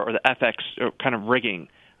LIBOR or the FX kind of rigging.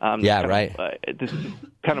 This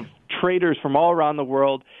kind of traders from all around the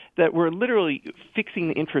world that were literally fixing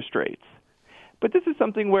the interest rates. But this is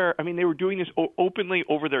something where, they were doing this openly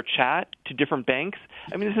over their chat to different banks.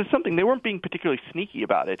 This is something, they weren't being particularly sneaky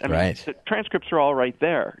about it. The transcripts are all right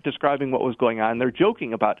there describing what was going on. They're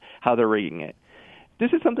joking about how they're rigging it.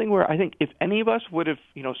 This is something where I think if any of us would have,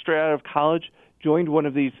 straight out of college, joined one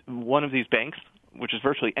of these banks, which is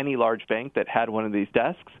virtually any large bank that had one of these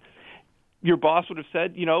desks, your boss would have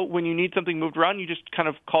said, when you need something moved around, you just kind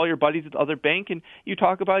of call your buddies at the other bank and you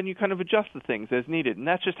talk about it and you kind of adjust the things as needed. And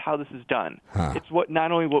that's just how this is done. It's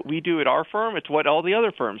not only what we do at our firm, it's what all the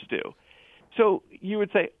other firms do. So you would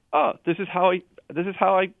say, oh, this is how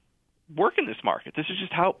I work in this market. This is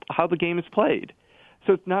just how the game is played.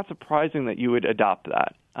 So it's not surprising that you would adopt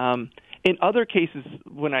that. In other cases,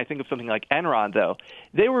 when I think of something like Enron, though,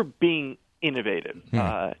 they were being innovative,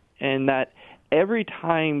 and that every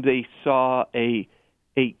time they saw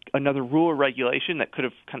another rule or regulation that could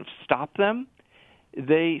have kind of stopped them,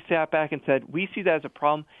 they sat back and said, we see that as a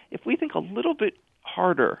problem. If we think a little bit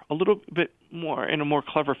harder, a little bit more in a more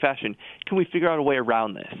clever fashion, can we figure out a way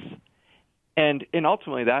around this? And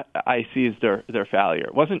ultimately that I see as their failure.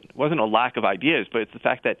 It wasn't a lack of ideas, but it's the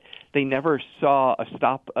fact that they never saw a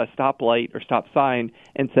stoplight or stop sign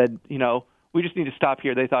and said, we just need to stop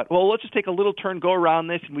here. They thought, well, let's just take a little turn, go around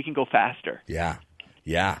this, and we can go faster. Yeah.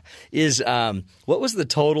 What was the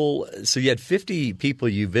total? So you had 50 people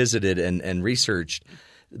you visited and researched,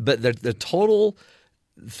 but the total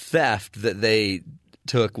theft that they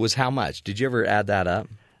took was how much? Did you ever add that up?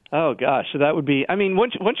 Oh gosh, so that would be.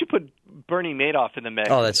 Once you put Bernie Madoff in the mix.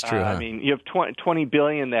 Oh, that's true. Huh? You have $20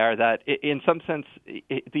 billion there. That, in some sense,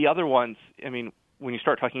 the other ones. When you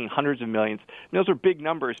start talking hundreds of millions, those are big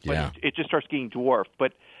numbers, but it just starts getting dwarfed.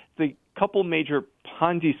 But the couple major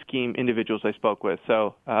Ponzi scheme individuals I spoke with,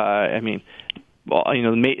 the kind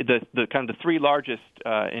of the three largest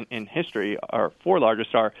in history, or four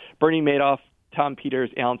largest, are Bernie Madoff, Tom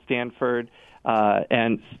Peters, Alan Stanford,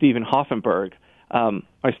 and Stephen Hoffenberg.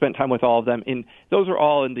 I spent time with all of them, and those are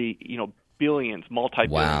all in the billions,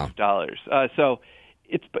 multi-billions of dollars. So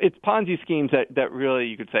it's Ponzi schemes that really,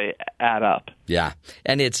 you could say, add up. Yeah,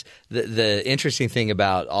 and it's the interesting thing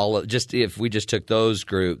about all of, just if we just took those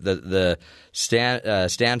group, the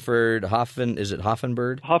Stanford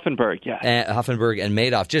Hoffenberg, yeah, Hoffenberg and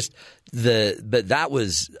Madoff, but that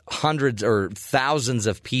was hundreds or thousands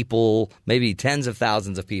of people, maybe tens of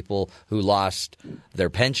thousands of people who lost their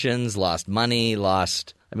pensions, lost money,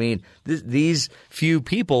 these few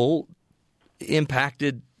people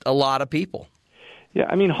impacted a lot of people. Yeah,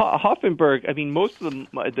 Hoffenberg. Most of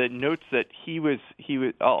the notes that he was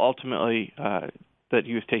ultimately that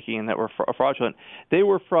he was taking and that were fraudulent, they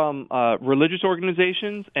were from religious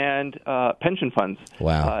organizations and pension funds.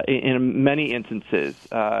 Wow. In many instances,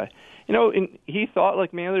 and he thought,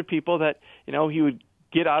 like many other people, that he would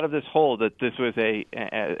get out of this hole. That this was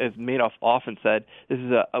as Madoff often said, this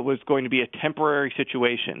was going to be a temporary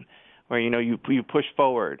situation where you push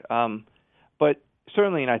forward. But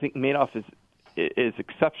certainly, and I think Madoff is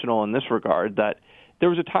exceptional in this regard, that there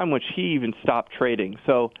was a time which he even stopped trading.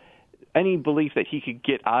 So any belief that he could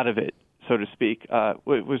get out of it, so to speak,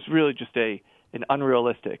 was really just an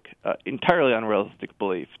entirely unrealistic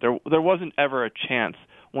belief. There wasn't ever a chance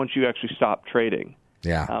once you actually stopped trading.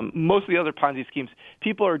 Yeah. Most of the other Ponzi schemes,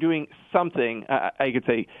 people are doing something. I could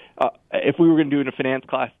say, if we were going to do it in a finance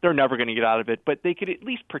class, they're never going to get out of it, but they could at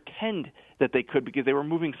least pretend that they could because they were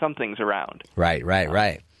moving some things around. Right.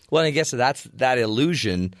 Well, I guess that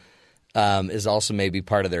illusion is also maybe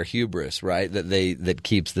part of their hubris, right? That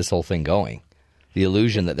keeps this whole thing going. The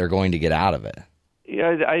illusion that they're going to get out of it.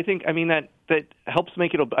 Yeah, I think that helps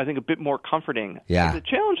make it a bit more comforting. Yeah. The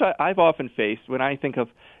challenge I've often faced when I think of,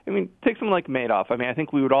 take someone like Madoff. I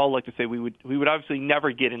think we would all like to say we would obviously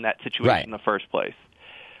never get in that situation in the first place.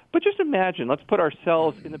 But just imagine, let's put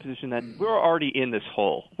ourselves in the position that we're already in this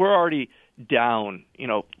hole. We're already down,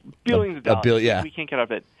 billions of dollars. We can't get out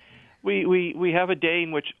of it. We have a day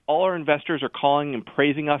in which all our investors are calling and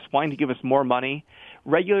praising us, wanting to give us more money.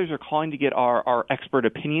 Regulars are calling to get our expert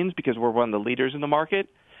opinions because we're one of the leaders in the market.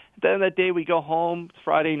 Then that day we go home, it's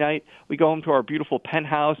Friday night, we go home to our beautiful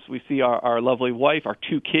penthouse. We see our lovely wife, our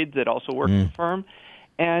two kids that also work in the firm.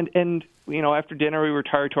 And after dinner we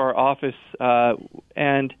retire to our office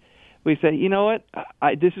and we say, you know what,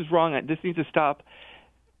 this is wrong. This needs to stop.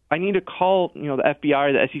 I need to call the FBI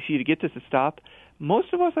or the SEC to get this to stop.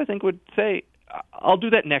 Most of us, I think, would say, I'll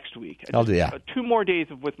do that next week. I'll do that. 2 more days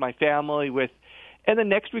with my family, and then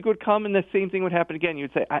next week would come and the same thing would happen again.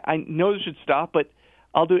 You'd say, I know this should stop, but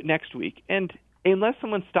I'll do it next week. And unless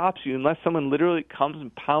someone stops you, unless someone literally comes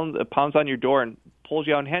and pounds on your door and pulls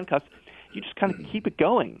you out in handcuffs, you just kind of keep it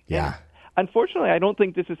going. Yeah. And unfortunately, I don't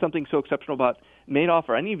think this is something so exceptional about Madoff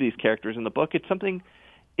or any of these characters in the book. It's something,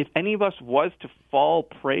 if any of us was to fall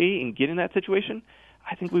prey and get in that situation,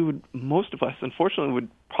 I think most of us, unfortunately, would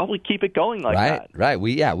probably keep it going like that. Right.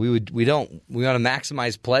 We want to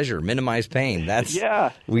maximize pleasure, minimize pain. That's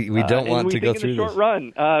we don't want to go through this. In the short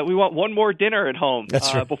run, we want one more dinner at home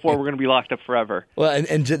before we're going to be locked up forever. Well,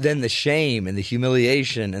 and then the shame and the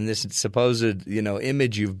humiliation and this supposed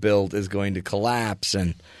image you've built is going to collapse,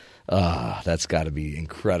 and that's got to be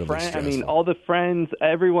incredibly stressful. All the friends,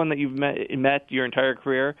 everyone that you've met your entire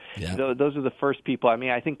career, those are the first people.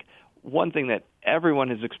 I think one thing that everyone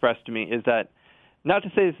has expressed to me is that, not to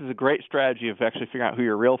say this is a great strategy of actually figuring out who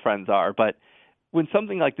your real friends are, but when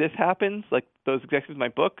something like this happens, like those executives in my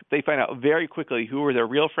book, they find out very quickly who were their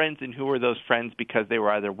real friends and who were those friends because they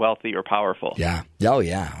were either wealthy or powerful. Yeah. Oh,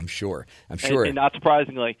 yeah. I'm sure. And not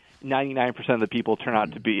surprisingly, 99% of the people turn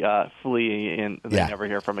out to be flee and they never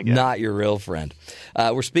hear from again. Not your real friend.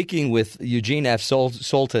 We're speaking with Eugene F.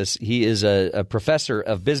 Soltes. He is a professor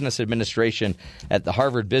of business administration at the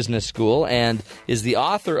Harvard Business School and is the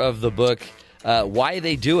author of the book, Why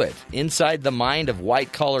They Do It, Inside the Mind of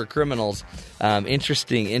White-Collar Criminals.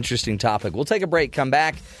 Interesting topic. We'll take a break, come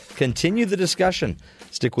back, continue the discussion.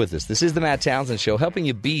 Stick with us. This is the Matt Townsend Show, helping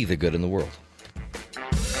you be the good in the world.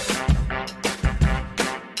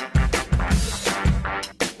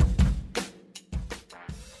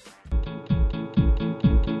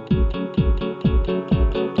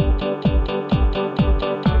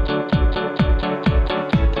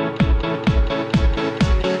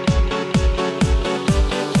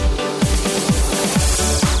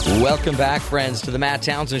 Welcome back, friends, to the Matt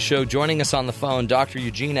Townsend Show. Joining us on the phone, Dr.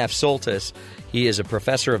 Eugene F. Soltes. He is a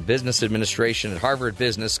professor of business administration at Harvard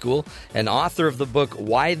Business School and author of the book,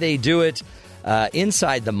 Why They Do It,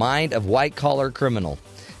 Inside the Mind of White-Collar Criminal.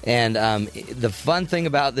 And the fun thing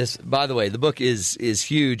about this, by the way, the book is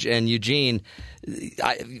huge. And Eugene,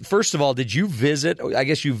 first of all, did you visit? I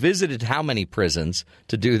guess you visited how many prisons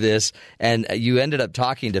to do this? And you ended up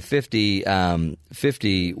talking to 50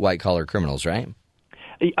 white-collar criminals, right?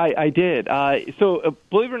 I did. So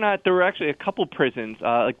believe it or not, there were actually a couple prisons.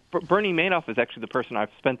 Like Bernie Madoff is actually the person I've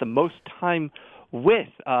spent the most time with.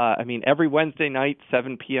 Every Wednesday night,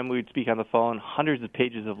 7 p.m., we would speak on the phone, hundreds of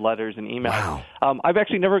pages of letters and emails. Wow. I've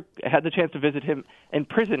actually never had the chance to visit him in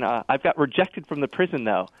prison. I've got rejected from the prison,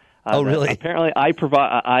 though. Oh, really? Apparently, I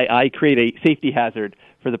create a safety hazard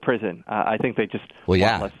for the prison. I think they just want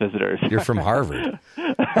less visitors. You're from Harvard.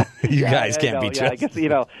 You guys can't be trusted. I guess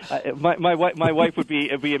my wife would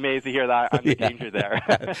be amazed to hear that I'm the danger there.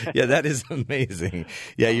 Yeah, that is amazing.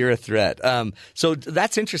 Yeah, you're a threat. So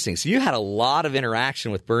that's interesting. So you had a lot of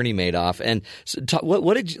interaction with Bernie Madoff, and so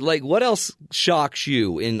what did you, like? What else shocks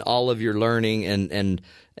you in all of your learning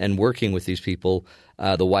and working with these people?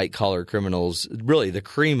 The white-collar criminals, really the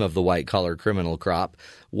cream of the white-collar criminal crop.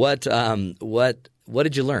 What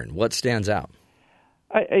did you learn? What stands out?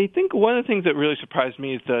 I think one of the things that really surprised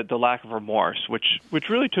me is the lack of remorse, which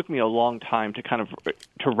really took me a long time to kind of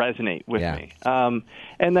to resonate with me.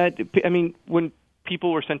 And that, when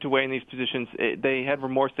people were sent away in these positions, they had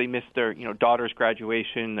remorse. They missed their daughter's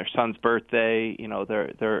graduation, their son's birthday,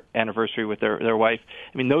 their anniversary with their wife.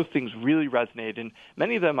 Those things really resonated, and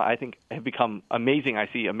many of them I think have become amazing. I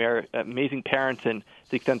see amazing parents, and to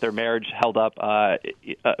the extent their marriage held up,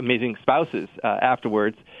 amazing spouses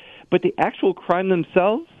afterwards. But the actual crime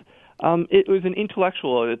themselves, it was an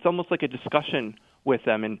intellectual. It's almost like a discussion with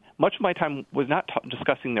them, and much of my time was not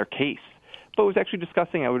discussing their case, but was actually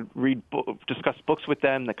discussing. I would discuss books with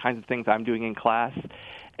them, the kinds of things I'm doing in class,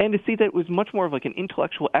 and to see that it was much more of like an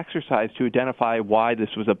intellectual exercise to identify why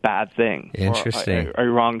this was a bad thing, interesting, or a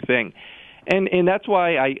wrong thing, and that's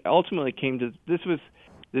why I ultimately came to this was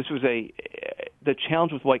the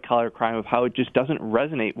challenge with white collar crime of how it just doesn't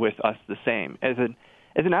resonate with us the same.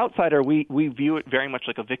 As an outsider, we view it very much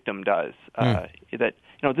like a victim does. That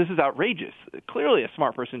this is outrageous. Clearly, a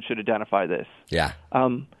smart person should identify this. Yeah.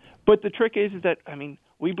 But the trick is that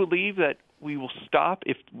we believe that we will stop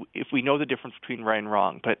if we know the difference between right and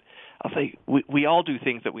wrong. But I'll say we all do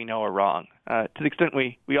things that we know are wrong. To the extent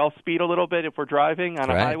we all speed a little bit if we're driving on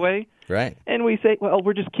a highway. Right. And we say, well,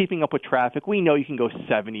 we're just keeping up with traffic. We know you can go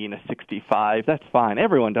 70 in a 65. That's fine.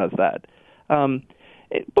 Everyone does that.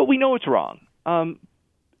 But we know it's wrong.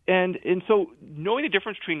 And so knowing the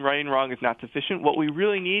difference between right and wrong is not sufficient. What we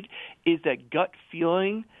really need is that gut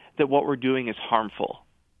feeling that what we're doing is harmful.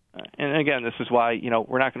 And again, this is why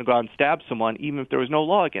we're not going to go out and stab someone, even if there was no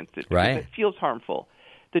law against it. Right. Because it feels harmful.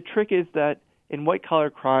 The trick is that in white-collar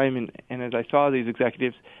crime, and as I saw these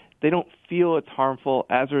executives, they don't feel it's harmful.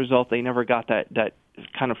 As a result, they never got that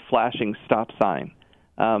kind of flashing stop sign.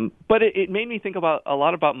 But it made me think a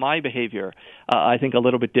lot about my behavior, I think a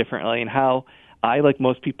little bit differently, and how I, like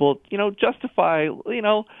most people, justify,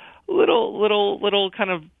 little kind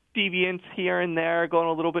of deviance here and there, going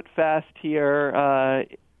a little bit fast here.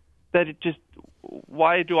 That it just,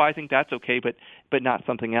 why do I think that's okay, but not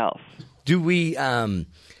something else? Do we?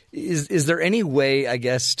 Is there any way, I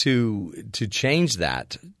guess, to change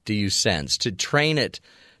that? Do you sense to train it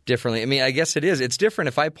differently? I guess it is. It's different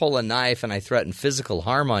if I pull a knife and I threaten physical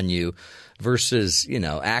harm on you, versus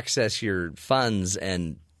access your funds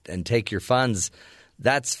and take your funds.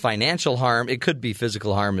 That's financial harm. It could be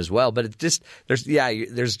physical harm as well, but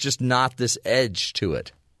there's just not this edge to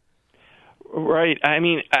it. Right. I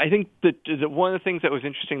think that one of the things that was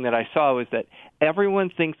interesting that I saw was that everyone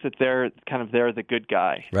thinks that they're the good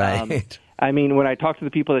guy. Right. When I talk to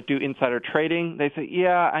the people that do insider trading, they say,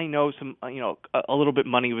 "Yeah, I know some, a little bit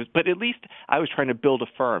money was, but at least I was trying to build a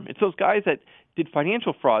firm." It's those guys that did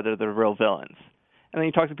financial fraud that are the real villains. And then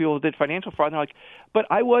you talk to people who did financial fraud, and they're like, "But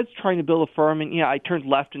I was trying to build a firm, and I turned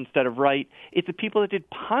left instead of right." It's the people that did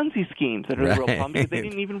Ponzi schemes that are the real problem, because they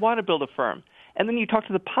didn't even want to build a firm. And then you talk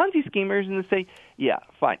to the Ponzi schemers, and they say, "Yeah,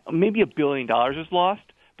 fine, maybe $1 billion was lost,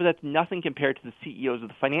 but that's nothing compared to the CEOs of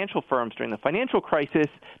the financial firms during the financial crisis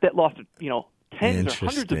that lost, tens or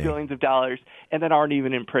hundreds of billions of dollars, and that aren't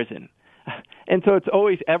even in prison." And so it's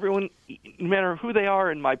always everyone, no matter who they are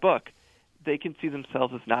in my book, they can see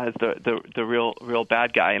themselves as not as the real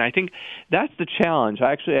bad guy. And I think that's the challenge.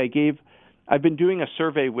 I've been doing a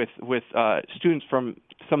survey with students from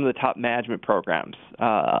some of the top management programs,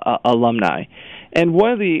 alumni. And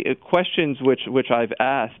one of the questions which I've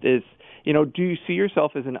asked is, do you see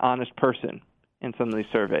yourself as an honest person? in some of these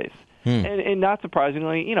surveys. And not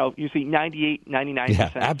surprisingly, you see 98, 99% Yeah,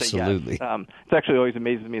 say absolutely. yes. It actually always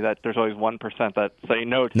amazes me that there's always 1% that say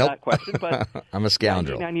no to that question. But I'm a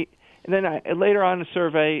scoundrel. 90, and then later on in the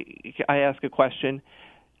survey, I ask a question.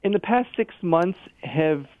 In the past 6 months,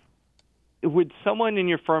 would someone in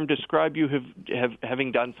your firm describe you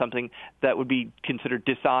having done something that would be considered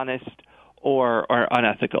dishonest or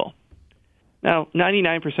unethical? Now,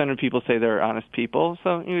 99% of people say they're honest people,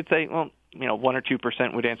 so you would say, well, 1 or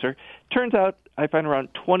 2% would answer. Turns out I find around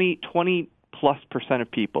 20+%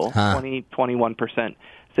 of people, 21%,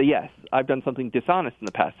 say, yes, I've done something dishonest in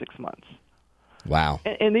the past 6 months. Wow.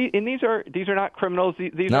 And these are not criminals.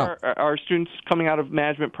 These are students coming out of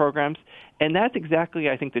management programs. And that's exactly,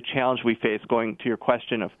 I think, the challenge we face, going to your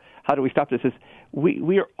question of how do we stop this, is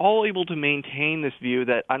we are all able to maintain this view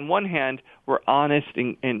that on one hand we're honest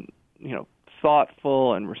and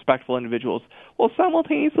thoughtful and respectful individuals, while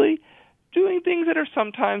simultaneously doing things that are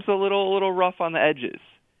sometimes a little rough on the edges.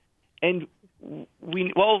 And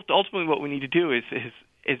ultimately what we need to do is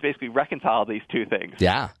basically reconcile these two things.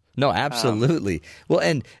 Yeah. No, absolutely. Well,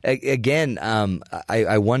 and again,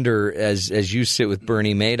 I wonder, as you sit with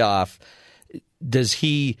Bernie Madoff,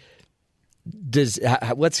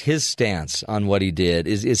 what's his stance on what he did?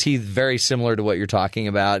 Is he very similar to what you're talking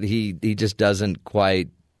about? He just doesn't quite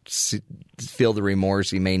feel the remorse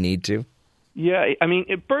he may need to? Yeah, I mean,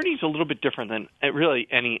 Bernie's a little bit different than really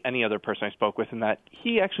any other person I spoke with, in that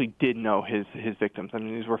he actually did know his victims. I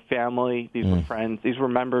mean, these were family, these were friends, these were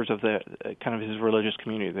members of the kind of his religious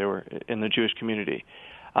community. They were in the Jewish community.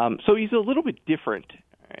 So he's a little bit different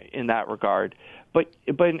in that regard. But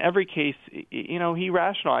in every case, he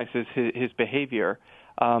rationalizes his behavior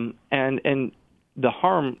and the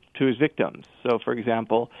harm to his victims. So, for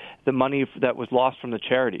example, the money that was lost from the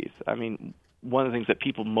charities. I mean, one of the things that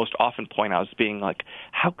people most often point out is being like,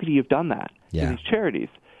 how could he have done that to these charities?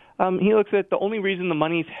 He looks at the only reason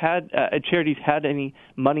the charities had any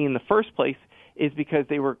money in the first place is because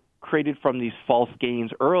they were created from these false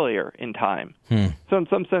gains earlier in time. So in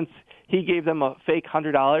some sense, he gave them a fake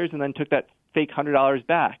 $100 and then took that fake $100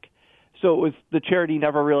 back. So the charity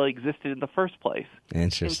never really existed in the first place.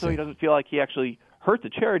 Interesting. And so he doesn't feel like he actually hurt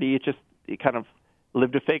the charity. He kind of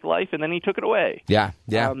lived a fake life and then he took it away. Yeah.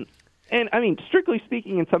 And I mean, strictly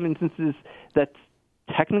speaking, in some instances, that's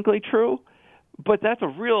technically true, but that's a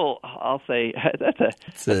real, I'll say,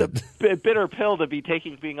 that's a bitter pill to be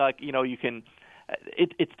taking, being like, you can,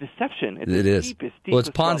 it's deception. It's it is. Deepest well, it's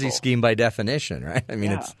Ponzi level. scheme by definition, right? I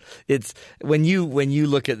mean, it's when you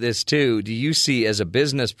look at this too, do you see, as a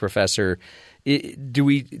business professor, do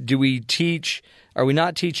we teach, are we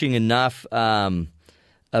not teaching enough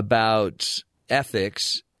about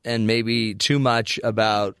ethics and maybe too much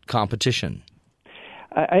about competition?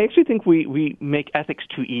 I actually think we make ethics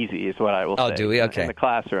too easy, is what I will say. Oh, do we? Okay. In the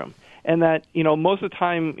classroom. And that, most of the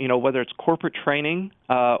time, whether it's corporate training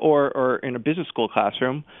or in a business school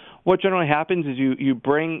classroom, what generally happens is you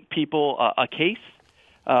bring people a case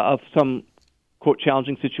of some, quote,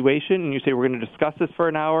 challenging situation, and you say, we're going to discuss this for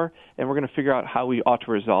an hour, and we're going to figure out how we ought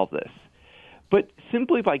to resolve this. But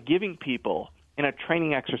simply by giving people, in a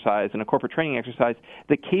training exercise, in a corporate training exercise,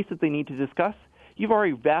 the case that they need to discuss, you've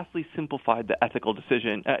already vastly simplified the ethical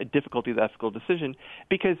decision, difficulty of the ethical decision,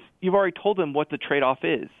 because you've already told them what the trade-off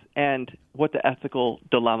is and what the ethical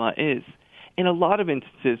dilemma is. In a lot of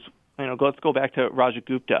instances, let's go back to Raja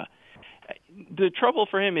Gupta. The trouble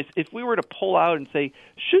for him is if we were to pull out and say,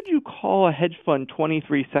 should you call a hedge fund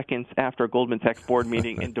 23 seconds after a Goldman Sachs board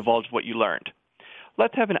meeting and divulge what you learned?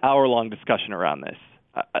 Let's have an hour-long discussion around this.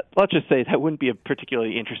 Let's just say that wouldn't be a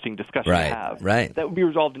particularly interesting discussion to have. Right. That would be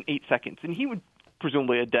resolved in 8 seconds. And he would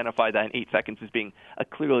presumably identify that in 8 seconds as being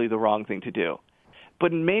clearly the wrong thing to do.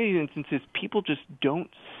 But in many instances, people just don't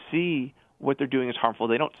see what they're doing as harmful.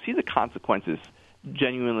 They don't see the consequences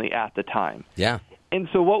genuinely at the time. Yeah. And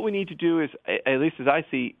so what we need to do is, at least as I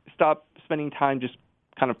see, stop spending time just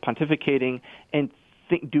kind of pontificating and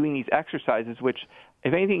doing these exercises, which,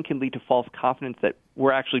 if anything, can lead to false confidence that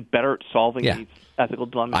we're actually better at solving these ethical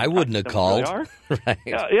dilemmas. I wouldn't have called. Right.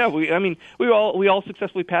 Yeah. We all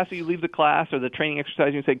successfully pass it. You leave the class or the training exercise,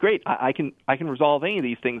 and you say, "Great, I can resolve any of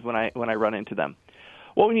these things when I run into them."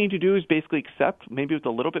 What we need to do is basically accept, maybe with a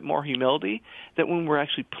little bit more humility, that when we're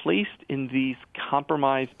actually placed in these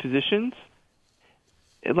compromised positions,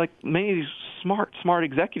 like many of these smart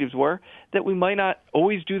executives were, that we might not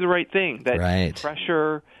always do the right thing. That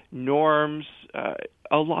pressure, norms,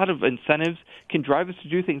 a lot of incentives can drive us to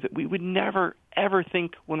do things that we would never, ever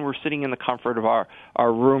think when we're sitting in the comfort of our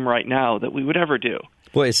room right now that we would ever do.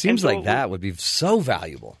 Boy, it seems like that would be so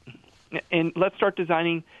valuable. And let's start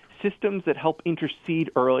designing systems that help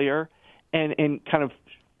intercede earlier and kind of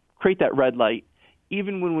create that red light,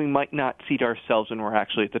 even when we might not see it ourselves when we're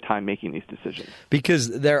actually at the time making these decisions. Because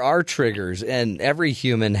there are triggers, and every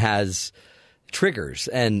human has triggers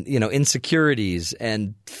and, insecurities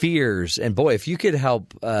and fears. And boy, if you could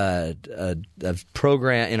help an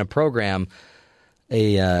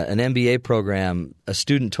MBA program, a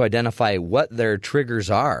student to identify what their triggers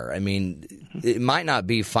are. I mean, it might not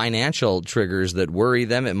be financial triggers that worry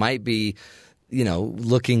them. It might be,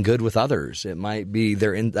 looking good with others. It might be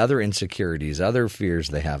their other insecurities, other fears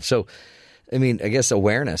they have. So, I mean, I guess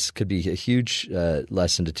awareness could be a huge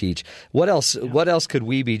lesson to teach. What else? Yeah. What else could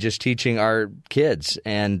we be just teaching our kids?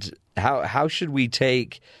 And how should we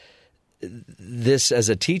take this as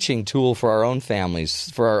a teaching tool for our own families,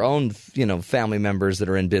 for our own, family members that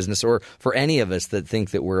are in business, or for any of us that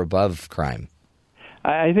think that we're above crime?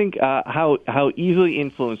 I think how easily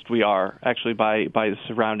influenced we are actually by the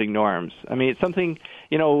surrounding norms. I mean, it's something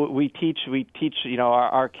we teach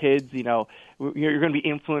our kids. You're going to be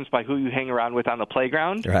influenced by who you hang around with on the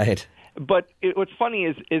playground, right? But what's funny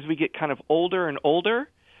is we get kind of older and older,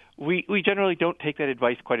 we generally don't take that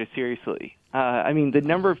advice quite as seriously. I mean, the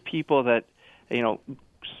number of people that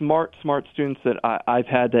smart students that I've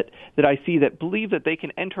had that I see that believe that they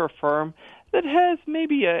can enter a firm that has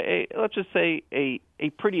maybe let's just say a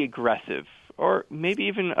pretty aggressive or maybe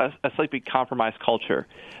even a slightly compromised culture.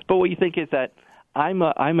 But what you think is that I'm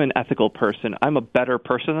an ethical person. I'm a better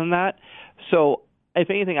person than that. So if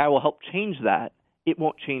anything, I will help change that. It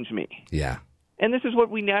won't change me. Yeah. And this is what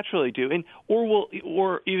we naturally do. And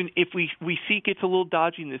or even if we see it's a little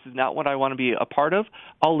dodgy and this is not what I want to be a part of,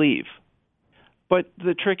 I'll leave. But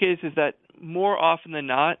the trick is that more often than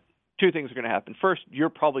not, two things are going to happen. First, you're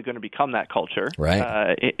probably going to become that culture.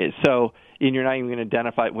 Right. And you're not even going to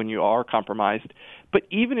identify it when you are compromised. But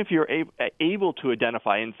even if you're able to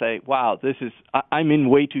identify and say, wow, I'm in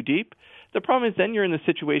way too deep, the problem is then you're in the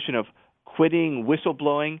situation of quitting,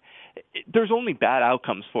 whistleblowing. There's only bad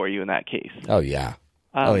outcomes for you in that case. Oh, yeah.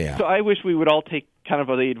 So I wish we would all take kind of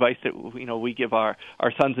the advice that we give our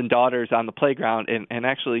sons and daughters on the playground and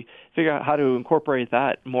actually figure out how to incorporate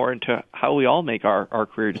that more into how we all make our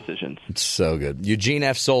career decisions. It's so good. Eugene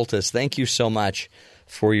F. Soltes, thank you so much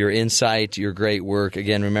for your insight, your great work.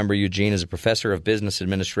 Again, remember, Eugene is a professor of business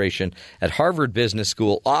administration at Harvard Business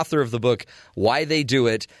School, author of the book Why They Do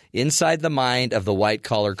It, Inside the Mind of the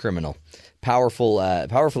White-Collar Criminal. Powerful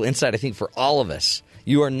insight, I think, for all of us.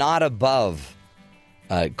 You are not above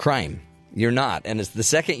crime. You're not. And it's the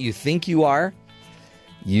second you think you are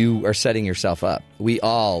setting yourself up. We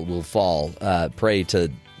all will fall prey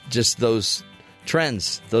to just those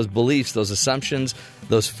trends, those beliefs, those assumptions,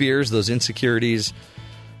 those fears, those insecurities.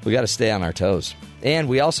 We got to stay on our toes. And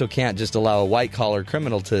we also can't just allow a white-collar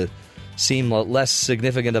criminal to seem less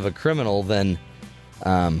significant of a criminal than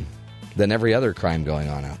every other crime going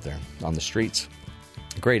on out there on the streets.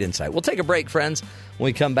 Great insight. We'll take a break, friends. When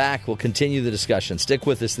we come back, we'll continue the discussion. Stick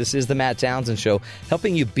with us. This is the Matt Townsend Show,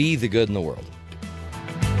 helping you be the good in the world.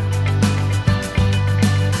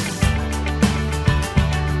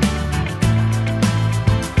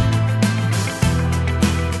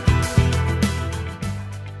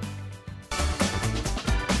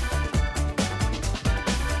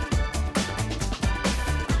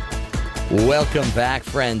 Welcome back,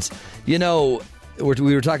 friends. We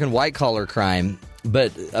were talking white-collar crime,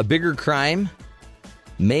 but a bigger crime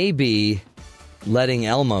may be letting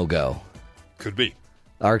Elmo go. Could be.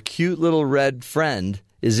 Our cute little red friend.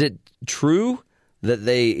 Is it true that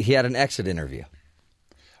he had an exit interview?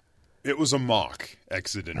 It was a mock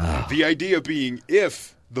exit interview. Oh. The idea being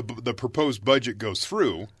if the proposed budget goes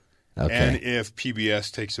through, okay, and if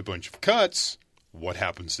PBS takes a bunch of cuts, what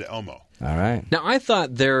happens to Elmo? All right. Now, I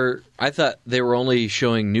thought they were only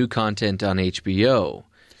showing new content on HBO.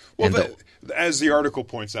 Well, as the article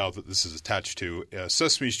points out that this is attached to,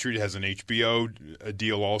 Sesame Street has an HBO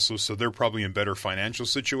deal also, so they're probably in better financial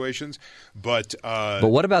situations. But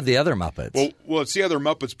what about the other Muppets? Well, it's the other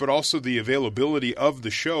Muppets, but also the availability of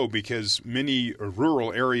the show, because many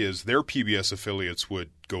rural areas, their PBS affiliates would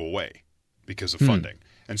go away because of funding.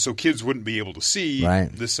 And so kids wouldn't be able to see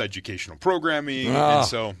this educational programming, and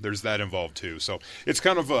so there's that involved too. So it's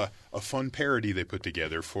kind of a fun parody they put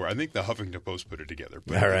together for, I think the Huffington Post put it together,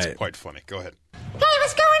 but it's quite funny. Go ahead. Hey,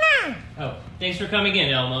 what's going on? Oh, thanks for coming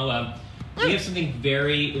in, Elmo. We have something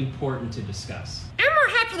very important to discuss.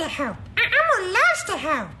 Elmo happy to help. Elmo loves to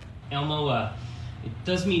help. Elmo, it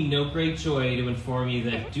does me no great joy to inform you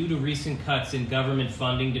that due to recent cuts in government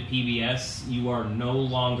funding to PBS, you are no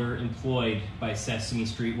longer employed by Sesame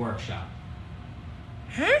Street Workshop.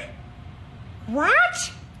 Huh?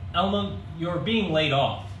 What? Elmo, you're being laid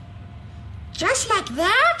off. Just like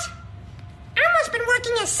that?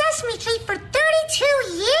 making a Sesame Street for 32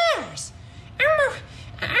 years. Elmo,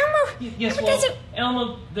 Yes, well,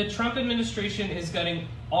 Elmo, the Trump administration is gutting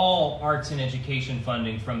all arts and education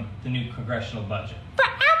funding from the new congressional budget. But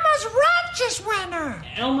Elmo's rent just went up.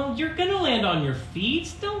 Elmo, you're gonna land on your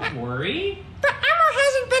feet. Don't worry. But Elmo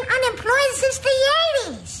hasn't been unemployed since the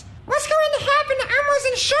 80s. What's going to happen to Elmo's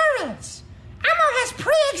insurance? Elmo has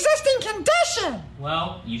pre-existing condition.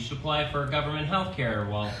 Well, you should apply for government health care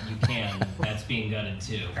while you can. That's being gutted,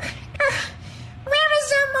 too. Where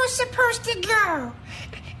is Elmo supposed to go?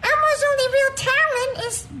 Elmo's only real talent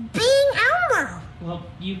is being Elmo. Well,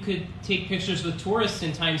 you could take pictures with tourists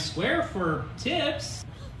in Times Square for tips.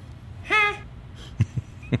 Huh?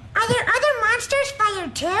 Are there other monsters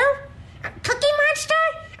fired too? Cookie Monster?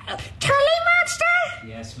 Tully Monster?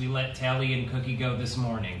 Yes, we let Tally and Cookie go this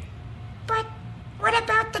morning. But what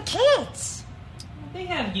about the kids? They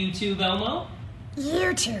have YouTube, Elmo.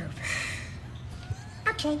 YouTube.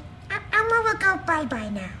 Okay, Elmo will go bye-bye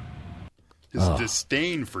now. His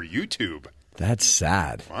disdain for YouTube. That's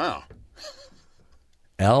sad. Wow.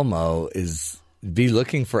 Elmo be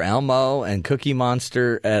looking for Elmo and Cookie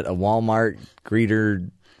Monster at a Walmart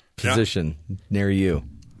greeter position near you.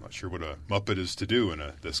 Not sure what a Muppet is to do in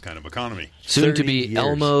this kind of economy. Soon to be 30 years.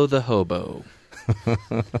 Elmo the Hobo.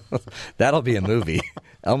 That'll be a movie.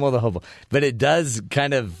 Elmo the Hobo. But it does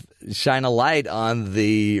kind of shine a light on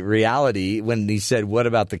the reality when he said, what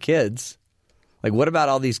about the kids? Like, what about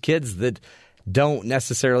all these kids that don't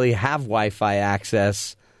necessarily have Wi-Fi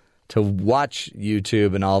access to watch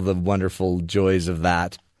YouTube and all the wonderful joys of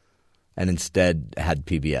that, and instead had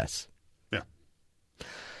PBS? Yeah.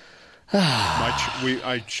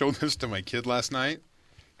 I showed this to my kid last night.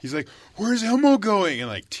 He's like, "Where's Elmo going?" And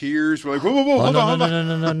like tears. We're like, "Whoa, hold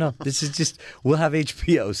on. No. This is just, we'll have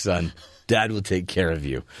HBO, son. Dad will take care of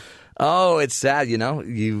you." Oh, it's sad,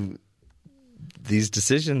 these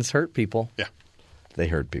decisions hurt people. Yeah. They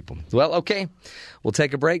hurt people. Well, okay. We'll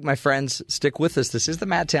take a break, my friends. Stick with us. This is the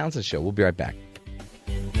Matt Townsend Show. We'll be right back.